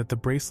learned that the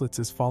bracelets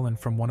is fallen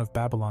from one of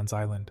Babylon's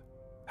island.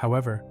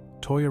 However,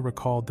 Toya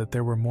recalled that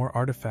there were more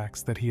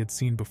artifacts that he had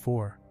seen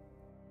before.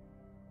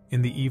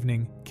 In the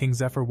evening, King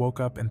Zephyr woke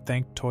up and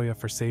thanked Toya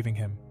for saving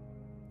him.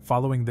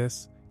 Following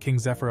this, King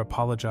Zephyr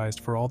apologized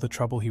for all the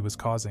trouble he was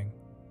causing.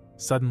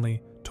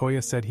 Suddenly,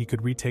 Toya said he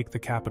could retake the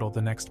capital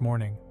the next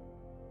morning.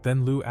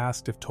 Then Lu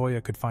asked if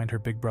Toya could find her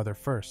big brother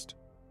first.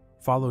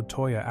 Followed,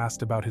 Toya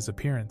asked about his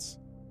appearance.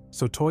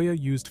 So Toya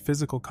used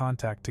physical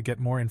contact to get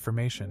more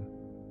information.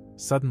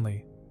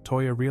 Suddenly,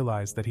 Toya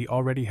realized that he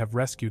already have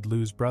rescued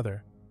Lu's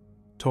brother.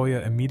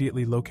 Toya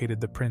immediately located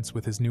the prince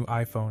with his new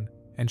iPhone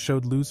and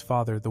showed Lu's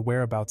father the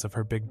whereabouts of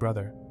her big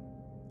brother.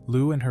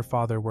 Lu and her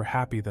father were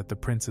happy that the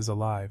prince is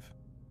alive.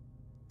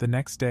 The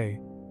next day,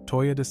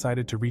 Toya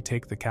decided to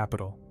retake the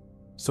capital.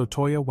 So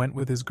Toya went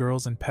with his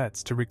girls and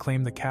pets to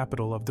reclaim the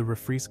capital of the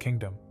Rifri's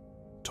kingdom.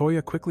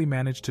 Toya quickly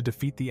managed to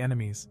defeat the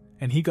enemies,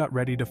 and he got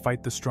ready to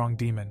fight the strong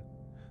demon.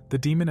 The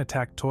demon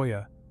attacked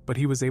Toya, but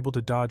he was able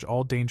to dodge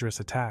all dangerous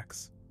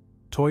attacks.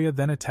 Toya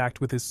then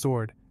attacked with his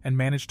sword and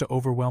managed to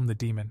overwhelm the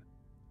demon.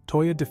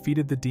 Toya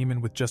defeated the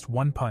demon with just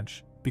one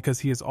punch, because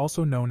he is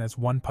also known as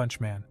One Punch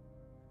Man.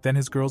 Then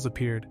his girls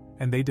appeared,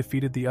 and they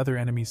defeated the other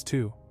enemies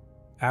too.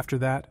 After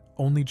that,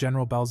 only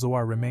General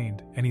Bezoar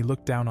remained, and he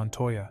looked down on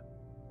Toya.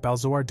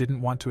 Bezoar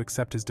didn't want to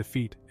accept his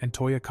defeat, and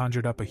Toya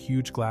conjured up a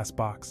huge glass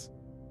box.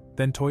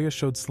 Then Toya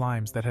showed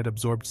slimes that had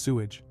absorbed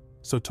sewage,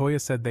 so Toya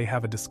said they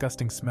have a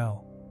disgusting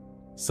smell.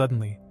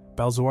 Suddenly,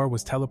 Bezoar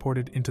was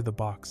teleported into the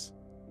box.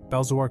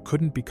 Bezoar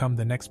couldn't become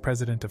the next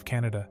president of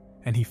Canada,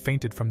 and he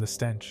fainted from the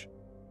stench.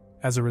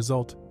 As a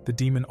result, the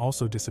demon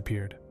also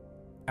disappeared.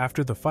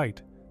 After the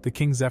fight, the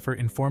King Zephyr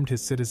informed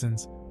his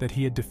citizens that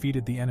he had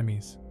defeated the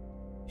enemies.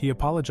 He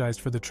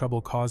apologized for the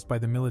trouble caused by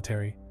the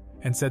military,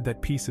 and said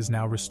that peace is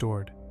now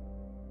restored.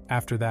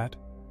 After that,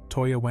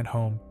 Toya went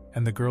home,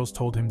 and the girls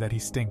told him that he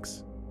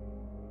stinks.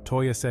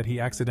 Toya said he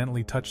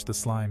accidentally touched the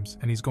slimes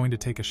and he's going to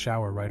take a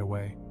shower right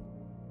away.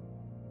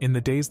 In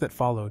the days that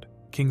followed,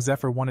 King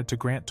Zephyr wanted to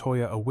grant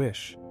Toya a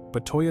wish,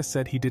 but Toya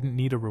said he didn't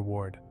need a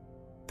reward.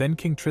 Then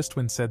King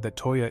Tristwin said that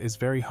Toya is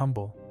very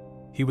humble.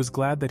 He was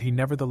glad that he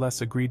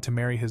nevertheless agreed to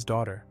marry his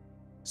daughter.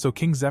 So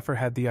King Zephyr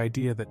had the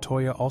idea that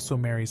Toya also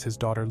marries his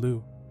daughter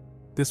Lu.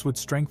 This would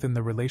strengthen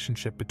the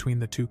relationship between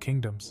the two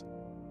kingdoms.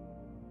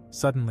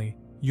 Suddenly,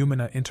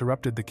 Yumina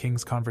interrupted the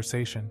king's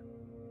conversation.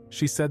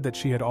 She said that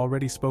she had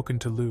already spoken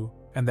to Lu,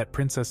 and that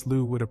Princess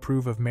Lu would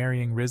approve of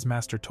marrying Rizz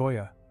Master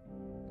Toya.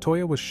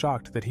 Toya was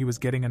shocked that he was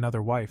getting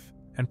another wife,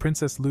 and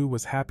Princess Lu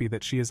was happy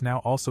that she is now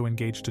also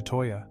engaged to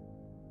Toya.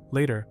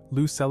 Later,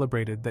 Lu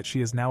celebrated that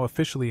she is now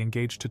officially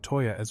engaged to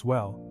Toya as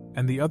well,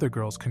 and the other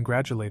girls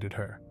congratulated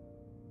her.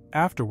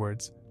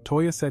 Afterwards,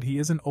 Toya said he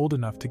isn't old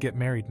enough to get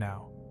married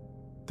now.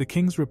 The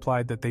kings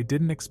replied that they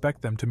didn't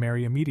expect them to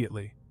marry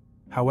immediately.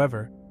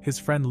 However, his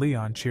friend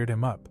Leon cheered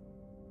him up.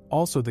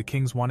 Also, the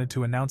kings wanted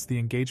to announce the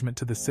engagement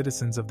to the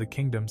citizens of the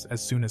kingdoms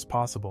as soon as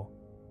possible.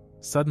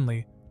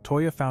 Suddenly,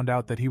 Toya found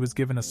out that he was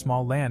given a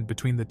small land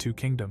between the two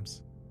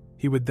kingdoms.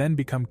 He would then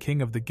become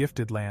king of the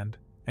gifted land,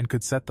 and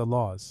could set the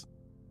laws.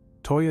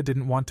 Toya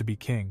didn't want to be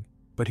king,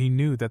 but he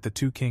knew that the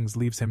two kings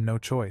leaves him no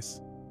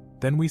choice.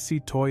 Then we see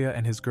Toya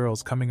and his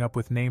girls coming up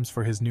with names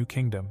for his new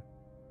kingdom.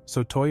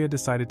 So Toya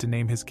decided to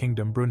name his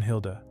kingdom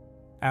Brunhilde.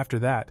 After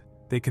that,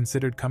 they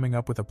considered coming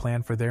up with a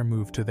plan for their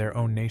move to their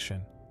own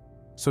nation.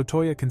 So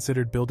Toya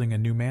considered building a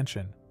new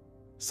mansion.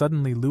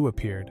 Suddenly Lu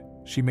appeared.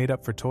 She made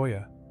up for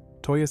Toya.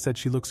 Toya said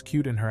she looks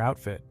cute in her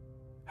outfit.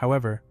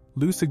 However,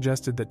 Lu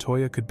suggested that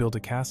Toya could build a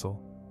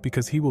castle,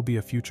 because he will be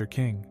a future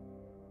king.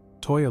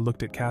 Toya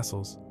looked at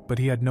castles, but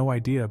he had no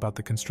idea about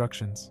the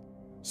constructions.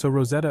 So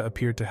Rosetta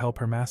appeared to help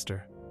her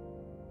master.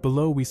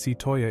 Below we see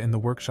Toya in the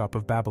workshop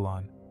of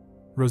Babylon.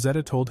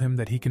 Rosetta told him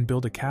that he can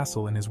build a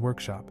castle in his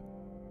workshop.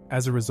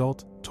 As a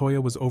result,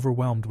 Toya was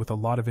overwhelmed with a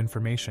lot of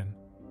information.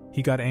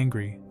 He got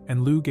angry,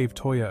 and Lu gave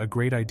Toya a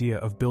great idea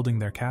of building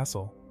their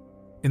castle.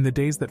 In the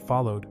days that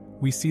followed,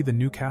 we see the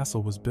new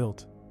castle was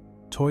built.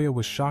 Toya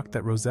was shocked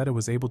that Rosetta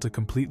was able to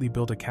completely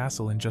build a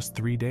castle in just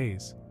 3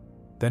 days.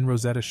 Then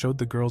Rosetta showed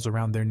the girls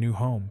around their new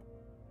home.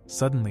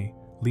 Suddenly,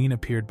 Lean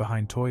appeared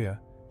behind Toya.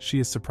 She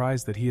is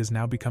surprised that he is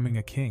now becoming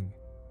a king.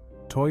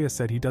 Toya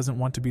said he doesn't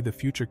want to be the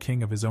future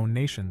king of his own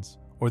nations,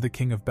 or the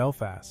king of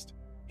Belfast.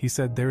 He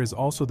said there is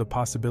also the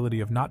possibility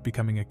of not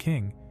becoming a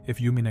king if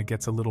Yumina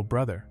gets a little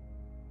brother.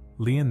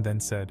 Leon then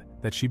said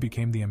that she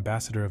became the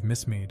ambassador of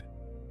Mistmead.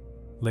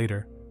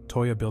 Later,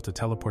 Toya built a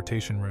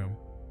teleportation room.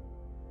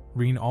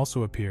 Reen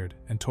also appeared,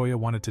 and Toya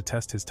wanted to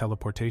test his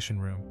teleportation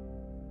room.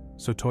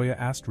 So Toya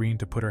asked Reen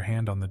to put her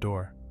hand on the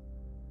door.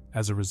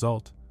 As a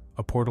result,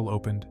 a portal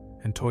opened,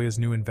 and Toya's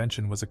new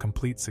invention was a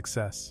complete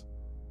success.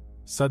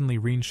 Suddenly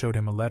Reen showed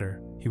him a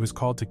letter. He was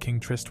called to King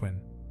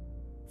Tristwin.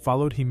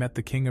 Followed, he met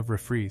the king of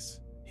Refreeze.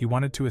 He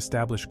wanted to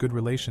establish good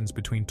relations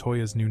between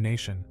Toya's new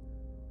nation.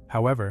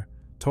 However,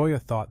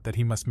 Toya thought that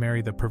he must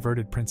marry the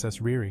perverted Princess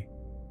Riri.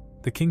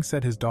 The king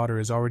said his daughter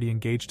is already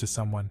engaged to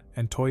someone,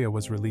 and Toya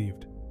was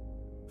relieved.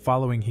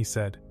 Following, he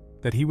said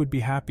that he would be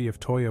happy if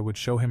Toya would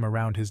show him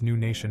around his new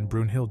nation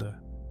Brunhilde.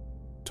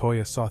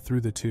 Toya saw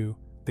through the two.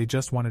 They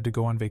just wanted to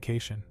go on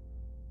vacation.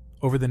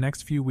 Over the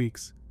next few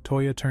weeks,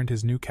 Toya turned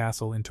his new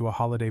castle into a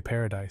holiday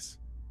paradise.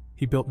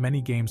 He built many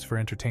games for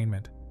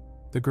entertainment.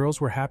 The girls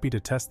were happy to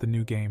test the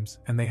new games,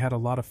 and they had a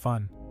lot of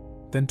fun.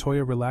 Then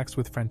Toya relaxed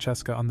with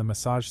Francesca on the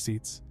massage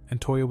seats, and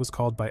Toya was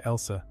called by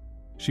Elsa.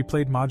 She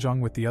played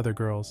mahjong with the other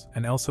girls,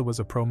 and Elsa was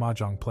a pro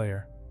mahjong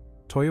player.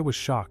 Toya was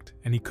shocked,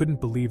 and he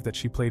couldn't believe that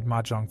she played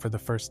mahjong for the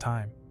first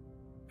time.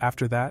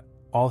 After that,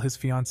 all his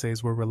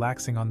fiancées were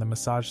relaxing on the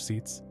massage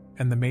seats,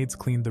 and the maids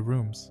cleaned the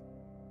rooms.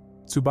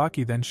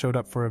 Tsubaki then showed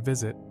up for a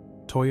visit.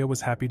 Toya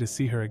was happy to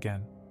see her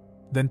again.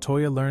 Then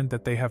Toya learned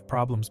that they have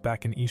problems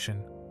back in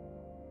Ishin.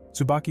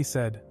 Tsubaki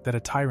said that a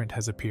tyrant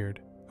has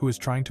appeared, who is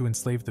trying to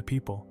enslave the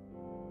people.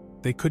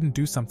 They couldn't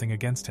do something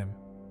against him.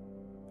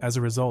 As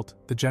a result,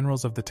 the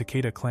generals of the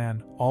Takeda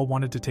clan all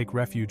wanted to take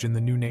refuge in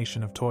the new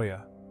nation of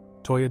Toya.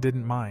 Toya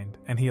didn't mind,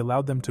 and he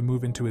allowed them to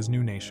move into his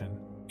new nation.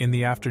 In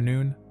the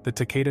afternoon, the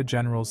Takeda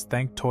generals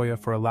thanked Toya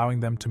for allowing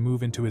them to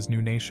move into his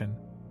new nation.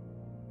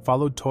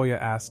 Followed, Toya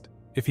asked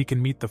if he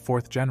can meet the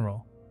fourth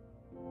general.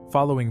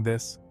 Following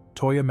this,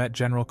 Toya met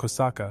General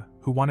Kosaka,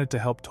 who wanted to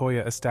help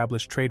Toya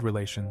establish trade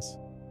relations.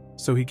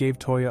 So he gave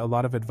Toya a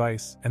lot of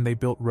advice, and they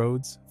built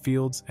roads,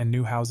 fields, and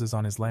new houses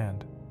on his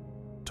land.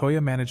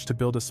 Toya managed to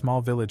build a small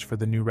village for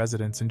the new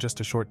residents in just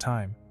a short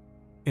time.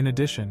 In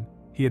addition,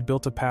 he had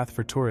built a path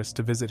for tourists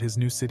to visit his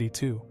new city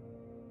too.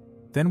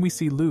 Then we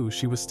see Lu.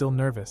 She was still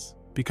nervous,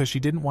 because she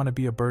didn't want to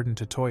be a burden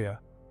to Toya.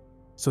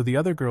 So the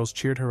other girls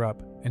cheered her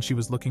up, and she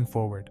was looking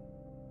forward.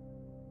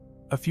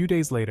 A few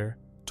days later,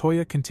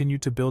 Toya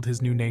continued to build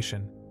his new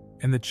nation,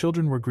 and the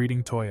children were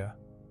greeting Toya.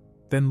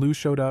 Then Lu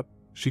showed up.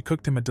 She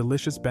cooked him a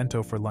delicious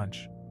bento for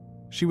lunch.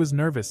 She was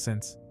nervous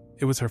since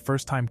it was her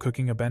first time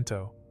cooking a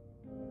bento.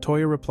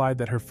 Toya replied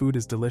that her food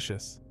is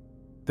delicious.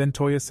 Then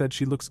Toya said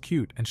she looks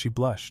cute, and she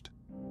blushed.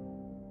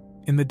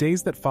 In the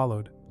days that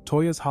followed,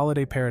 Toya's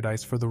holiday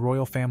paradise for the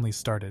royal family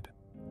started.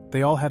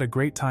 They all had a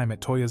great time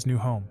at Toya's new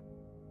home.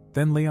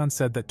 Then Leon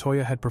said that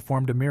Toya had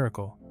performed a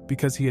miracle,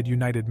 because he had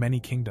united many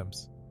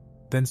kingdoms.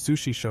 Then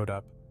Sushi showed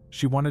up.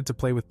 She wanted to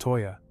play with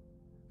Toya.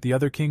 The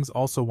other kings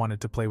also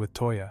wanted to play with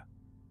Toya.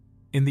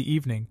 In the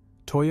evening,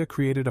 Toya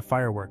created a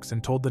fireworks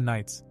and told the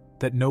knights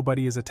that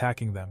nobody is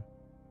attacking them.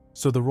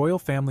 So the royal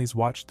families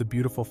watched the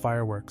beautiful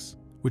fireworks,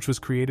 which was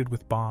created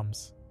with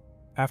bombs.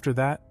 After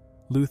that,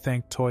 Lu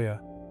thanked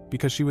Toya,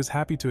 because she was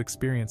happy to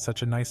experience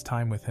such a nice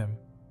time with him.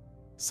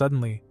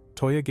 Suddenly,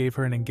 Toya gave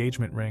her an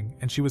engagement ring,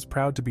 and she was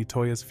proud to be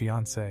Toya's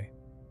fiancée.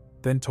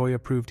 Then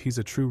Toya proved he's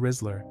a true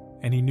Rizzler,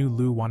 and he knew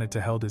Lu wanted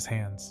to hold his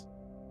hands.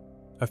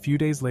 A few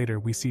days later,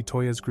 we see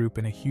Toya's group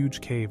in a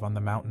huge cave on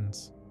the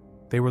mountains.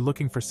 They were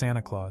looking for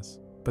Santa Claus,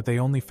 but they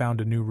only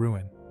found a new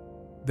ruin.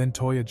 Then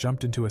Toya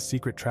jumped into a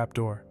secret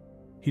trapdoor.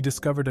 He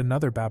discovered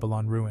another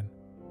Babylon ruin.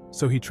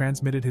 So he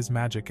transmitted his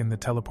magic in the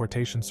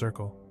teleportation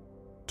circle.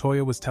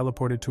 Toya was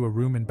teleported to a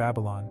room in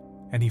Babylon,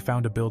 and he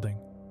found a building.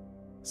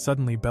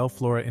 Suddenly,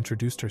 Bellflora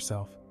introduced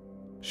herself.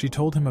 She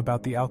told him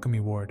about the alchemy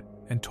ward,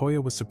 and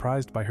Toya was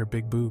surprised by her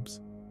big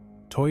boobs.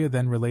 Toya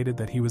then related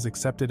that he was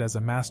accepted as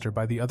a master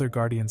by the other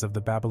guardians of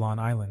the Babylon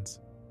Islands.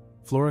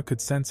 Flora could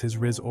sense his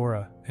Rizz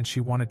aura, and she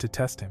wanted to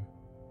test him.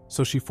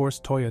 So she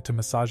forced Toya to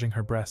massaging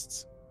her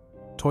breasts.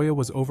 Toya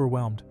was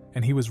overwhelmed,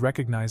 and he was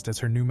recognized as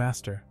her new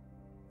master.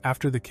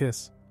 After the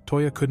kiss,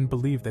 Toya couldn't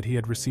believe that he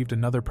had received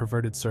another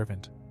perverted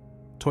servant.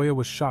 Toya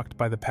was shocked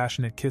by the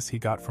passionate kiss he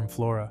got from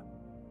Flora.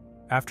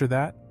 After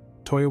that,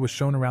 Toya was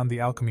shown around the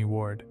alchemy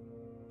ward.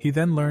 He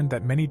then learned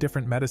that many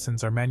different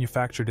medicines are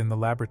manufactured in the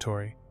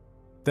laboratory.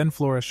 Then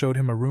Flora showed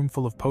him a room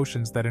full of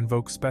potions that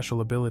invoke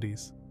special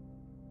abilities.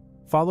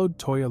 Followed,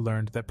 Toya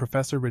learned that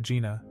Professor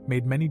Regina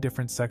made many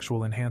different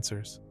sexual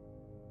enhancers.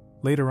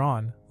 Later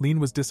on, Lean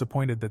was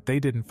disappointed that they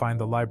didn't find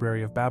the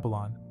Library of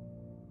Babylon.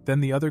 Then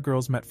the other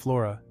girls met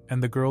Flora,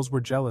 and the girls were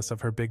jealous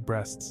of her big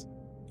breasts.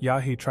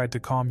 Yahi tried to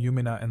calm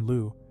Yumina and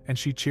Lu, and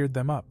she cheered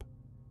them up.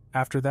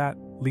 After that,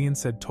 Lean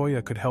said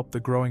Toya could help the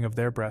growing of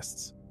their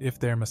breasts, if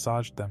they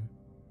massaged them.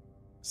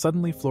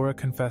 Suddenly Flora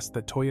confessed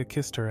that Toya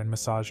kissed her and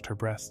massaged her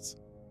breasts.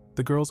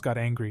 The girls got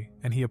angry,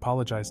 and he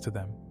apologized to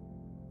them.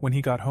 When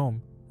he got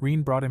home,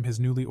 Reen brought him his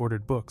newly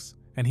ordered books,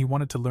 and he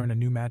wanted to learn a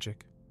new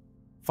magic.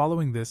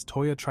 Following this,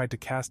 Toya tried to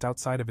cast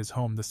outside of his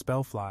home the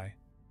spell fly.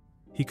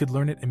 He could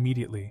learn it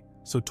immediately,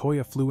 so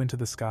Toya flew into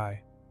the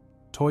sky.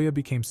 Toya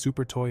became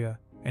Super Toya,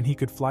 and he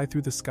could fly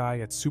through the sky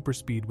at super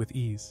speed with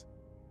ease.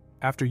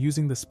 After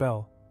using the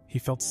spell, he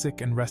felt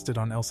sick and rested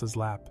on Elsa's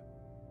lap.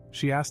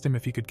 She asked him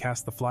if he could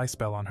cast the fly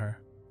spell on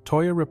her.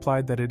 Toya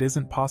replied that it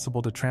isn't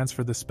possible to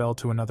transfer the spell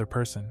to another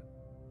person.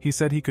 He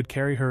said he could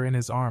carry her in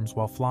his arms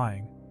while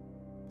flying.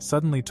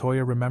 Suddenly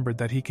Toya remembered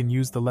that he can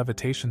use the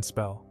levitation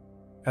spell.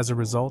 As a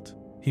result,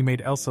 he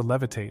made Elsa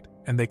levitate,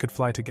 and they could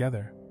fly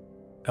together.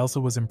 Elsa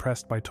was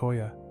impressed by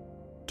Toya.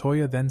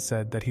 Toya then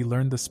said that he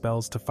learned the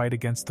spells to fight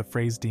against the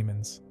phrase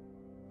demons.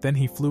 Then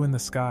he flew in the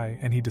sky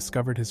and he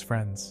discovered his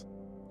friends.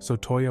 So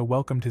Toya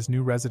welcomed his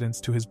new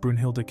residents to his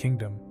Brunhilde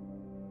kingdom.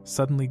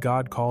 Suddenly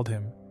God called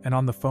him, and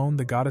on the phone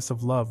the goddess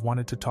of love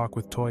wanted to talk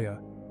with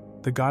Toya.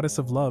 The goddess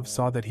of love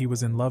saw that he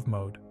was in love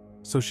mode,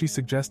 so she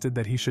suggested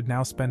that he should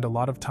now spend a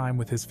lot of time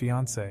with his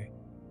fiancée.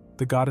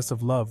 The goddess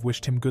of love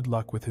wished him good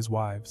luck with his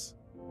wives.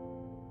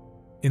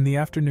 In the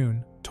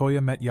afternoon,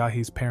 Toya met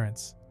Yahi's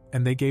parents,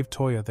 and they gave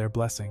Toya their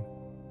blessing.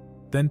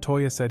 Then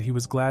Toya said he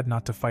was glad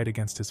not to fight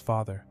against his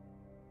father.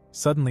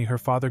 Suddenly her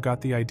father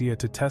got the idea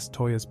to test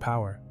Toya's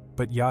power,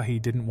 but Yahi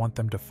didn't want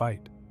them to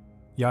fight.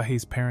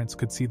 Yahi's parents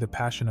could see the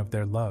passion of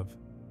their love.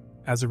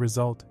 As a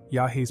result,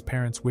 Yahi's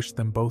parents wished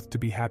them both to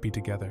be happy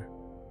together.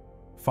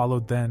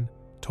 Followed then,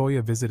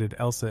 Toya visited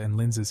Elsa and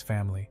Linz's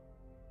family.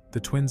 The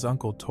twins'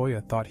 uncle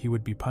Toya thought he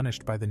would be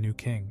punished by the new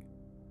king.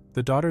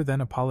 The daughter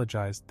then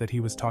apologized that he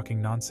was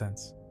talking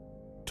nonsense.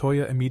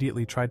 Toya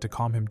immediately tried to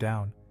calm him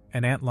down,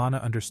 and Aunt Lana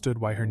understood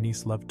why her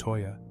niece loved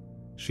Toya.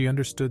 She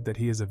understood that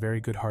he is a very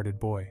good-hearted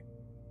boy.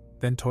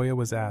 Then Toya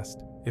was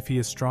asked if he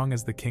is strong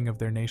as the king of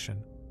their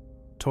nation.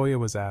 Toya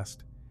was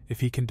asked if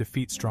he can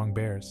defeat strong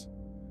bears.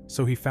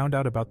 So he found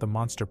out about the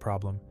monster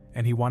problem,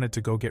 and he wanted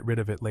to go get rid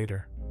of it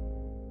later.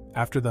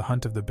 After the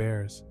hunt of the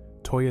bears,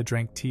 Toya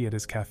drank tea at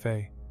his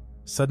cafe.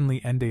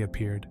 Suddenly Ende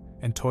appeared,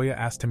 and Toya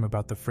asked him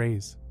about the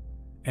phrase.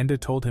 Ende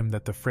told him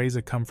that the phrase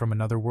had come from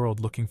another world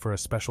looking for a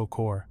special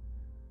core.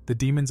 The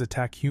demons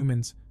attack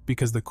humans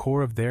because the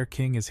core of their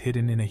king is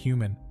hidden in a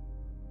human.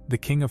 The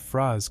king of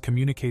Fraz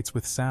communicates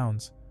with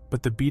sounds,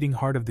 but the beating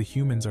heart of the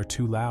humans are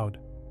too loud.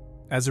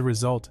 As a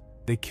result,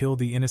 they kill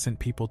the innocent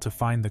people to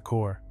find the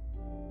core.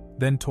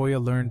 Then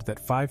Toya learned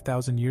that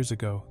 5,000 years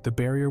ago, the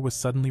barrier was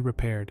suddenly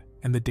repaired,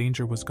 and the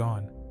danger was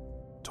gone.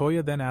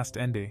 Toya then asked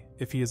Ende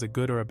if he is a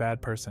good or a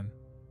bad person.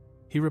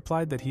 He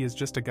replied that he is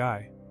just a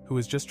guy, who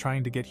is just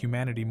trying to get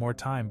humanity more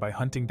time by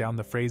hunting down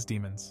the phrase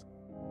demons.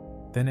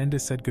 Then Ende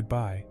said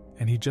goodbye,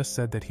 and he just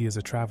said that he is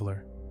a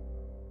traveler.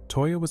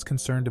 Toya was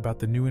concerned about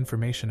the new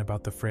information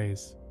about the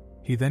phrase.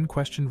 He then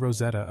questioned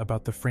Rosetta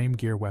about the frame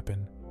gear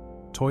weapon.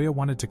 Toya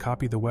wanted to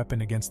copy the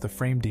weapon against the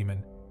frame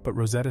demon, but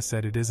Rosetta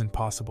said it isn't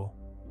possible.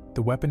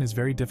 The weapon is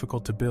very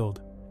difficult to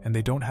build, and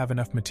they don't have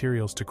enough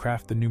materials to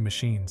craft the new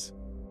machines.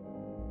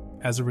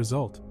 As a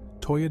result,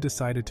 Toya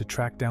decided to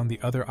track down the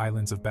other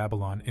islands of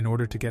Babylon in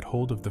order to get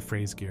hold of the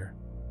phrase gear.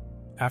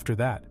 After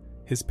that,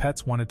 his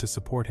pets wanted to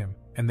support him,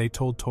 and they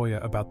told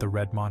Toya about the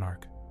Red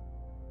Monarch.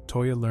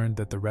 Toya learned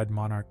that the Red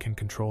Monarch can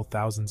control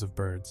thousands of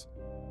birds.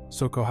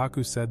 So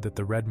Kohaku said that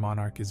the Red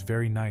Monarch is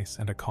very nice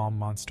and a calm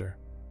monster.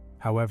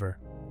 However,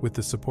 with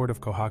the support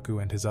of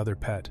Kohaku and his other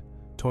pet,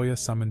 Toya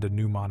summoned a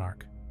new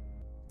monarch.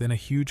 Then a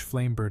huge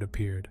flame bird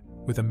appeared,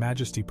 with a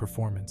majesty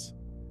performance.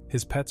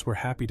 His pets were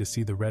happy to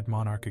see the Red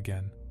Monarch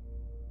again.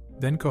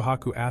 Then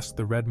Kohaku asked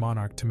the Red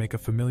Monarch to make a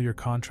familiar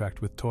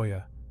contract with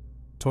Toya.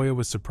 Toya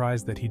was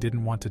surprised that he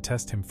didn't want to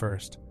test him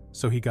first,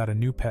 so he got a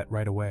new pet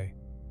right away.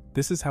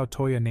 This is how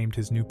Toya named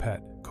his new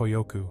pet,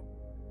 Koyoku.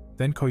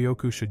 Then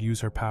Koyoku should use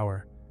her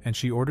power, and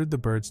she ordered the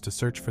birds to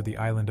search for the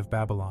island of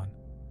Babylon.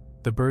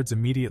 The birds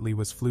immediately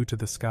flew to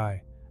the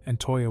sky, and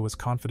Toya was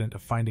confident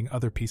of finding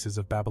other pieces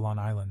of Babylon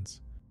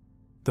Islands.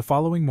 The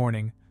following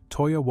morning,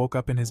 Toya woke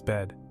up in his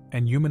bed,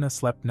 and Yumina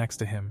slept next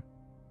to him.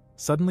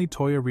 Suddenly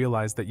Toya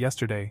realized that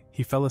yesterday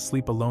he fell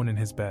asleep alone in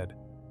his bed.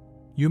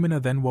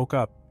 Yumina then woke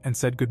up and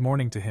said good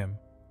morning to him.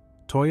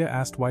 Toya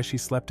asked why she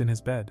slept in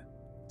his bed.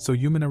 So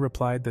Yumina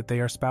replied that they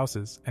are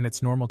spouses and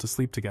it's normal to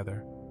sleep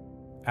together.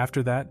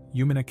 After that,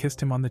 Yumina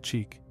kissed him on the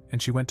cheek,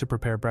 and she went to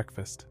prepare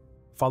breakfast.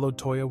 Followed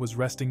Toya was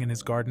resting in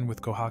his garden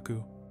with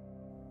Kohaku.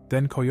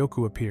 Then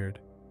Koyoku appeared.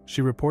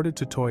 She reported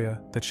to Toya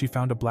that she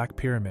found a black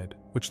pyramid,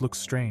 which looks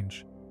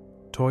strange.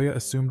 Toya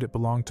assumed it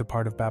belonged to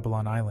part of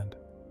Babylon Island.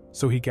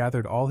 So he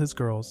gathered all his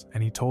girls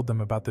and he told them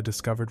about the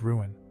discovered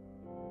ruin.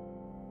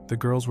 The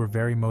girls were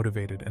very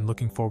motivated and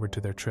looking forward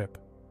to their trip.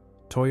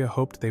 Toya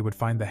hoped they would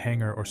find the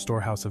hangar or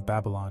storehouse of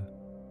Babylon.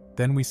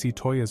 Then we see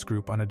Toya's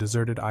group on a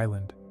deserted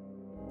island.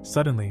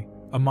 Suddenly,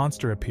 a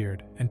monster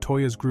appeared and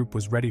Toya's group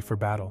was ready for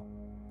battle.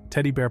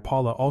 Teddy Bear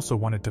Paula also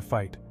wanted to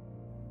fight.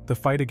 The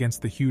fight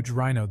against the huge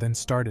rhino then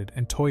started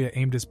and Toya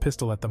aimed his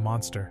pistol at the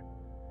monster.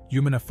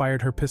 Yumina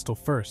fired her pistol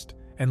first,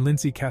 and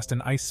Lindsay cast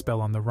an ice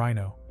spell on the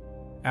rhino.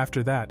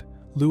 After that,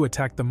 Lu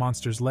attacked the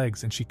monster's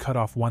legs and she cut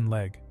off one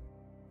leg.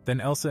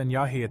 Then Elsa and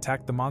Yahi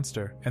attacked the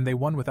monster and they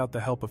won without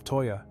the help of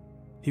Toya.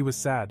 He was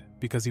sad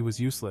because he was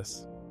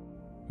useless.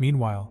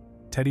 Meanwhile,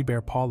 Teddy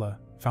Bear Paula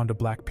found a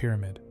black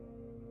pyramid.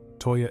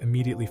 Toya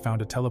immediately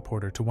found a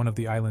teleporter to one of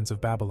the islands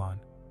of Babylon.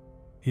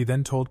 He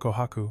then told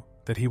Kohaku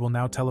that he will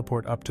now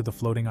teleport up to the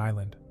floating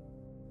island.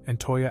 And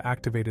Toya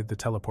activated the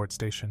teleport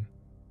station.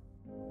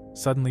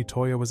 Suddenly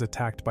Toya was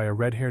attacked by a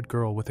red-haired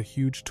girl with a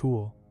huge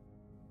tool.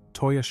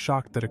 Toya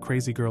shocked that a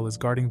crazy girl is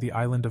guarding the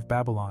island of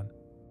Babylon.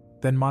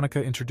 Then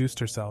Monica introduced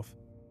herself.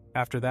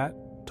 After that,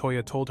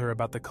 Toya told her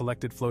about the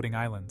collected floating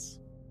islands.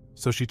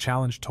 So she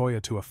challenged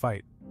Toya to a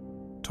fight.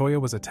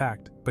 Toya was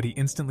attacked, but he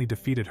instantly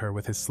defeated her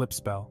with his slip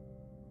spell.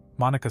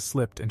 Monica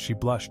slipped and she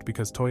blushed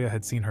because Toya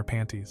had seen her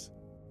panties.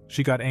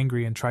 She got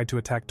angry and tried to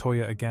attack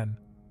Toya again.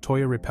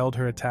 Toya repelled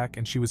her attack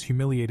and she was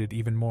humiliated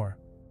even more.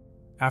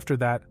 After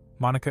that,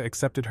 Monica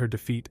accepted her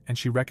defeat and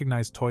she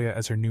recognized Toya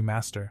as her new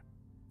master.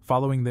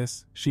 Following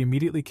this, she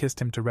immediately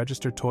kissed him to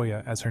register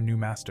Toya as her new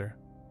master.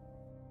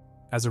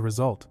 As a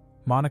result,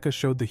 Monica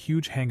showed the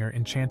huge hangar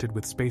enchanted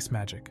with space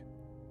magic.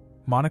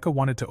 Monica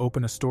wanted to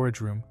open a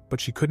storage room,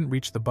 but she couldn't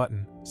reach the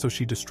button, so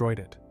she destroyed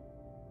it.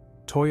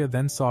 Toya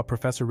then saw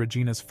Professor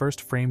Regina's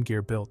first frame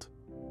gear built.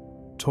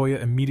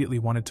 Toya immediately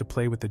wanted to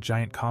play with the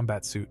giant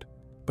combat suit,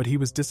 but he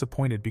was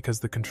disappointed because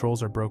the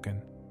controls are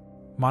broken.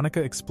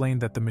 Monica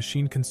explained that the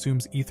machine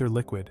consumes ether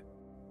liquid.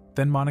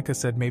 Then Monica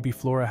said maybe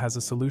Flora has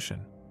a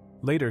solution.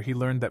 Later he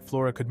learned that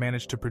Flora could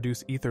manage to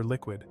produce ether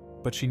liquid,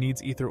 but she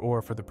needs ether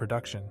ore for the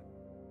production.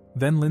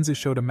 Then Lindsay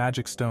showed a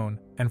magic stone,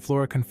 and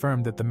Flora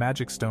confirmed that the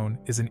magic stone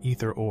is an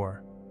ether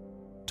ore.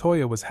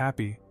 Toya was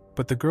happy,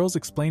 but the girls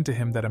explained to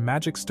him that a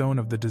magic stone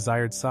of the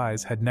desired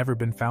size had never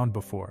been found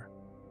before.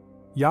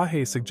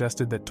 Yahe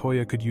suggested that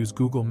Toya could use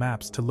Google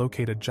Maps to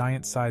locate a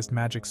giant-sized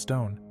magic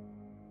stone.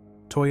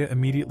 Toya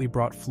immediately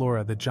brought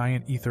Flora the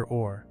giant ether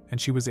ore, and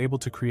she was able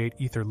to create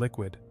ether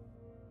liquid.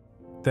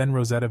 Then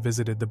Rosetta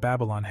visited the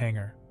Babylon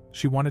hangar.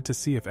 She wanted to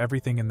see if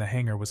everything in the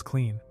hangar was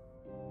clean.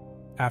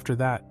 After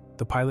that,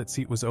 the pilot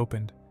seat was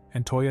opened,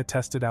 and Toya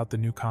tested out the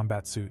new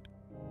combat suit.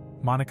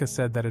 Monica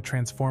said that a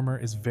transformer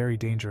is very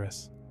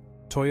dangerous.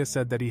 Toya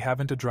said that he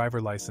haven't a driver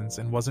license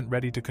and wasn't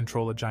ready to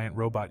control a giant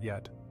robot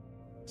yet.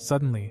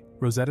 Suddenly,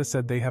 Rosetta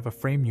said they have a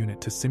frame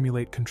unit to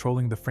simulate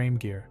controlling the frame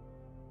gear.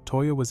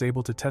 Toya was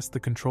able to test the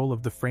control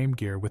of the frame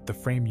gear with the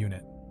frame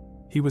unit.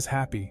 He was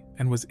happy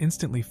and was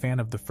instantly fan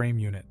of the frame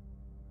unit.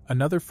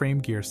 Another frame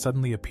gear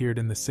suddenly appeared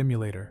in the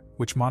simulator,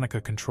 which Monica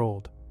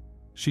controlled.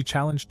 She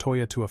challenged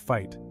Toya to a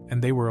fight,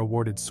 and they were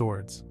awarded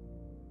swords.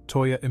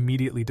 Toya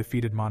immediately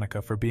defeated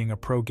Monica for being a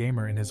pro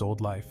gamer in his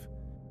old life.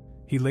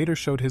 He later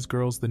showed his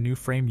girls the new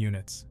frame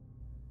units.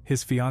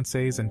 His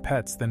fiancés and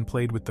pets then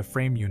played with the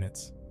frame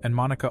units, and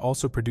Monica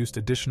also produced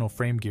additional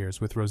frame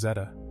gears with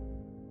Rosetta.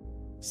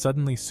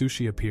 Suddenly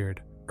Sushi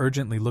appeared,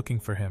 urgently looking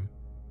for him.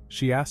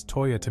 She asked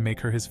Toya to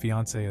make her his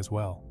fiancé as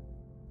well.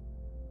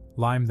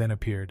 Lime then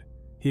appeared.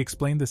 He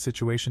explained the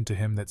situation to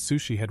him that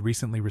Sushi had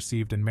recently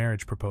received a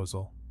marriage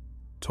proposal.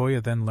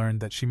 Toya then learned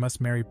that she must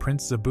marry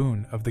Prince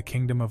Zaboon of the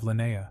Kingdom of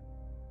Linnea.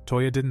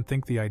 Toya didn't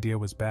think the idea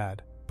was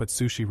bad, but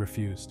Sushi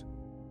refused.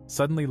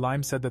 Suddenly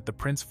Lime said that the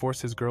prince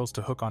forced his girls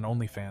to hook on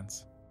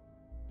OnlyFans.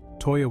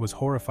 Toya was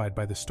horrified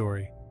by the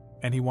story,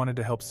 and he wanted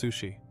to help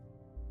Sushi.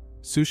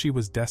 Sushi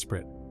was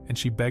desperate, and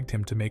she begged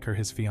him to make her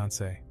his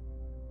fiancé.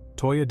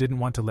 Toya didn't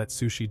want to let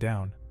Sushi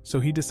down, so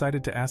he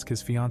decided to ask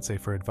his fiancé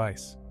for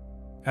advice.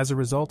 As a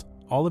result,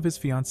 all of his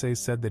fiancés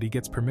said that he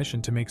gets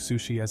permission to make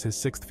Sushi as his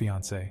sixth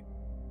fiancé.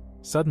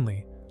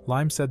 Suddenly,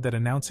 Lime said that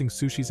announcing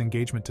Sushi's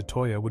engagement to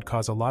Toya would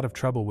cause a lot of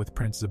trouble with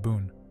Prince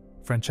Zaboon.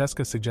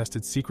 Francesca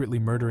suggested secretly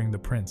murdering the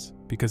prince,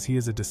 because he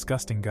is a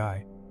disgusting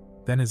guy.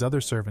 Then his other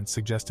servants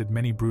suggested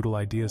many brutal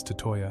ideas to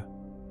Toya.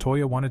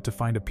 Toya wanted to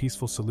find a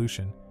peaceful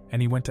solution,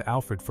 and he went to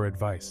Alfred for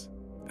advice.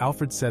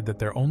 Alfred said that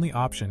their only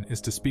option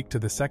is to speak to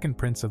the second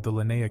prince of the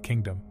Linnea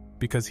kingdom,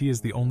 because he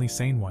is the only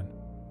sane one.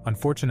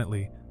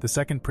 Unfortunately, the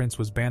second prince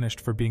was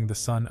banished for being the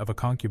son of a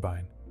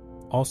concubine.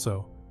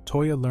 Also,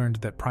 Toya learned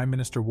that Prime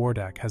Minister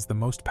Wardak has the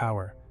most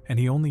power, and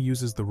he only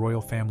uses the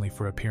royal family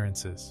for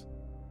appearances.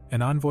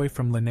 An envoy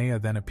from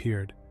Linnea then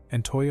appeared,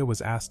 and Toya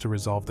was asked to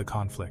resolve the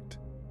conflict.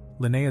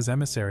 Linnea's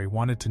emissary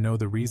wanted to know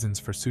the reasons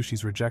for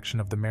Sushi's rejection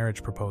of the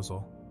marriage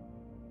proposal.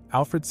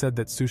 Alfred said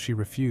that Sushi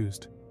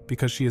refused,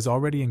 because she is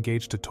already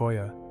engaged to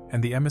Toya,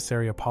 and the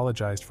emissary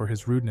apologized for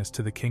his rudeness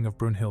to the king of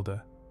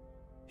Brunhilde.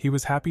 He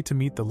was happy to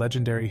meet the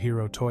legendary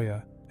hero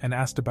Toya, and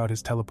asked about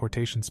his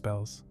teleportation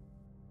spells.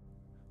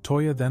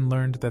 Toya then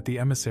learned that the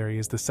emissary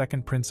is the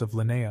second prince of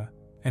Linnea,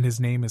 and his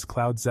name is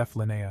Cloud Zeph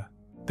Linnea.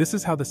 This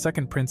is how the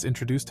second prince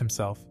introduced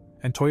himself,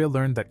 and Toya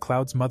learned that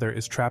Cloud's mother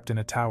is trapped in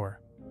a tower.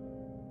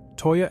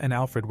 Toya and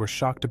Alfred were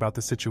shocked about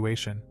the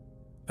situation.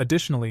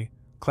 Additionally,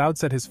 Cloud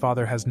said his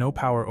father has no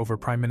power over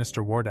Prime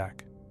Minister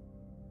Wardak.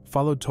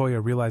 Followed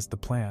Toya realized the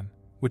plan,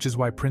 which is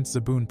why Prince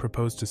Zaboon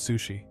proposed to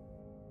Sushi.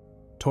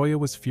 Toya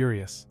was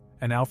furious,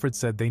 and Alfred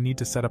said they need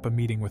to set up a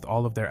meeting with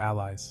all of their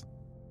allies.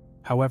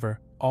 However,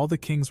 all the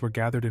kings were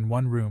gathered in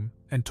one room,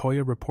 and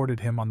Toya reported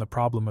him on the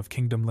problem of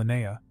Kingdom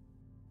Linnea.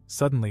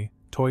 Suddenly,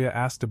 Toya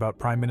asked about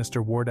Prime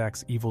Minister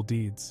Wardak's evil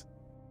deeds.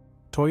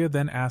 Toya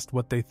then asked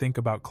what they think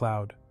about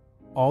Cloud.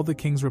 All the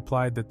kings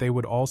replied that they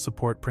would all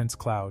support Prince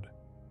Cloud.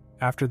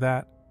 After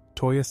that,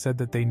 Toya said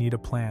that they need a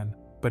plan,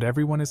 but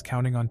everyone is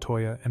counting on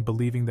Toya and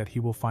believing that he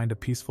will find a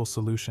peaceful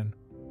solution.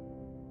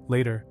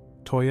 Later,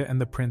 Toya and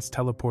the prince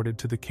teleported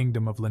to the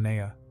kingdom of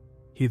Linnea.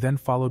 He then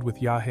followed with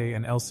Yahe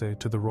and Else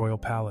to the royal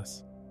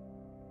palace.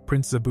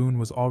 Prince Zaboon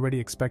was already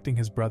expecting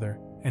his brother,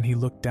 and he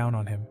looked down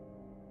on him.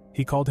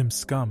 He called him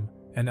scum,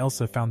 and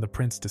Elsa found the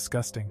prince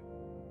disgusting.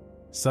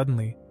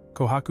 Suddenly,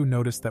 Kohaku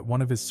noticed that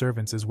one of his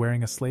servants is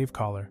wearing a slave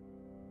collar.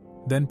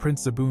 Then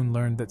Prince Zaboon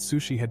learned that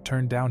Sushi had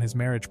turned down his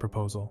marriage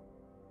proposal.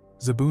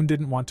 Zaboon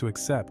didn't want to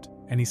accept,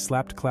 and he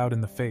slapped Cloud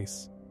in the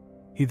face.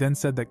 He then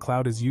said that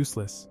Cloud is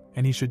useless,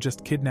 and he should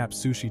just kidnap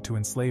Sushi to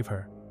enslave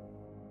her.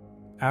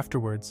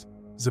 Afterwards,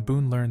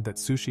 Zaboon learned that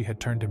Sushi had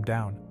turned him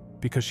down,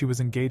 because she was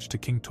engaged to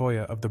King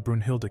Toya of the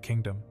Brunhilde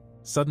kingdom.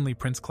 Suddenly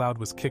Prince Cloud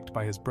was kicked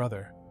by his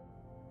brother.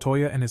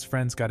 Toya and his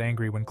friends got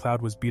angry when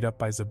Cloud was beat up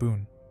by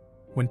Zaboon.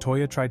 When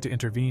Toya tried to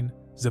intervene,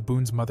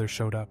 Zaboon's mother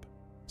showed up.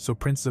 So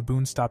Prince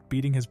Zaboon stopped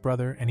beating his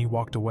brother and he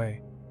walked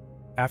away.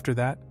 After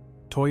that,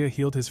 Toya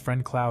healed his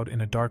friend Cloud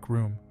in a dark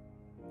room.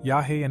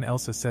 Yahe and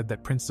Elsa said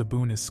that Prince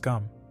Zaboon is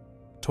scum.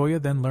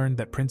 Toya then learned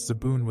that Prince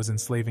Zaboon was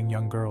enslaving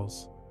young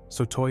girls,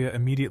 so Toya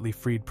immediately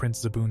freed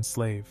Prince Zaboon's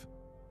slave.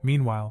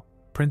 Meanwhile,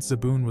 Prince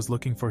Zaboon was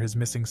looking for his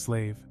missing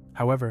slave.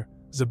 However,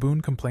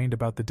 Zaboon complained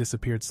about the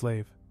disappeared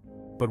slave.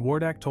 But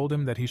Wardak told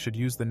him that he should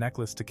use the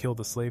necklace to kill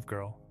the slave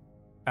girl.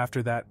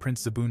 After that,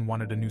 Prince Zaboon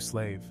wanted a new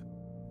slave.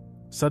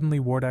 Suddenly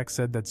Wardak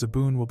said that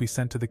Zaboon will be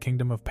sent to the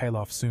kingdom of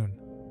Palof soon.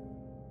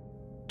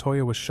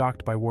 Toya was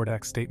shocked by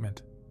Wardak's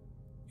statement.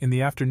 In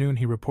the afternoon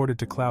he reported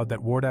to Cloud that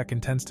Wardak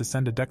intends to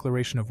send a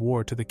declaration of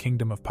war to the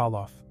kingdom of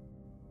Palof.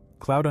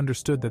 Cloud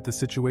understood that the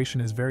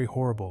situation is very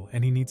horrible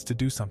and he needs to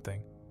do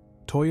something.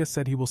 Toya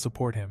said he will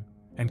support him,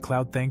 and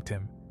Cloud thanked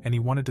him, and he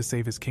wanted to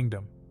save his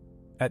kingdom.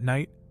 At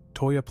night,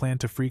 Toya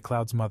planned to free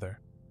Cloud's mother.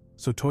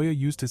 So Toya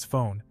used his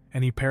phone,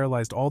 and he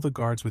paralyzed all the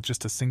guards with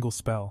just a single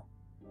spell.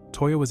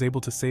 Toya was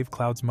able to save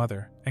Cloud's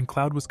mother, and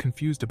Cloud was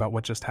confused about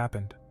what just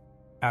happened.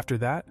 After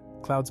that,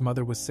 Cloud's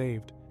mother was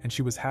saved, and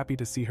she was happy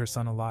to see her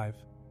son alive.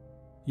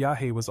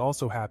 Yahe was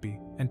also happy,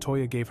 and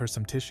Toya gave her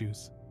some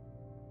tissues.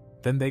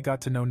 Then they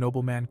got to know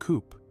nobleman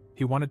Coop.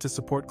 He wanted to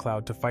support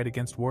Cloud to fight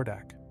against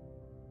Wardak.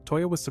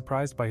 Toya was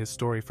surprised by his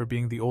story for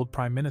being the old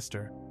prime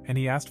minister, and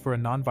he asked for a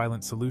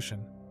non-violent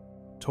solution.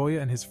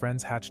 Toya and his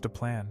friends hatched a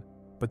plan,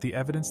 but the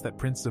evidence that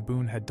Prince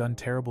Zaboon had done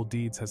terrible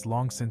deeds has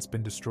long since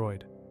been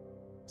destroyed.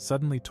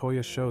 Suddenly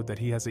Toya showed that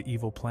he has an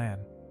evil plan.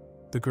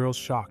 The girls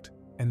shocked,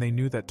 and they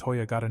knew that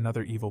Toya got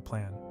another evil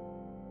plan.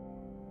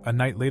 A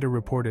night later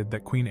reported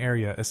that Queen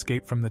Aria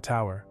escaped from the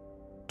tower.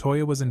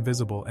 Toya was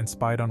invisible and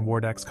spied on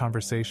Wardak's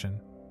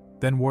conversation.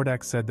 Then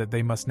Wardak said that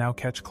they must now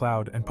catch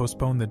Cloud and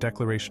postpone the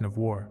declaration of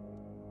war.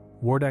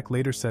 Wardak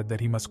later said that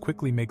he must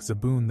quickly make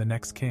Zaboon the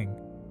next king.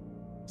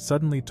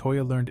 Suddenly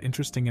Toya learned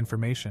interesting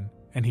information,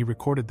 and he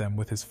recorded them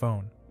with his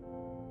phone.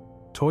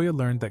 Toya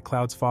learned that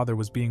Cloud's father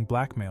was being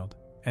blackmailed,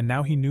 and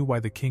now he knew why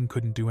the king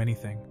couldn't do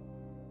anything.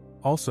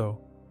 Also,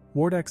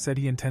 Wardak said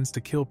he intends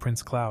to kill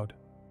Prince Cloud.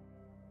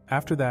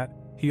 After that,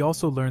 he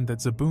also learned that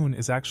Zaboon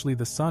is actually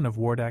the son of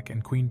Wardak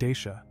and Queen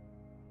Dacia.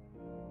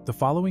 The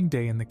following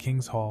day in the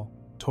king's hall,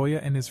 Toya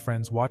and his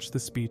friends watched the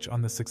speech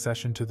on the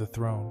succession to the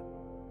throne.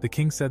 The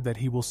king said that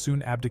he will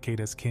soon abdicate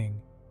as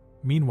king.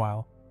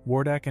 Meanwhile,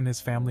 Wardak and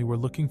his family were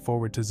looking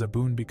forward to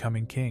Zaboon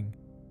becoming king.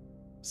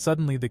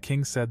 Suddenly the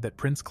king said that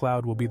Prince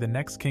Cloud will be the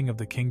next king of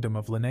the kingdom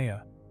of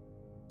Linnea.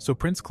 So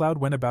Prince Cloud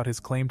went about his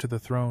claim to the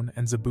throne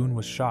and Zaboon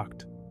was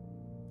shocked.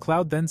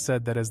 Cloud then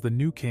said that as the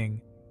new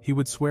king, he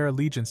would swear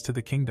allegiance to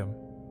the kingdom.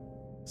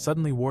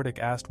 Suddenly Wardak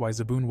asked why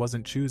Zaboon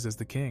wasn't chosen as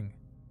the king.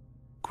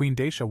 Queen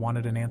Dacia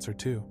wanted an answer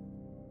too.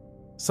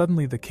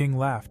 Suddenly the king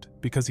laughed,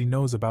 because he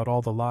knows about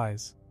all the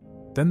lies.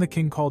 Then the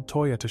king called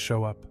Toya to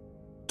show up.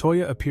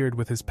 Toya appeared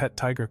with his pet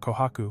tiger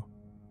Kohaku.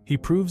 He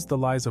proves the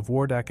lies of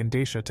Wardak and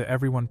Daisha to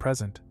everyone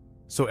present,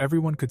 so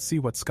everyone could see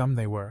what scum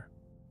they were.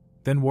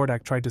 Then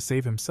Wardak tried to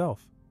save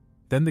himself.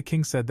 Then the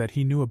king said that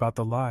he knew about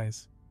the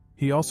lies.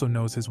 He also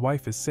knows his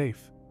wife is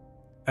safe.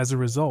 As a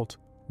result,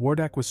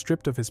 Wardak was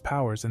stripped of his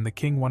powers and the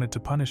king wanted to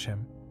punish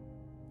him.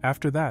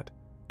 After that,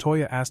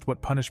 Toya asked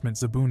what punishment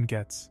Zaboon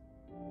gets.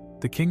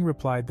 The king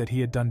replied that he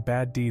had done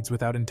bad deeds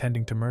without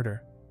intending to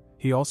murder.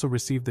 He also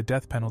received the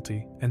death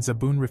penalty, and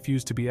Zaboon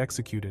refused to be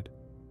executed.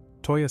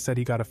 Toya said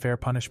he got a fair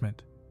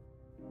punishment.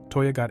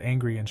 Toya got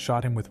angry and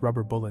shot him with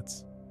rubber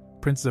bullets.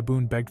 Prince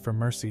Zaboon begged for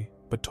mercy,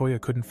 but Toya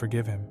couldn't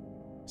forgive him.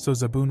 So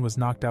Zaboon was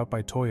knocked out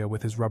by Toya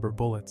with his rubber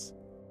bullets.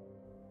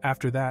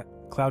 After that,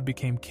 Cloud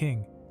became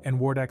king, and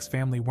Wardak's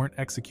family weren't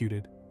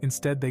executed.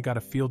 Instead, they got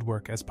a field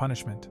work as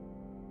punishment.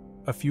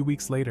 A few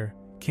weeks later,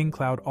 King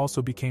Cloud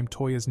also became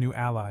Toya's new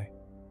ally.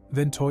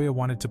 Then Toya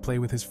wanted to play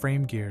with his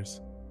frame gears.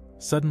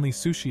 Suddenly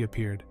Sushi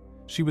appeared.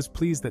 She was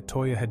pleased that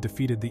Toya had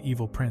defeated the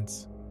evil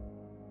prince.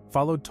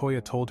 Followed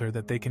Toya told her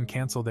that they can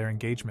cancel their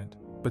engagement,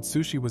 but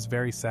Sushi was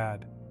very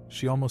sad.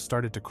 She almost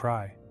started to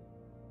cry.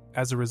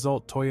 As a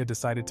result, Toya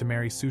decided to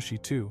marry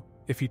Sushi too,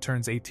 if he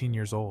turns 18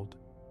 years old.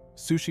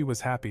 Sushi was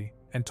happy,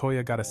 and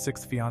Toya got a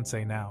 6th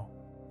fiancé now.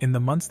 In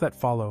the months that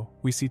follow,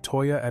 we see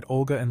Toya at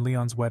Olga and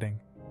Leon's wedding.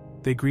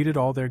 They greeted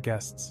all their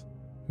guests.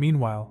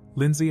 Meanwhile,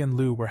 Lindsay and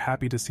Lou were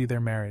happy to see their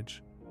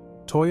marriage.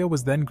 Toya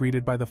was then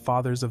greeted by the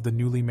fathers of the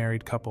newly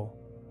married couple.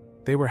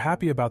 They were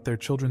happy about their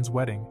children's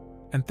wedding,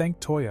 and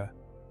thanked Toya,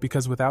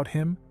 because without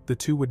him, the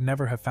two would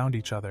never have found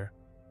each other.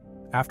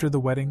 After the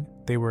wedding,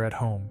 they were at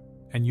home,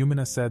 and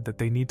Yumina said that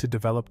they need to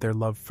develop their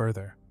love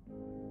further.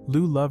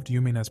 Lou loved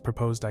Yumina's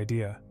proposed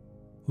idea.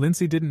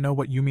 Lindsay didn't know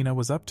what Yumina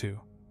was up to,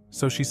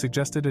 so she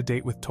suggested a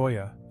date with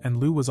Toya,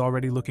 and Lou was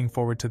already looking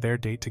forward to their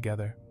date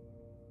together.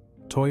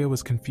 Toya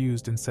was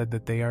confused and said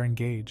that they are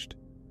engaged.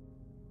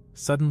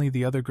 Suddenly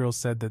the other girls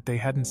said that they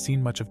hadn't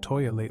seen much of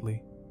Toya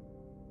lately.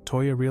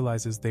 Toya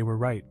realizes they were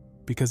right,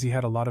 because he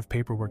had a lot of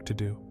paperwork to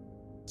do.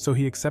 So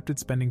he accepted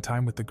spending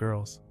time with the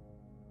girls.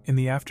 In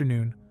the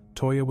afternoon,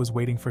 Toya was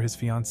waiting for his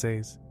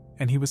fiancés,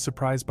 and he was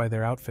surprised by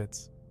their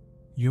outfits.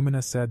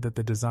 Yumina said that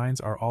the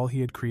designs are all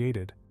he had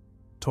created.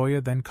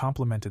 Toya then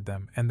complimented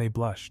them, and they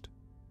blushed.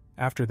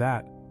 After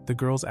that, the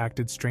girls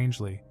acted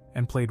strangely,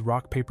 and played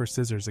rock paper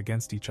scissors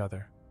against each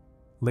other.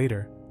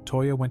 Later,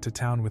 Toya went to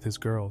town with his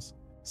girls.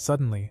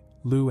 Suddenly,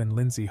 Lou and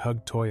Lindsay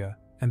hugged Toya,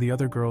 and the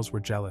other girls were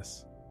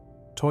jealous.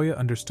 Toya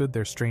understood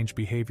their strange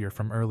behavior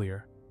from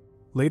earlier.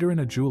 Later in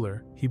a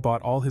jeweler, he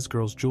bought all his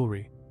girls'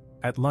 jewelry.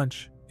 At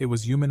lunch, it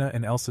was Yumina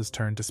and Elsa's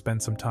turn to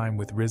spend some time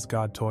with Rizz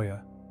god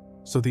Toya.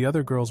 So the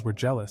other girls were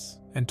jealous,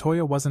 and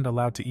Toya wasn't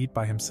allowed to eat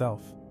by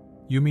himself.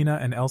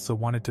 Yumina and Elsa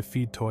wanted to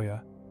feed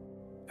Toya.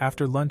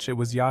 After lunch it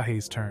was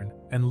Yahei's turn,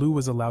 and Lou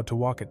was allowed to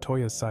walk at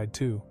Toya's side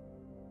too.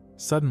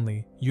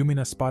 Suddenly,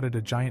 Yumina spotted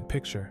a giant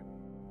picture.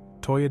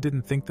 Toya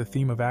didn't think the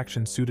theme of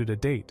action suited a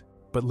date,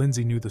 but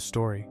Lindsay knew the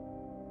story.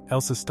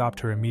 Elsa stopped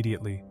her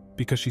immediately,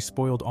 because she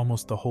spoiled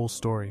almost the whole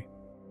story.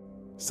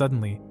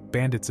 Suddenly,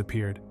 bandits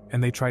appeared,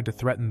 and they tried to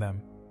threaten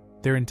them.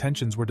 Their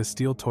intentions were to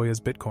steal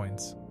Toya's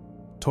bitcoins.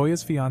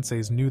 Toya's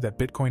fiancés knew that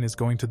Bitcoin is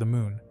going to the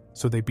moon,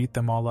 so they beat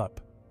them all up.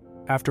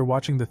 After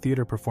watching the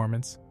theater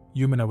performance,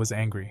 Yumina was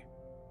angry.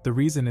 The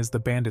reason is the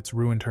bandits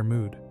ruined her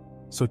mood.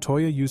 So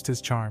Toya used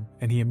his charm,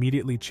 and he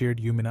immediately cheered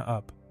Yumina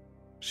up.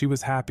 She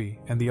was happy,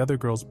 and the other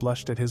girls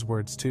blushed at his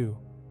words too.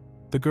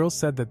 The girls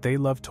said that they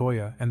love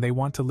Toya and they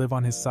want to live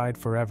on his side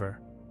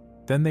forever.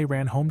 Then they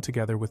ran home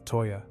together with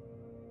Toya.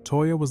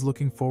 Toya was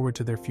looking forward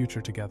to their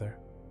future together.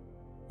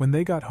 When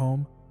they got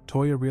home,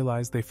 Toya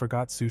realized they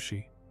forgot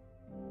Sushi.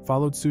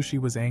 Followed Sushi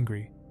was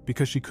angry,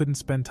 because she couldn't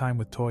spend time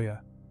with Toya.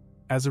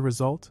 As a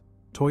result,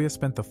 Toya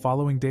spent the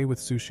following day with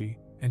Sushi,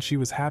 and she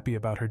was happy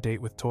about her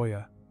date with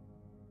Toya.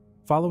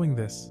 Following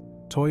this,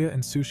 Toya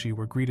and Sushi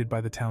were greeted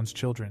by the town's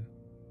children.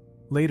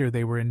 Later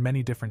they were in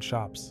many different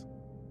shops.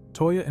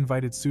 Toya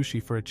invited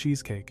Sushi for a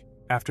cheesecake.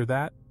 After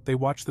that, they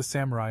watched the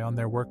samurai on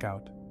their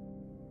workout.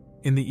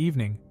 In the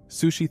evening,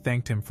 Sushi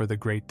thanked him for the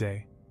great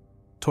day.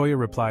 Toya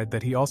replied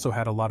that he also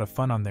had a lot of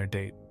fun on their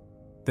date.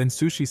 Then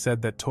Sushi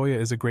said that Toya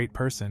is a great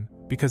person,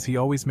 because he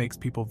always makes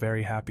people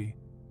very happy.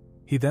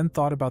 He then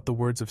thought about the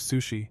words of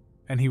Sushi,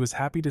 and he was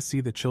happy to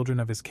see the children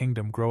of his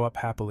kingdom grow up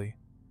happily.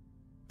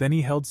 Then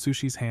he held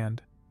Sushi's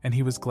hand, and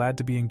he was glad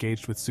to be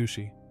engaged with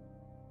Sushi.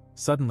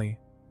 Suddenly,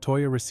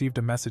 Toya received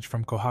a message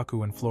from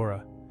Kohaku and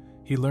Flora.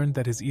 He learned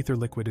that his ether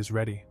liquid is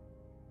ready.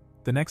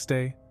 The next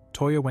day,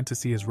 Toya went to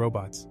see his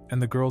robots,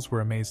 and the girls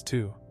were amazed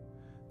too.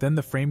 Then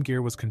the frame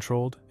gear was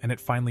controlled, and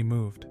it finally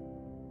moved.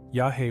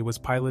 Yahei was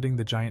piloting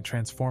the giant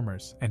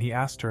transformers, and he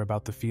asked her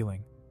about the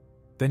feeling.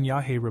 Then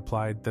Yahei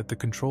replied that the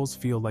controls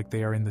feel like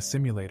they are in the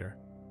simulator.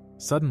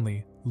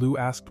 Suddenly, Lou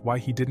asked why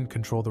he didn't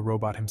control the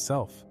robot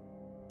himself.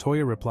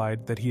 Toya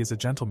replied that he is a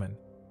gentleman.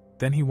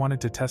 Then he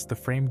wanted to test the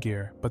frame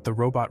gear, but the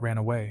robot ran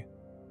away.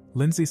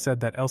 Lindsay said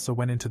that Elsa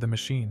went into the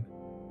machine.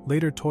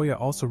 Later Toya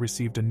also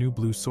received a new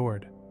blue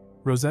sword.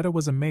 Rosetta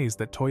was amazed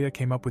that Toya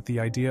came up with the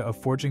idea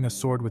of forging a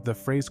sword with the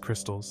phrase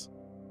crystals.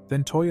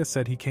 Then Toya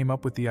said he came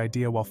up with the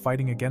idea while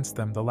fighting against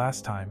them the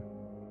last time.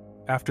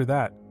 After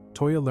that,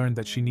 Toya learned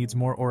that she needs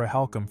more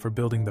orichalcum for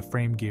building the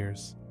frame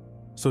gears.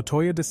 So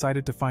Toya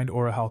decided to find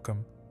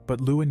orichalcum,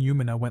 but Lu and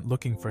Yumina went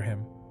looking for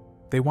him.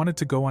 They wanted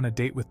to go on a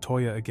date with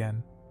Toya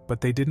again,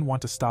 but they didn't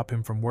want to stop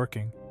him from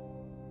working.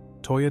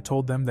 Toya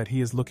told them that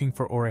he is looking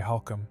for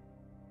orichalcum.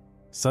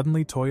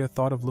 Suddenly Toya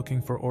thought of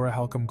looking for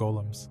orichalcum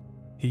golems.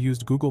 He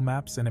used Google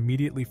Maps and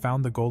immediately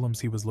found the golems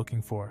he was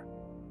looking for.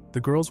 The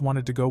girls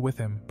wanted to go with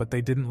him, but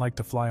they didn't like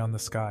to fly on the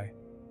sky.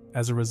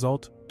 As a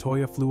result,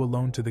 Toya flew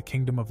alone to the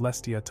kingdom of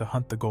Lestia to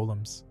hunt the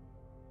golems.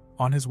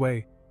 On his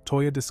way,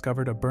 Toya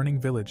discovered a burning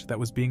village that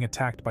was being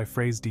attacked by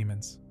Phrase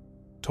demons.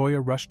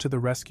 Toya rushed to the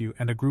rescue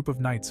and a group of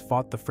knights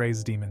fought the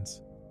Phrase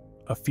demons.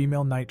 A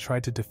female knight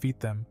tried to defeat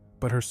them,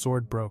 but her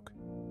sword broke.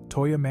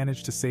 Toya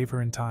managed to save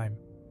her in time.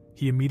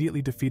 He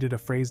immediately defeated a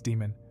Phrase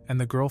demon, and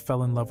the girl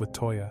fell in love with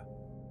Toya.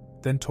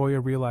 Then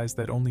Toya realized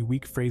that only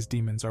weak Phrase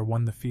demons are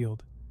won the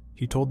field.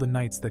 He told the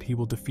knights that he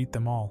will defeat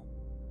them all.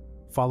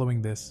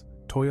 Following this,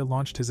 Toya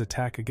launched his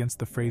attack against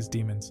the Phrase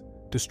demons,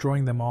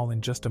 destroying them all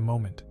in just a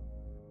moment.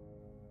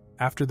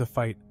 After the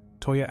fight,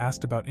 Toya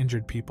asked about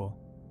injured people.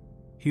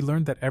 He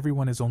learned that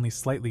everyone is only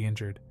slightly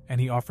injured, and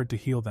he offered to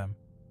heal them.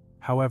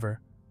 However,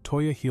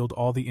 Toya healed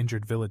all the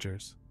injured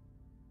villagers.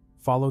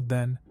 Followed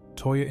then,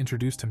 Toya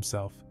introduced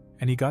himself,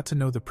 and he got to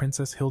know the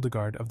Princess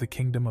Hildegard of the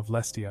Kingdom of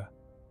Lestia.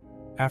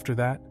 After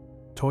that,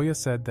 Toya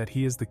said that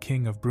he is the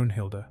king of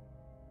Brunhilde.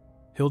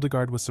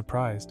 Hildegard was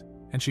surprised,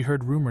 and she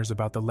heard rumors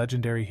about the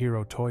legendary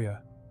hero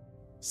Toya.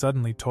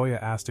 Suddenly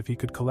Toya asked if he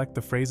could collect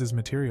the Phrase's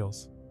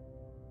materials.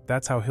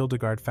 That's how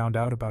Hildegard found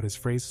out about his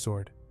Phrase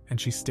sword, and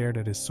she stared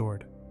at his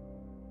sword.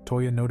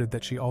 Toya noted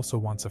that she also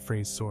wants a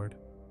Phrase sword.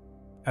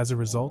 As a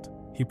result,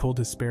 he pulled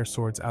his spare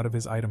swords out of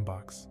his item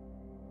box.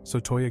 So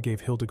Toya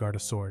gave Hildegard a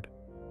sword.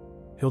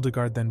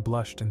 Hildegard then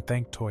blushed and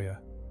thanked Toya.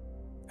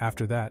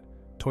 After that,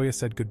 Toya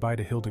said goodbye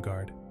to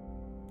Hildegard.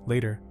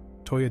 Later,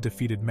 Toya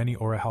defeated many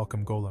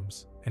orichalcum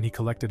golems, and he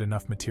collected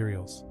enough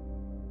materials.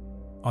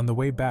 On the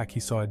way back he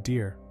saw a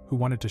deer, who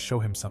wanted to show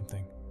him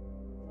something.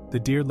 The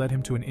deer led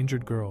him to an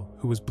injured girl,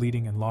 who was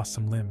bleeding and lost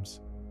some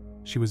limbs.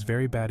 She was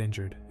very bad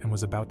injured, and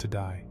was about to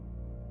die.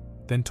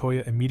 Then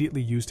Toya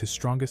immediately used his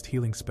strongest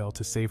healing spell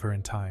to save her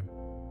in time.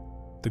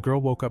 The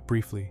girl woke up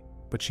briefly,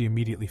 but she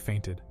immediately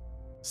fainted.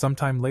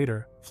 Sometime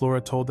later,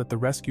 Flora told that the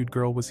rescued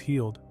girl was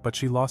healed, but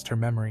she lost her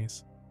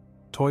memories.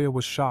 Toya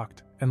was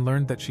shocked, and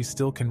learned that she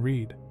still can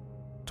read.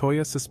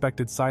 Toya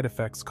suspected side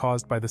effects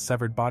caused by the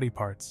severed body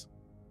parts.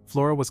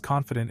 Flora was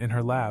confident in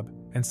her lab,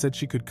 and said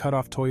she could cut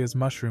off Toya's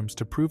mushrooms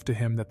to prove to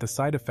him that the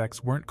side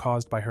effects weren't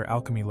caused by her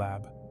alchemy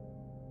lab.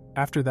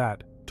 After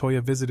that,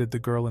 Toya visited the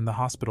girl in the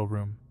hospital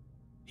room.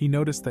 He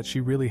noticed that she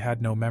really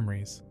had no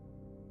memories.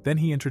 Then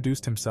he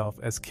introduced himself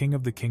as king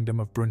of the kingdom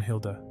of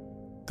Brunhilde.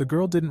 The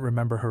girl didn't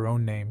remember her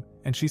own name,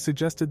 and she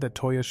suggested that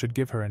Toya should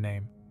give her a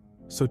name.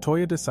 So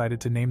Toya decided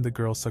to name the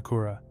girl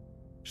Sakura.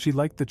 She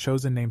liked the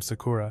chosen name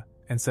Sakura,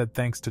 and said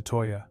thanks to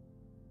Toya.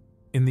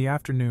 In the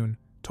afternoon,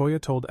 Toya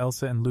told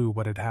Elsa and Lu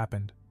what had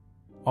happened.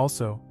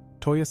 Also,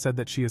 Toya said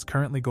that she is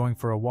currently going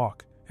for a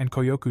walk, and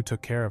Koyoku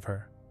took care of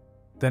her.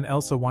 Then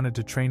Elsa wanted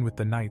to train with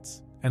the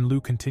knights, and Lu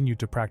continued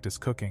to practice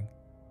cooking.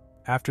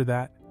 After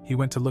that, he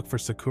went to look for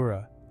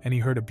Sakura, and he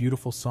heard a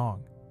beautiful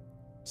song.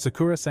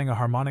 Sakura sang a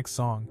harmonic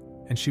song,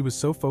 and she was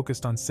so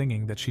focused on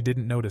singing that she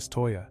didn't notice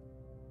Toya.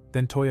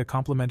 Then Toya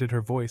complimented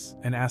her voice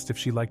and asked if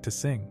she liked to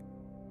sing.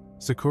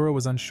 Sakura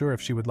was unsure if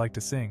she would like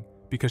to sing,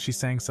 because she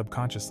sang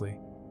subconsciously.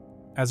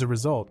 As a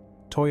result,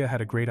 Toya had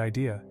a great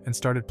idea and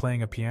started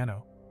playing a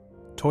piano.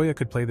 Toya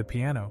could play the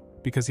piano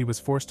because he was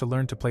forced to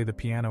learn to play the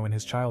piano in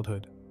his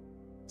childhood.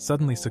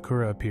 Suddenly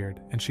Sakura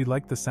appeared, and she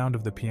liked the sound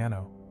of the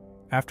piano.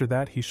 After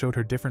that he showed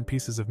her different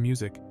pieces of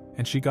music,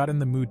 and she got in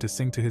the mood to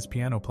sing to his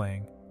piano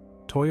playing.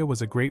 Toya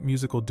was a great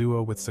musical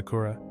duo with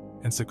Sakura,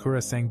 and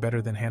Sakura sang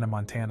better than Hannah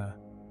Montana.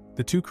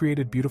 The two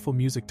created beautiful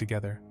music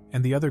together,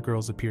 and the other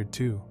girls appeared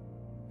too.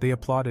 They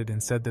applauded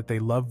and said that they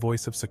loved the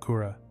voice of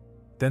Sakura.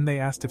 Then they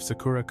asked if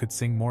Sakura could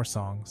sing more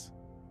songs.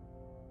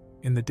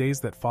 In the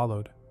days that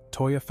followed,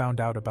 Toya found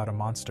out about a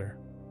monster.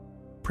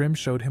 Prim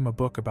showed him a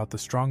book about the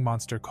strong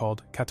monster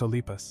called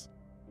Catolipas.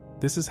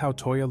 This is how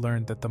Toya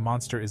learned that the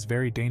monster is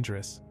very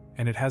dangerous,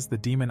 and it has the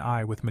demon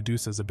eye with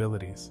Medusa's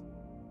abilities.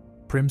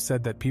 Prim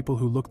said that people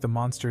who look the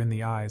monster in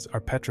the eyes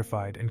are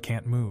petrified and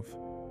can't move.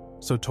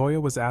 So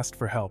Toya was asked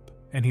for help,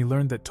 and he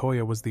learned that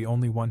Toya was the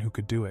only one who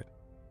could do it.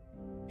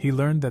 He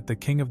learned that the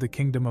king of the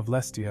kingdom of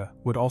Lestia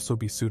would also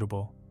be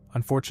suitable.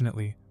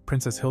 Unfortunately,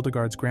 Princess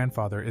Hildegard's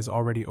grandfather is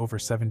already over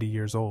 70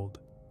 years old.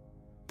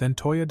 Then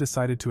Toya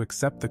decided to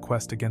accept the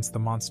quest against the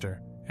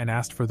monster, and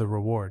asked for the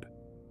reward.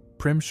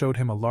 Prim showed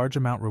him a large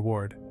amount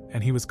reward,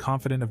 and he was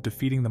confident of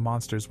defeating the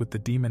monsters with the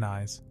demon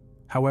eyes.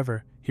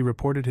 However, he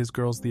reported his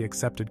girls the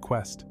accepted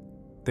quest.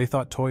 They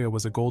thought Toya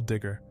was a gold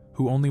digger,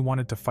 who only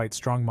wanted to fight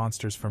strong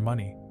monsters for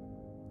money.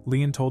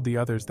 Leon told the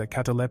others that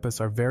Catalepas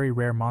are very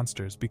rare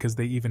monsters because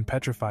they even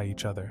petrify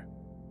each other.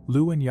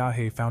 Lu and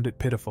Yahe found it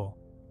pitiful,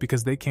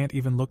 because they can't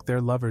even look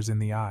their lovers in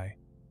the eye.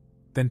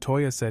 Then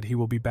Toya said he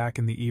will be back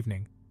in the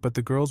evening, but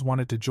the girls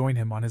wanted to join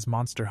him on his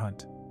monster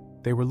hunt.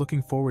 They were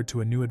looking forward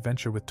to a new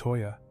adventure with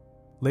Toya.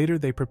 Later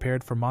they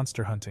prepared for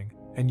monster hunting,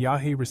 and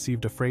Yahe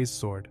received a phrase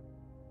sword.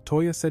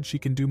 Toya said she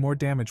can do more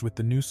damage with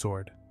the new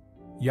sword.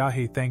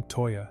 Yahe thanked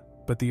Toya,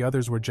 but the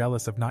others were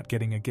jealous of not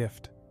getting a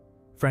gift.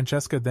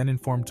 Francesca then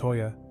informed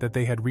Toya that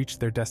they had reached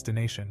their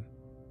destination.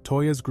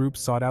 Toya's group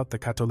sought out the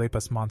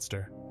Catolepas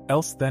monster.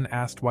 Else then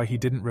asked why he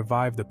didn't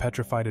revive the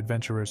petrified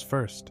adventurers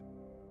first.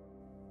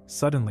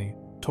 Suddenly,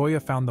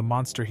 Toya found the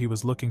monster he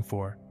was looking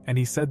for, and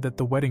he said that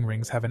the wedding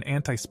rings have an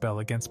anti-spell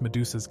against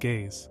Medusa's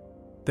gaze.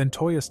 Then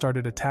Toya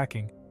started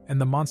attacking, and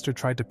the monster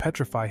tried to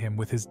petrify him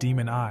with his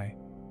demon eye.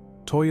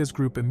 Toya's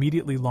group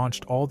immediately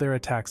launched all their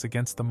attacks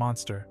against the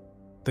monster.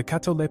 The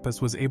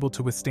Catolepas was able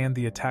to withstand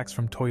the attacks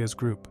from Toya's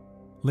group.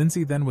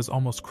 Lindsay then was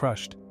almost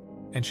crushed,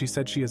 and she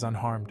said she is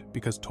unharmed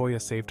because Toya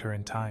saved her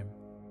in time.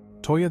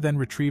 Toya then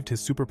retrieved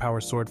his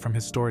superpower sword from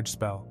his storage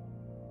spell.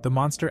 The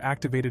monster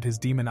activated his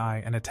demon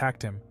eye and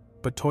attacked him,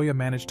 but Toya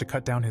managed to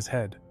cut down his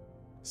head.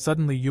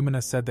 Suddenly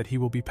Yumina said that he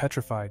will be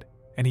petrified,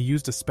 and he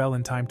used a spell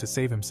in time to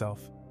save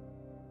himself.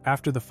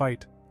 After the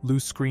fight, Lou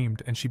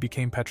screamed and she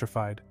became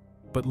petrified,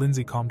 but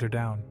Lindsay calmed her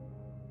down.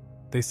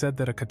 They said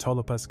that a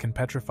Catolepas can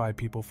petrify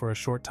people for a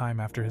short time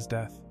after his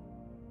death.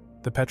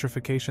 The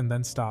petrification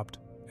then stopped,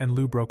 and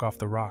Lou broke off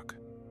the rock.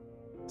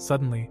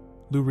 Suddenly,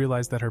 Lou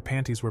realized that her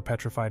panties were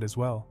petrified as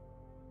well.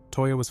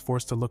 Toya was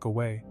forced to look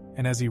away,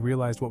 and as he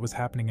realized what was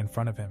happening in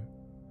front of him,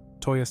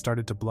 Toya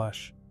started to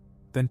blush.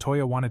 Then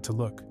Toya wanted to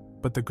look,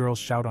 but the girls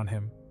shout on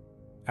him.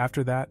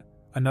 After that,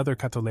 another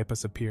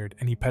Catolepas appeared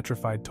and he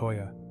petrified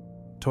Toya.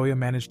 Toya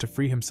managed to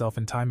free himself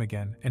in time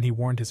again, and he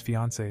warned his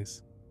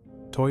fiancés.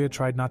 Toya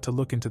tried not to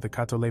look into the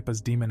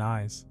Catolepas' demon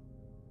eyes.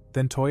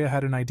 Then Toya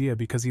had an idea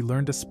because he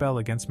learned a spell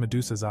against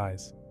Medusa's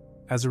eyes.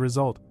 As a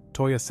result,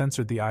 Toya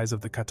censored the eyes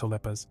of the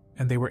Catolepas,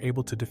 and they were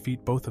able to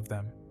defeat both of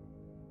them.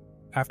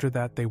 After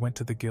that they went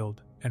to the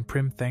guild, and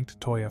Prim thanked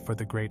Toya for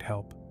the great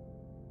help.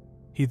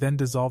 He then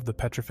dissolved the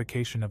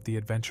petrification of the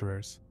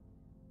adventurers.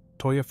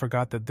 Toya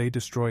forgot that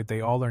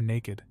they all are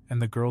naked,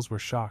 and the girls were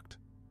shocked.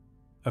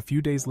 A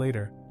few days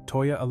later,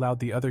 Toya allowed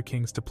the other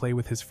kings to play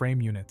with his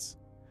frame units.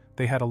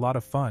 They had a lot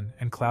of fun,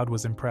 and Cloud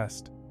was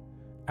impressed.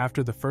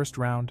 After the first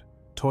round,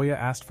 Toya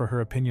asked for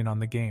her opinion on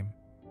the game.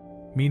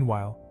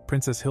 Meanwhile,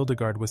 Princess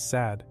Hildegard was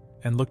sad,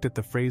 and looked at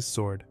the phrase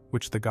sword,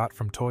 which they got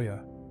from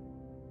Toya.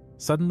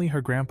 Suddenly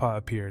her grandpa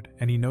appeared,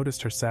 and he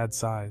noticed her sad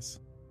sighs.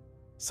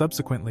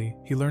 Subsequently,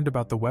 he learned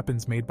about the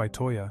weapons made by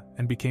Toya,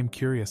 and became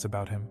curious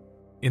about him.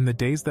 In the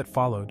days that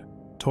followed,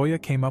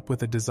 Toya came up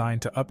with a design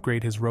to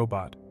upgrade his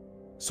robot.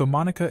 So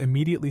Monica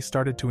immediately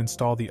started to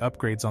install the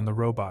upgrades on the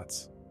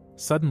robots.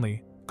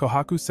 Suddenly,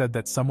 Kohaku said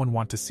that someone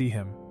wanted to see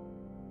him.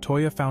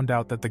 Toya found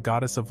out that the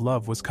goddess of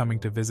love was coming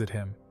to visit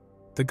him.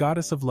 The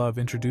goddess of love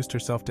introduced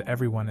herself to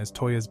everyone as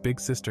Toya's big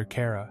sister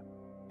Kara.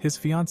 His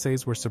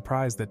fiancés were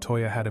surprised that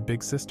Toya had a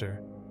big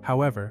sister.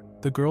 However,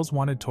 the girls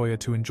wanted Toya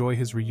to enjoy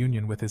his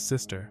reunion with his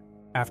sister.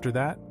 After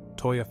that,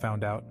 Toya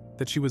found out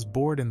that she was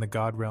bored in the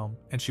god realm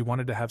and she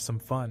wanted to have some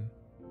fun.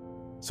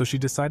 So she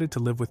decided to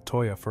live with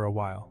Toya for a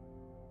while.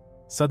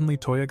 Suddenly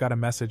Toya got a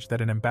message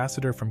that an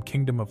ambassador from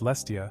Kingdom of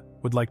Lestia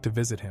would like to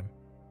visit him.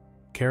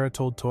 Kara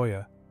told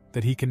Toya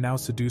that he can now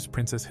seduce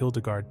Princess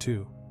Hildegard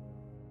too.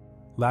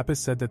 Lapis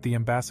said that the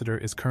ambassador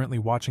is currently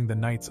watching the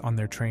knights on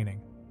their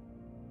training.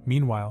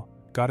 Meanwhile,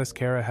 Goddess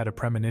Kara had a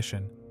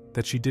premonition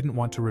that she didn't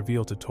want to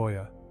reveal to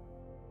Toya.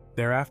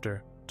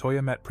 Thereafter,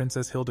 Toya met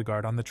Princess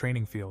Hildegard on the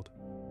training field.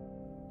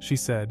 She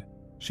said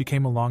she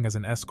came along as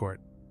an escort.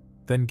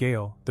 Then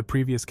Gale, the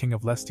previous king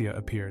of Lestia,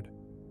 appeared.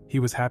 He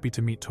was happy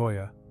to meet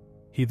Toya.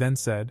 He then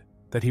said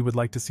that he would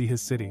like to see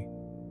his city.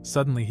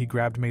 Suddenly he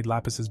grabbed Maid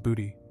Lapis's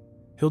booty.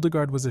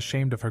 Hildegard was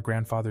ashamed of her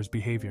grandfather's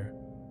behavior.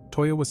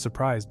 Toya was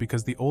surprised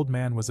because the old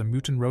man was a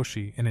mutant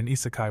Roshi in an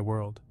Isekai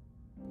world.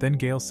 Then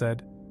Gale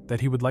said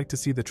that he would like to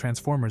see the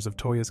transformers of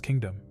Toya's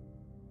kingdom.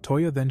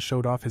 Toya then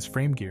showed off his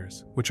frame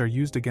gears, which are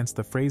used against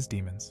the phrase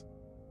demons.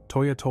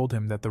 Toya told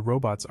him that the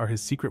robots are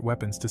his secret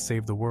weapons to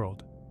save the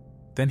world.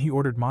 Then he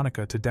ordered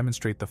Monica to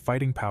demonstrate the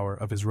fighting power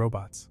of his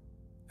robots.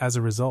 As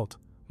a result,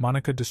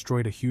 Monica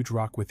destroyed a huge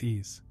rock with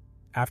ease.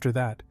 After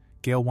that,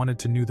 Gale wanted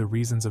to know the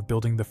reasons of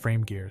building the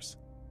frame gears.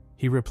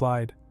 He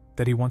replied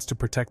that he wants to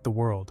protect the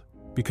world,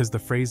 because the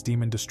phrase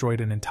demon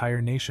destroyed an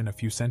entire nation a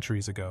few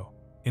centuries ago.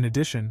 In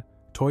addition,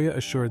 Toya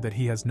assured that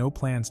he has no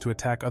plans to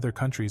attack other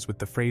countries with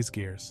the phrase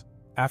gears.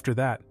 After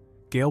that,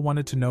 Gale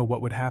wanted to know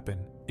what would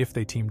happen if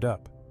they teamed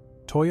up.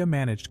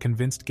 Toya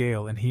convinced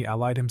Gale and he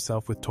allied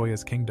himself with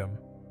Toya's kingdom.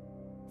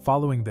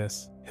 Following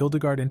this,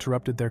 Hildegard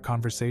interrupted their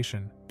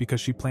conversation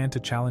because she planned to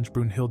challenge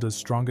Brunhilde's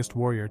strongest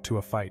warrior to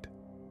a fight.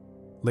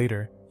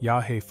 Later,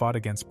 Yahe fought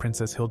against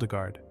Princess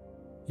Hildegard.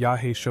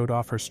 Yahe showed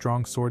off her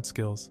strong sword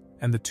skills,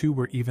 and the two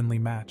were evenly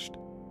matched.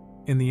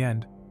 In the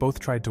end, both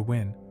tried to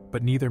win,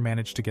 but neither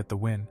managed to get the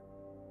win.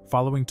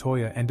 Following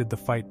Toya ended the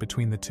fight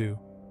between the two.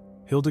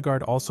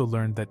 Hildegard also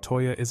learned that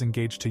Toya is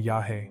engaged to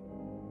Yahe.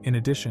 In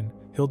addition,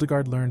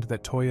 Hildegard learned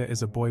that Toya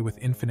is a boy with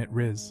infinite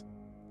Rizz.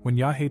 When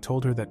Yahe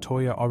told her that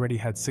Toya already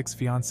had 6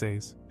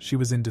 fiancés, she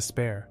was in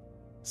despair.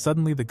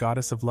 Suddenly the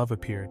goddess of love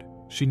appeared.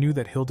 She knew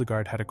that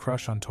Hildegard had a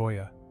crush on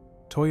Toya.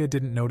 Toya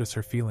didn't notice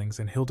her feelings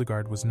and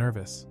Hildegard was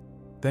nervous.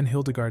 Then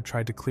Hildegard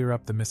tried to clear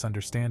up the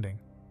misunderstanding.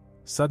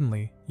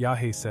 Suddenly,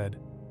 Yahe said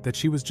that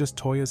she was just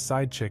Toya's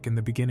side chick in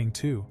the beginning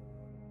too.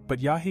 But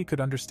Yahe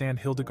could understand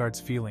Hildegard's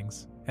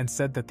feelings and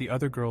said that the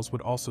other girls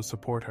would also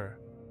support her.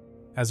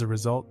 As a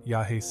result,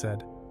 Yahe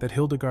said that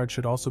Hildegard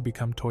should also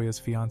become Toya's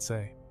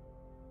fiancé.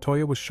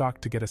 Toya was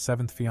shocked to get a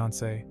 7th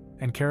fiancé,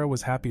 and Kara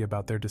was happy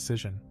about their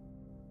decision.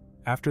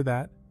 After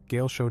that,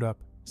 Gale showed up,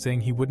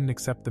 saying he wouldn't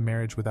accept the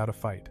marriage without a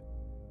fight.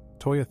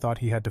 Toya thought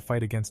he had to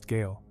fight against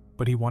Gale,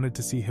 but he wanted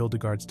to see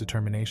Hildegard's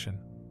determination.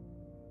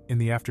 In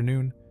the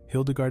afternoon,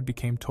 Hildegard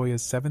became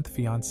Toya's 7th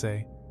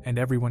fiancé, and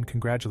everyone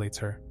congratulates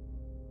her.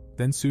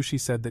 Then Sushi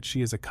said that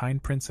she is a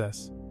kind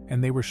princess,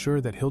 and they were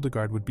sure that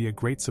Hildegard would be a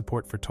great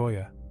support for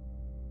Toya.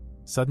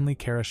 Suddenly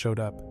Kara showed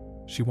up.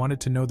 She wanted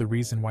to know the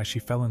reason why she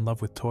fell in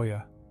love with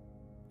Toya.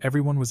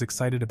 Everyone was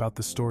excited about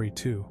the story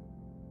too.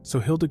 So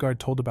Hildegard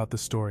told about the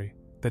story,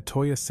 that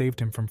Toya saved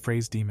him from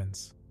Frey's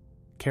demons.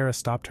 Kara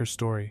stopped her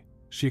story.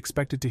 She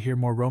expected to hear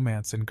more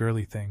romance and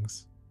girly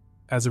things.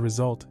 As a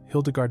result,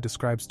 Hildegard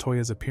describes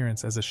Toya's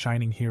appearance as a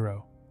shining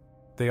hero.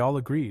 They all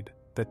agreed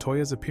that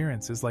Toya's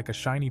appearance is like a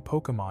shiny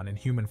Pokemon in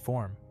human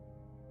form.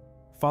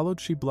 Followed,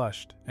 she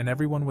blushed, and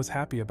everyone was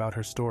happy about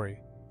her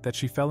story, that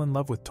she fell in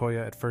love with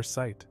Toya at first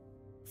sight.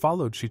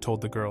 Followed, she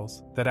told the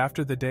girls that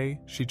after the day,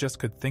 she just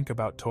could think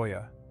about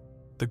Toya.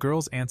 The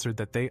girls answered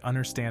that they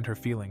understand her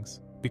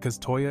feelings, because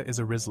Toya is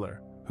a Rizzler,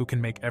 who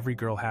can make every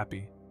girl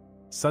happy.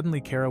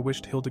 Suddenly Kara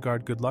wished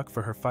Hildegard good luck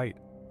for her fight,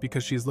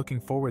 because she is looking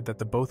forward that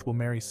the both will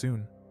marry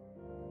soon.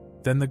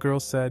 Then the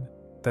girls said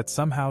that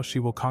somehow she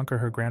will conquer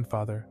her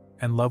grandfather,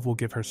 and love will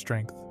give her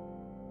strength.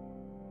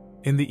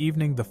 In the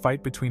evening, the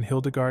fight between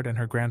Hildegard and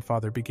her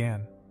grandfather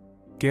began.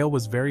 Gale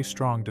was very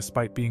strong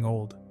despite being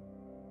old.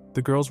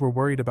 The girls were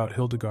worried about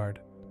Hildegard,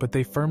 but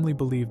they firmly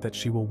believed that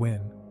she will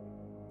win.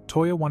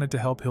 Toya wanted to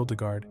help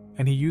Hildegard,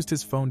 and he used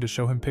his phone to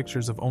show him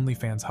pictures of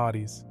OnlyFans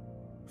hotties.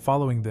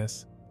 Following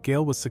this,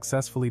 Gale was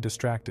successfully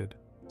distracted,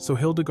 so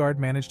Hildegard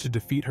managed to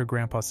defeat her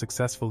grandpa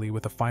successfully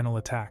with a final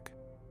attack.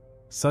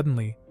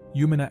 Suddenly,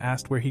 Yumina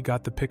asked where he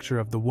got the picture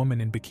of the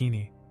woman in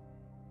bikini.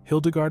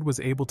 Hildegard was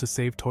able to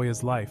save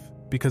Toya's life,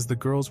 because the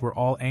girls were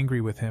all angry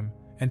with him,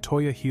 and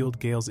Toya healed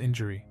Gale's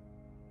injury.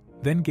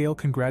 Then Gale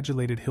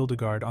congratulated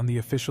Hildegard on the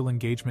official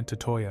engagement to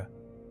Toya.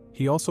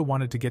 He also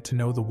wanted to get to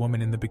know the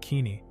woman in the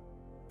bikini.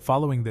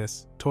 Following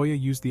this, Toya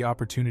used the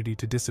opportunity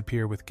to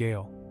disappear with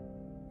Gale.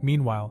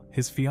 Meanwhile,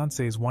 his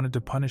fiancés wanted to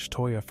punish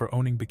Toya for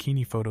owning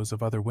bikini photos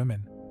of other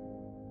women.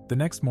 The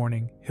next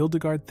morning,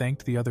 Hildegard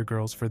thanked the other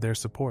girls for their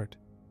support.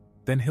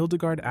 Then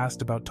Hildegard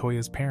asked about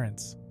Toya's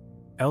parents.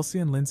 Elsie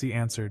and Lindsay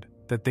answered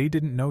that they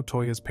didn't know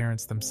Toya's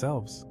parents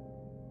themselves.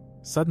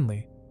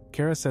 Suddenly,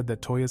 Kara said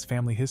that Toya's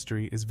family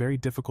history is very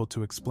difficult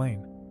to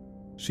explain.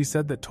 She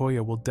said that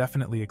Toya will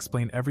definitely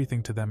explain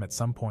everything to them at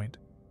some point.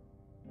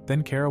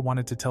 Then Kara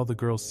wanted to tell the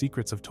girls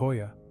secrets of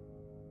Toya.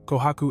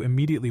 Kohaku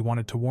immediately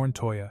wanted to warn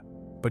Toya,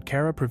 but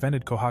Kara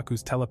prevented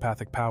Kohaku's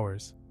telepathic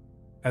powers.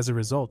 As a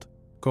result,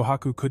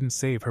 Kohaku couldn't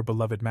save her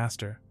beloved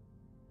master.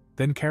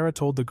 Then Kara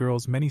told the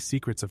girls many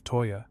secrets of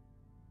Toya.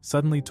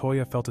 Suddenly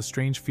Toya felt a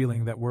strange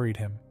feeling that worried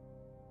him.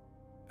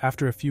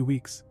 After a few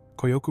weeks,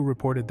 Koyoku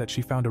reported that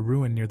she found a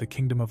ruin near the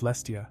kingdom of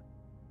Lestia.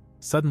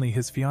 Suddenly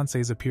his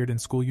fiancés appeared in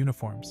school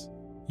uniforms.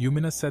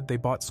 Yumina said they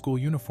bought school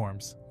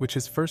uniforms, which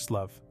his first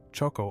love,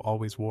 Choco,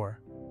 always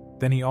wore.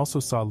 Then he also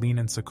saw Lin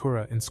and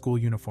Sakura in school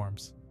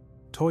uniforms.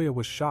 Toya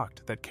was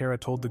shocked that Kara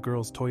told the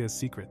girls Toya's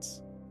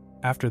secrets.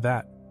 After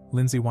that,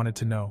 Lindsay wanted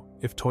to know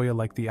if Toya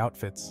liked the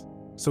outfits,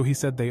 so he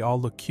said they all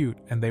looked cute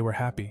and they were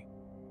happy.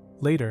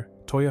 Later,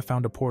 Toya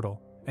found a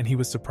portal, and he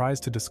was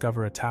surprised to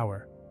discover a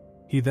tower.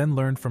 He then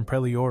learned from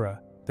Preliora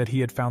that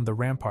he had found the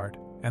rampart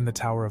and the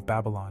Tower of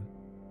Babylon.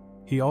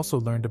 He also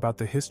learned about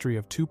the history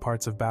of 2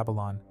 parts of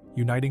Babylon,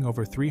 uniting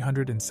over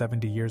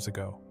 370 years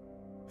ago.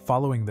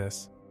 Following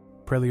this,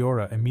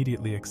 Preliora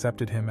immediately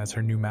accepted him as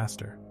her new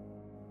master.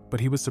 But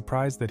he was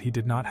surprised that he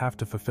did not have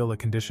to fulfill a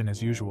condition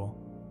as usual.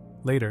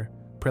 Later,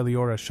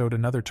 Preliora showed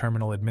another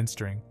terminal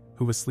administering,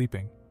 who was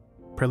sleeping.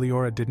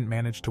 Preliora didn't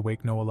manage to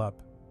wake Noel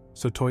up,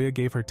 so Toya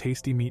gave her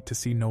tasty meat to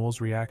see Noel's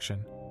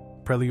reaction.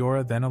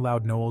 Preliora then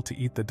allowed Noel to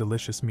eat the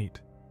delicious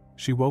meat.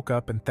 She woke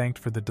up and thanked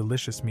for the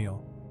delicious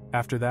meal.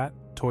 After that,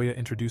 Toya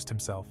introduced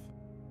himself.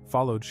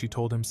 Followed, she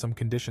told him some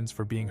conditions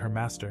for being her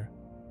master.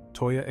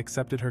 Toya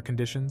accepted her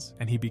conditions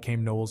and he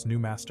became Noel's new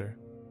master.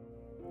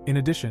 In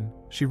addition,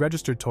 she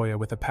registered Toya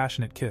with a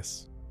passionate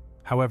kiss.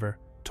 However,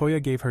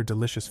 Toya gave her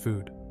delicious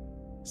food.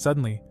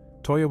 Suddenly,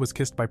 Toya was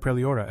kissed by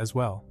Preliora as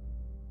well.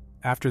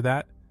 After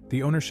that,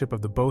 the ownership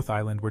of the both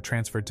island were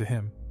transferred to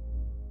him.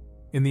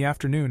 In the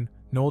afternoon,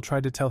 Noel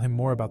tried to tell him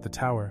more about the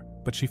tower,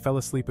 but she fell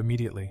asleep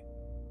immediately.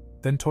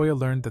 Then Toya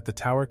learned that the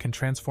tower can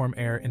transform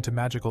air into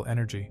magical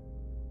energy.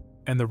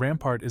 And the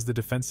rampart is the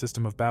defense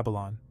system of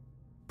Babylon.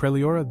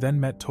 Preliora then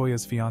met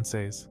Toya's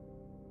fiancés.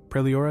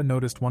 Preliora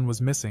noticed one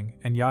was missing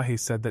and Yahe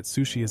said that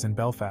Sushi is in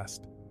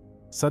Belfast.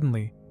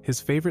 Suddenly, his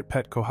favorite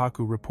pet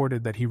Kohaku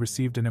reported that he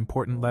received an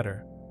important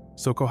letter.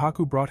 So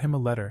Kohaku brought him a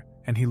letter,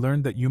 and he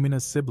learned that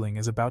Yumina's sibling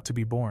is about to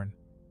be born.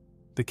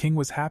 The king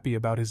was happy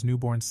about his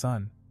newborn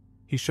son.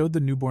 He showed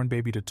the newborn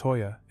baby to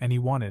Toya, and he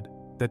wanted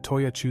that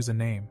Toya choose a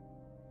name.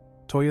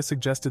 Toya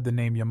suggested the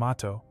name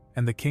Yamato,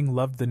 and the king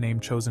loved the name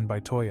chosen by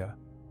Toya.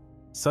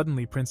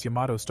 Suddenly Prince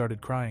Yamato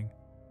started crying,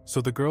 so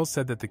the girls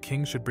said that the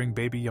king should bring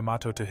baby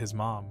Yamato to his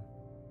mom.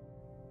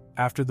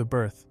 After the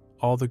birth,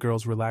 all the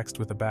girls relaxed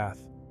with a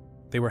bath.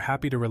 They were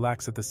happy to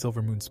relax at the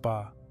Silver Moon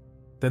Spa.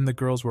 Then the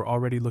girls were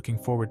already looking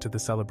forward to the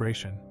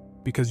celebration,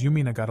 because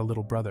Yumina got a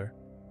little brother,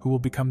 who will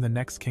become the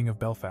next king of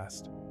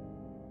Belfast.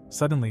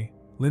 Suddenly,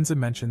 Linza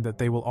mentioned that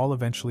they will all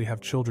eventually have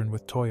children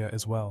with Toya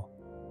as well.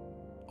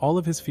 All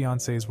of his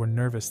fiancés were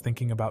nervous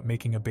thinking about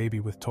making a baby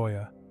with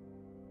Toya.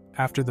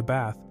 After the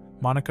bath,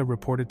 Monica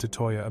reported to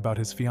Toya about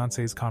his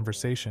fiancé's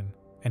conversation,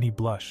 and he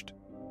blushed.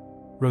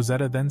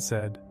 Rosetta then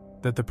said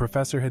that the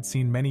professor had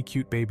seen many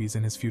cute babies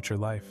in his future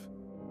life.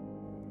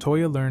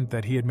 Toya learned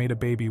that he had made a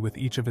baby with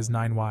each of his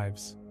 9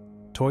 wives.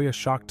 Toya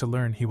shocked to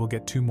learn he will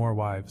get 2 more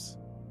wives.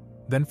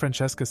 Then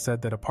Francesca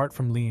said that apart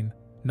from Lean,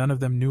 none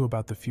of them knew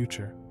about the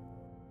future.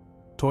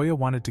 Toya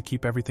wanted to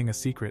keep everything a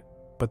secret,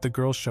 but the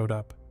girls showed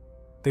up.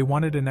 They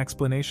wanted an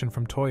explanation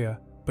from Toya,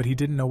 but he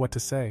didn't know what to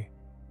say.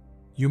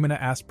 Yumina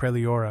asked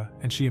Preliora,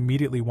 and she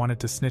immediately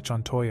wanted to snitch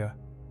on Toya.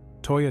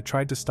 Toya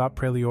tried to stop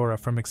Preliora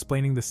from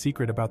explaining the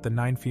secret about the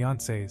 9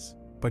 fiancés,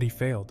 but he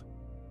failed.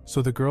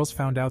 So the girls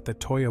found out that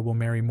Toya will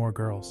marry more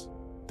girls.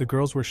 The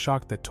girls were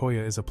shocked that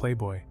Toya is a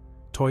playboy.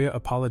 Toya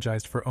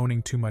apologized for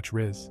owning too much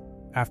Rizz.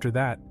 After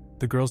that,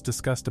 the girls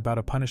discussed about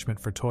a punishment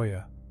for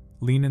Toya.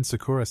 Lean and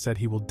Sakura said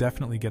he will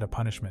definitely get a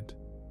punishment.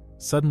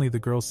 Suddenly the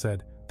girls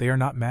said they are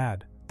not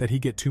mad that he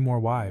get 2 more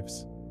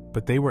wives,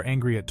 but they were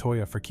angry at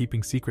Toya for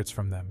keeping secrets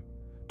from them.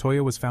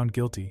 Toya was found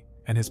guilty,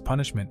 and his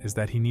punishment is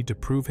that he need to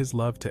prove his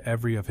love to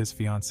every of his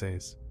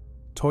fiancés.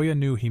 Toya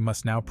knew he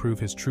must now prove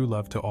his true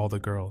love to all the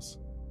girls.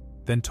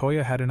 Then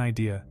Toya had an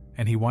idea,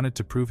 and he wanted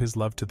to prove his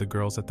love to the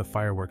girls at the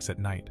fireworks at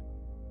night.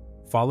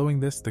 Following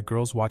this, the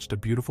girls watched a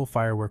beautiful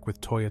firework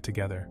with Toya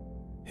together.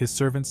 His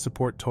servants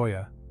support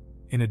Toya.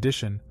 In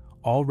addition,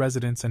 all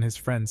residents and his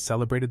friends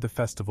celebrated the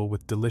festival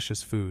with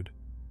delicious food.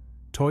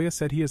 Toya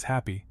said he is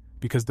happy,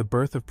 because the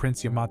birth of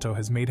Prince Yamato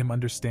has made him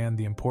understand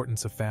the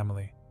importance of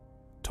family.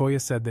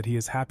 Toya said that he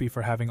is happy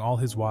for having all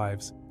his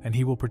wives, and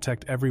he will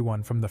protect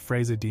everyone from the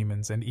Freza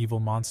demons and evil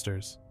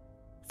monsters.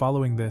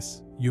 Following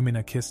this,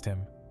 Yumina kissed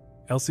him.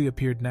 Elsie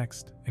appeared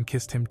next, and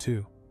kissed him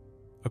too.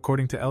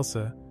 According to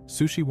Elsa,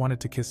 Sushi wanted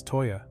to kiss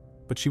Toya,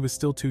 but she was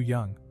still too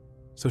young,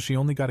 so she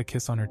only got a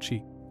kiss on her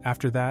cheek.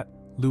 After that,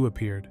 Lu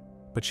appeared,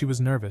 but she was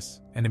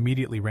nervous and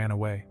immediately ran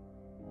away.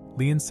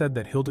 Leon said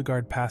that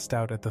Hildegard passed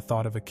out at the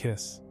thought of a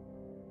kiss.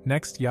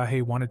 Next,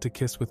 Yahe wanted to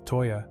kiss with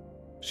Toya.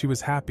 She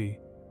was happy,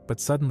 but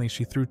suddenly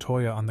she threw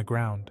Toya on the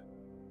ground.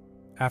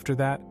 After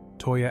that,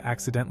 Toya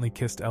accidentally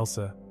kissed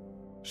Elsa.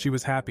 She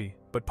was happy,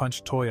 but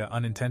punched Toya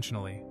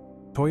unintentionally.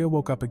 Toya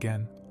woke up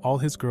again. All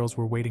his girls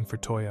were waiting for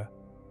Toya.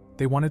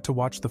 They wanted to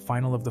watch the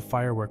final of the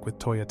firework with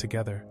Toya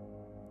together.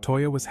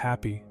 Toya was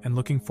happy and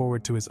looking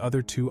forward to his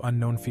other 2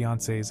 unknown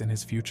fiancés in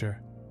his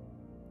future.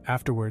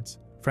 Afterwards,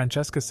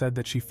 Francesca said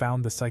that she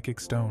found the psychic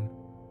stone.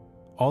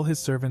 All his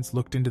servants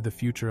looked into the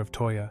future of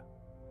Toya,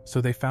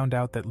 so they found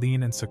out that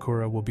Lean and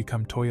Sakura will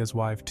become Toya's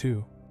wife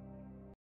too.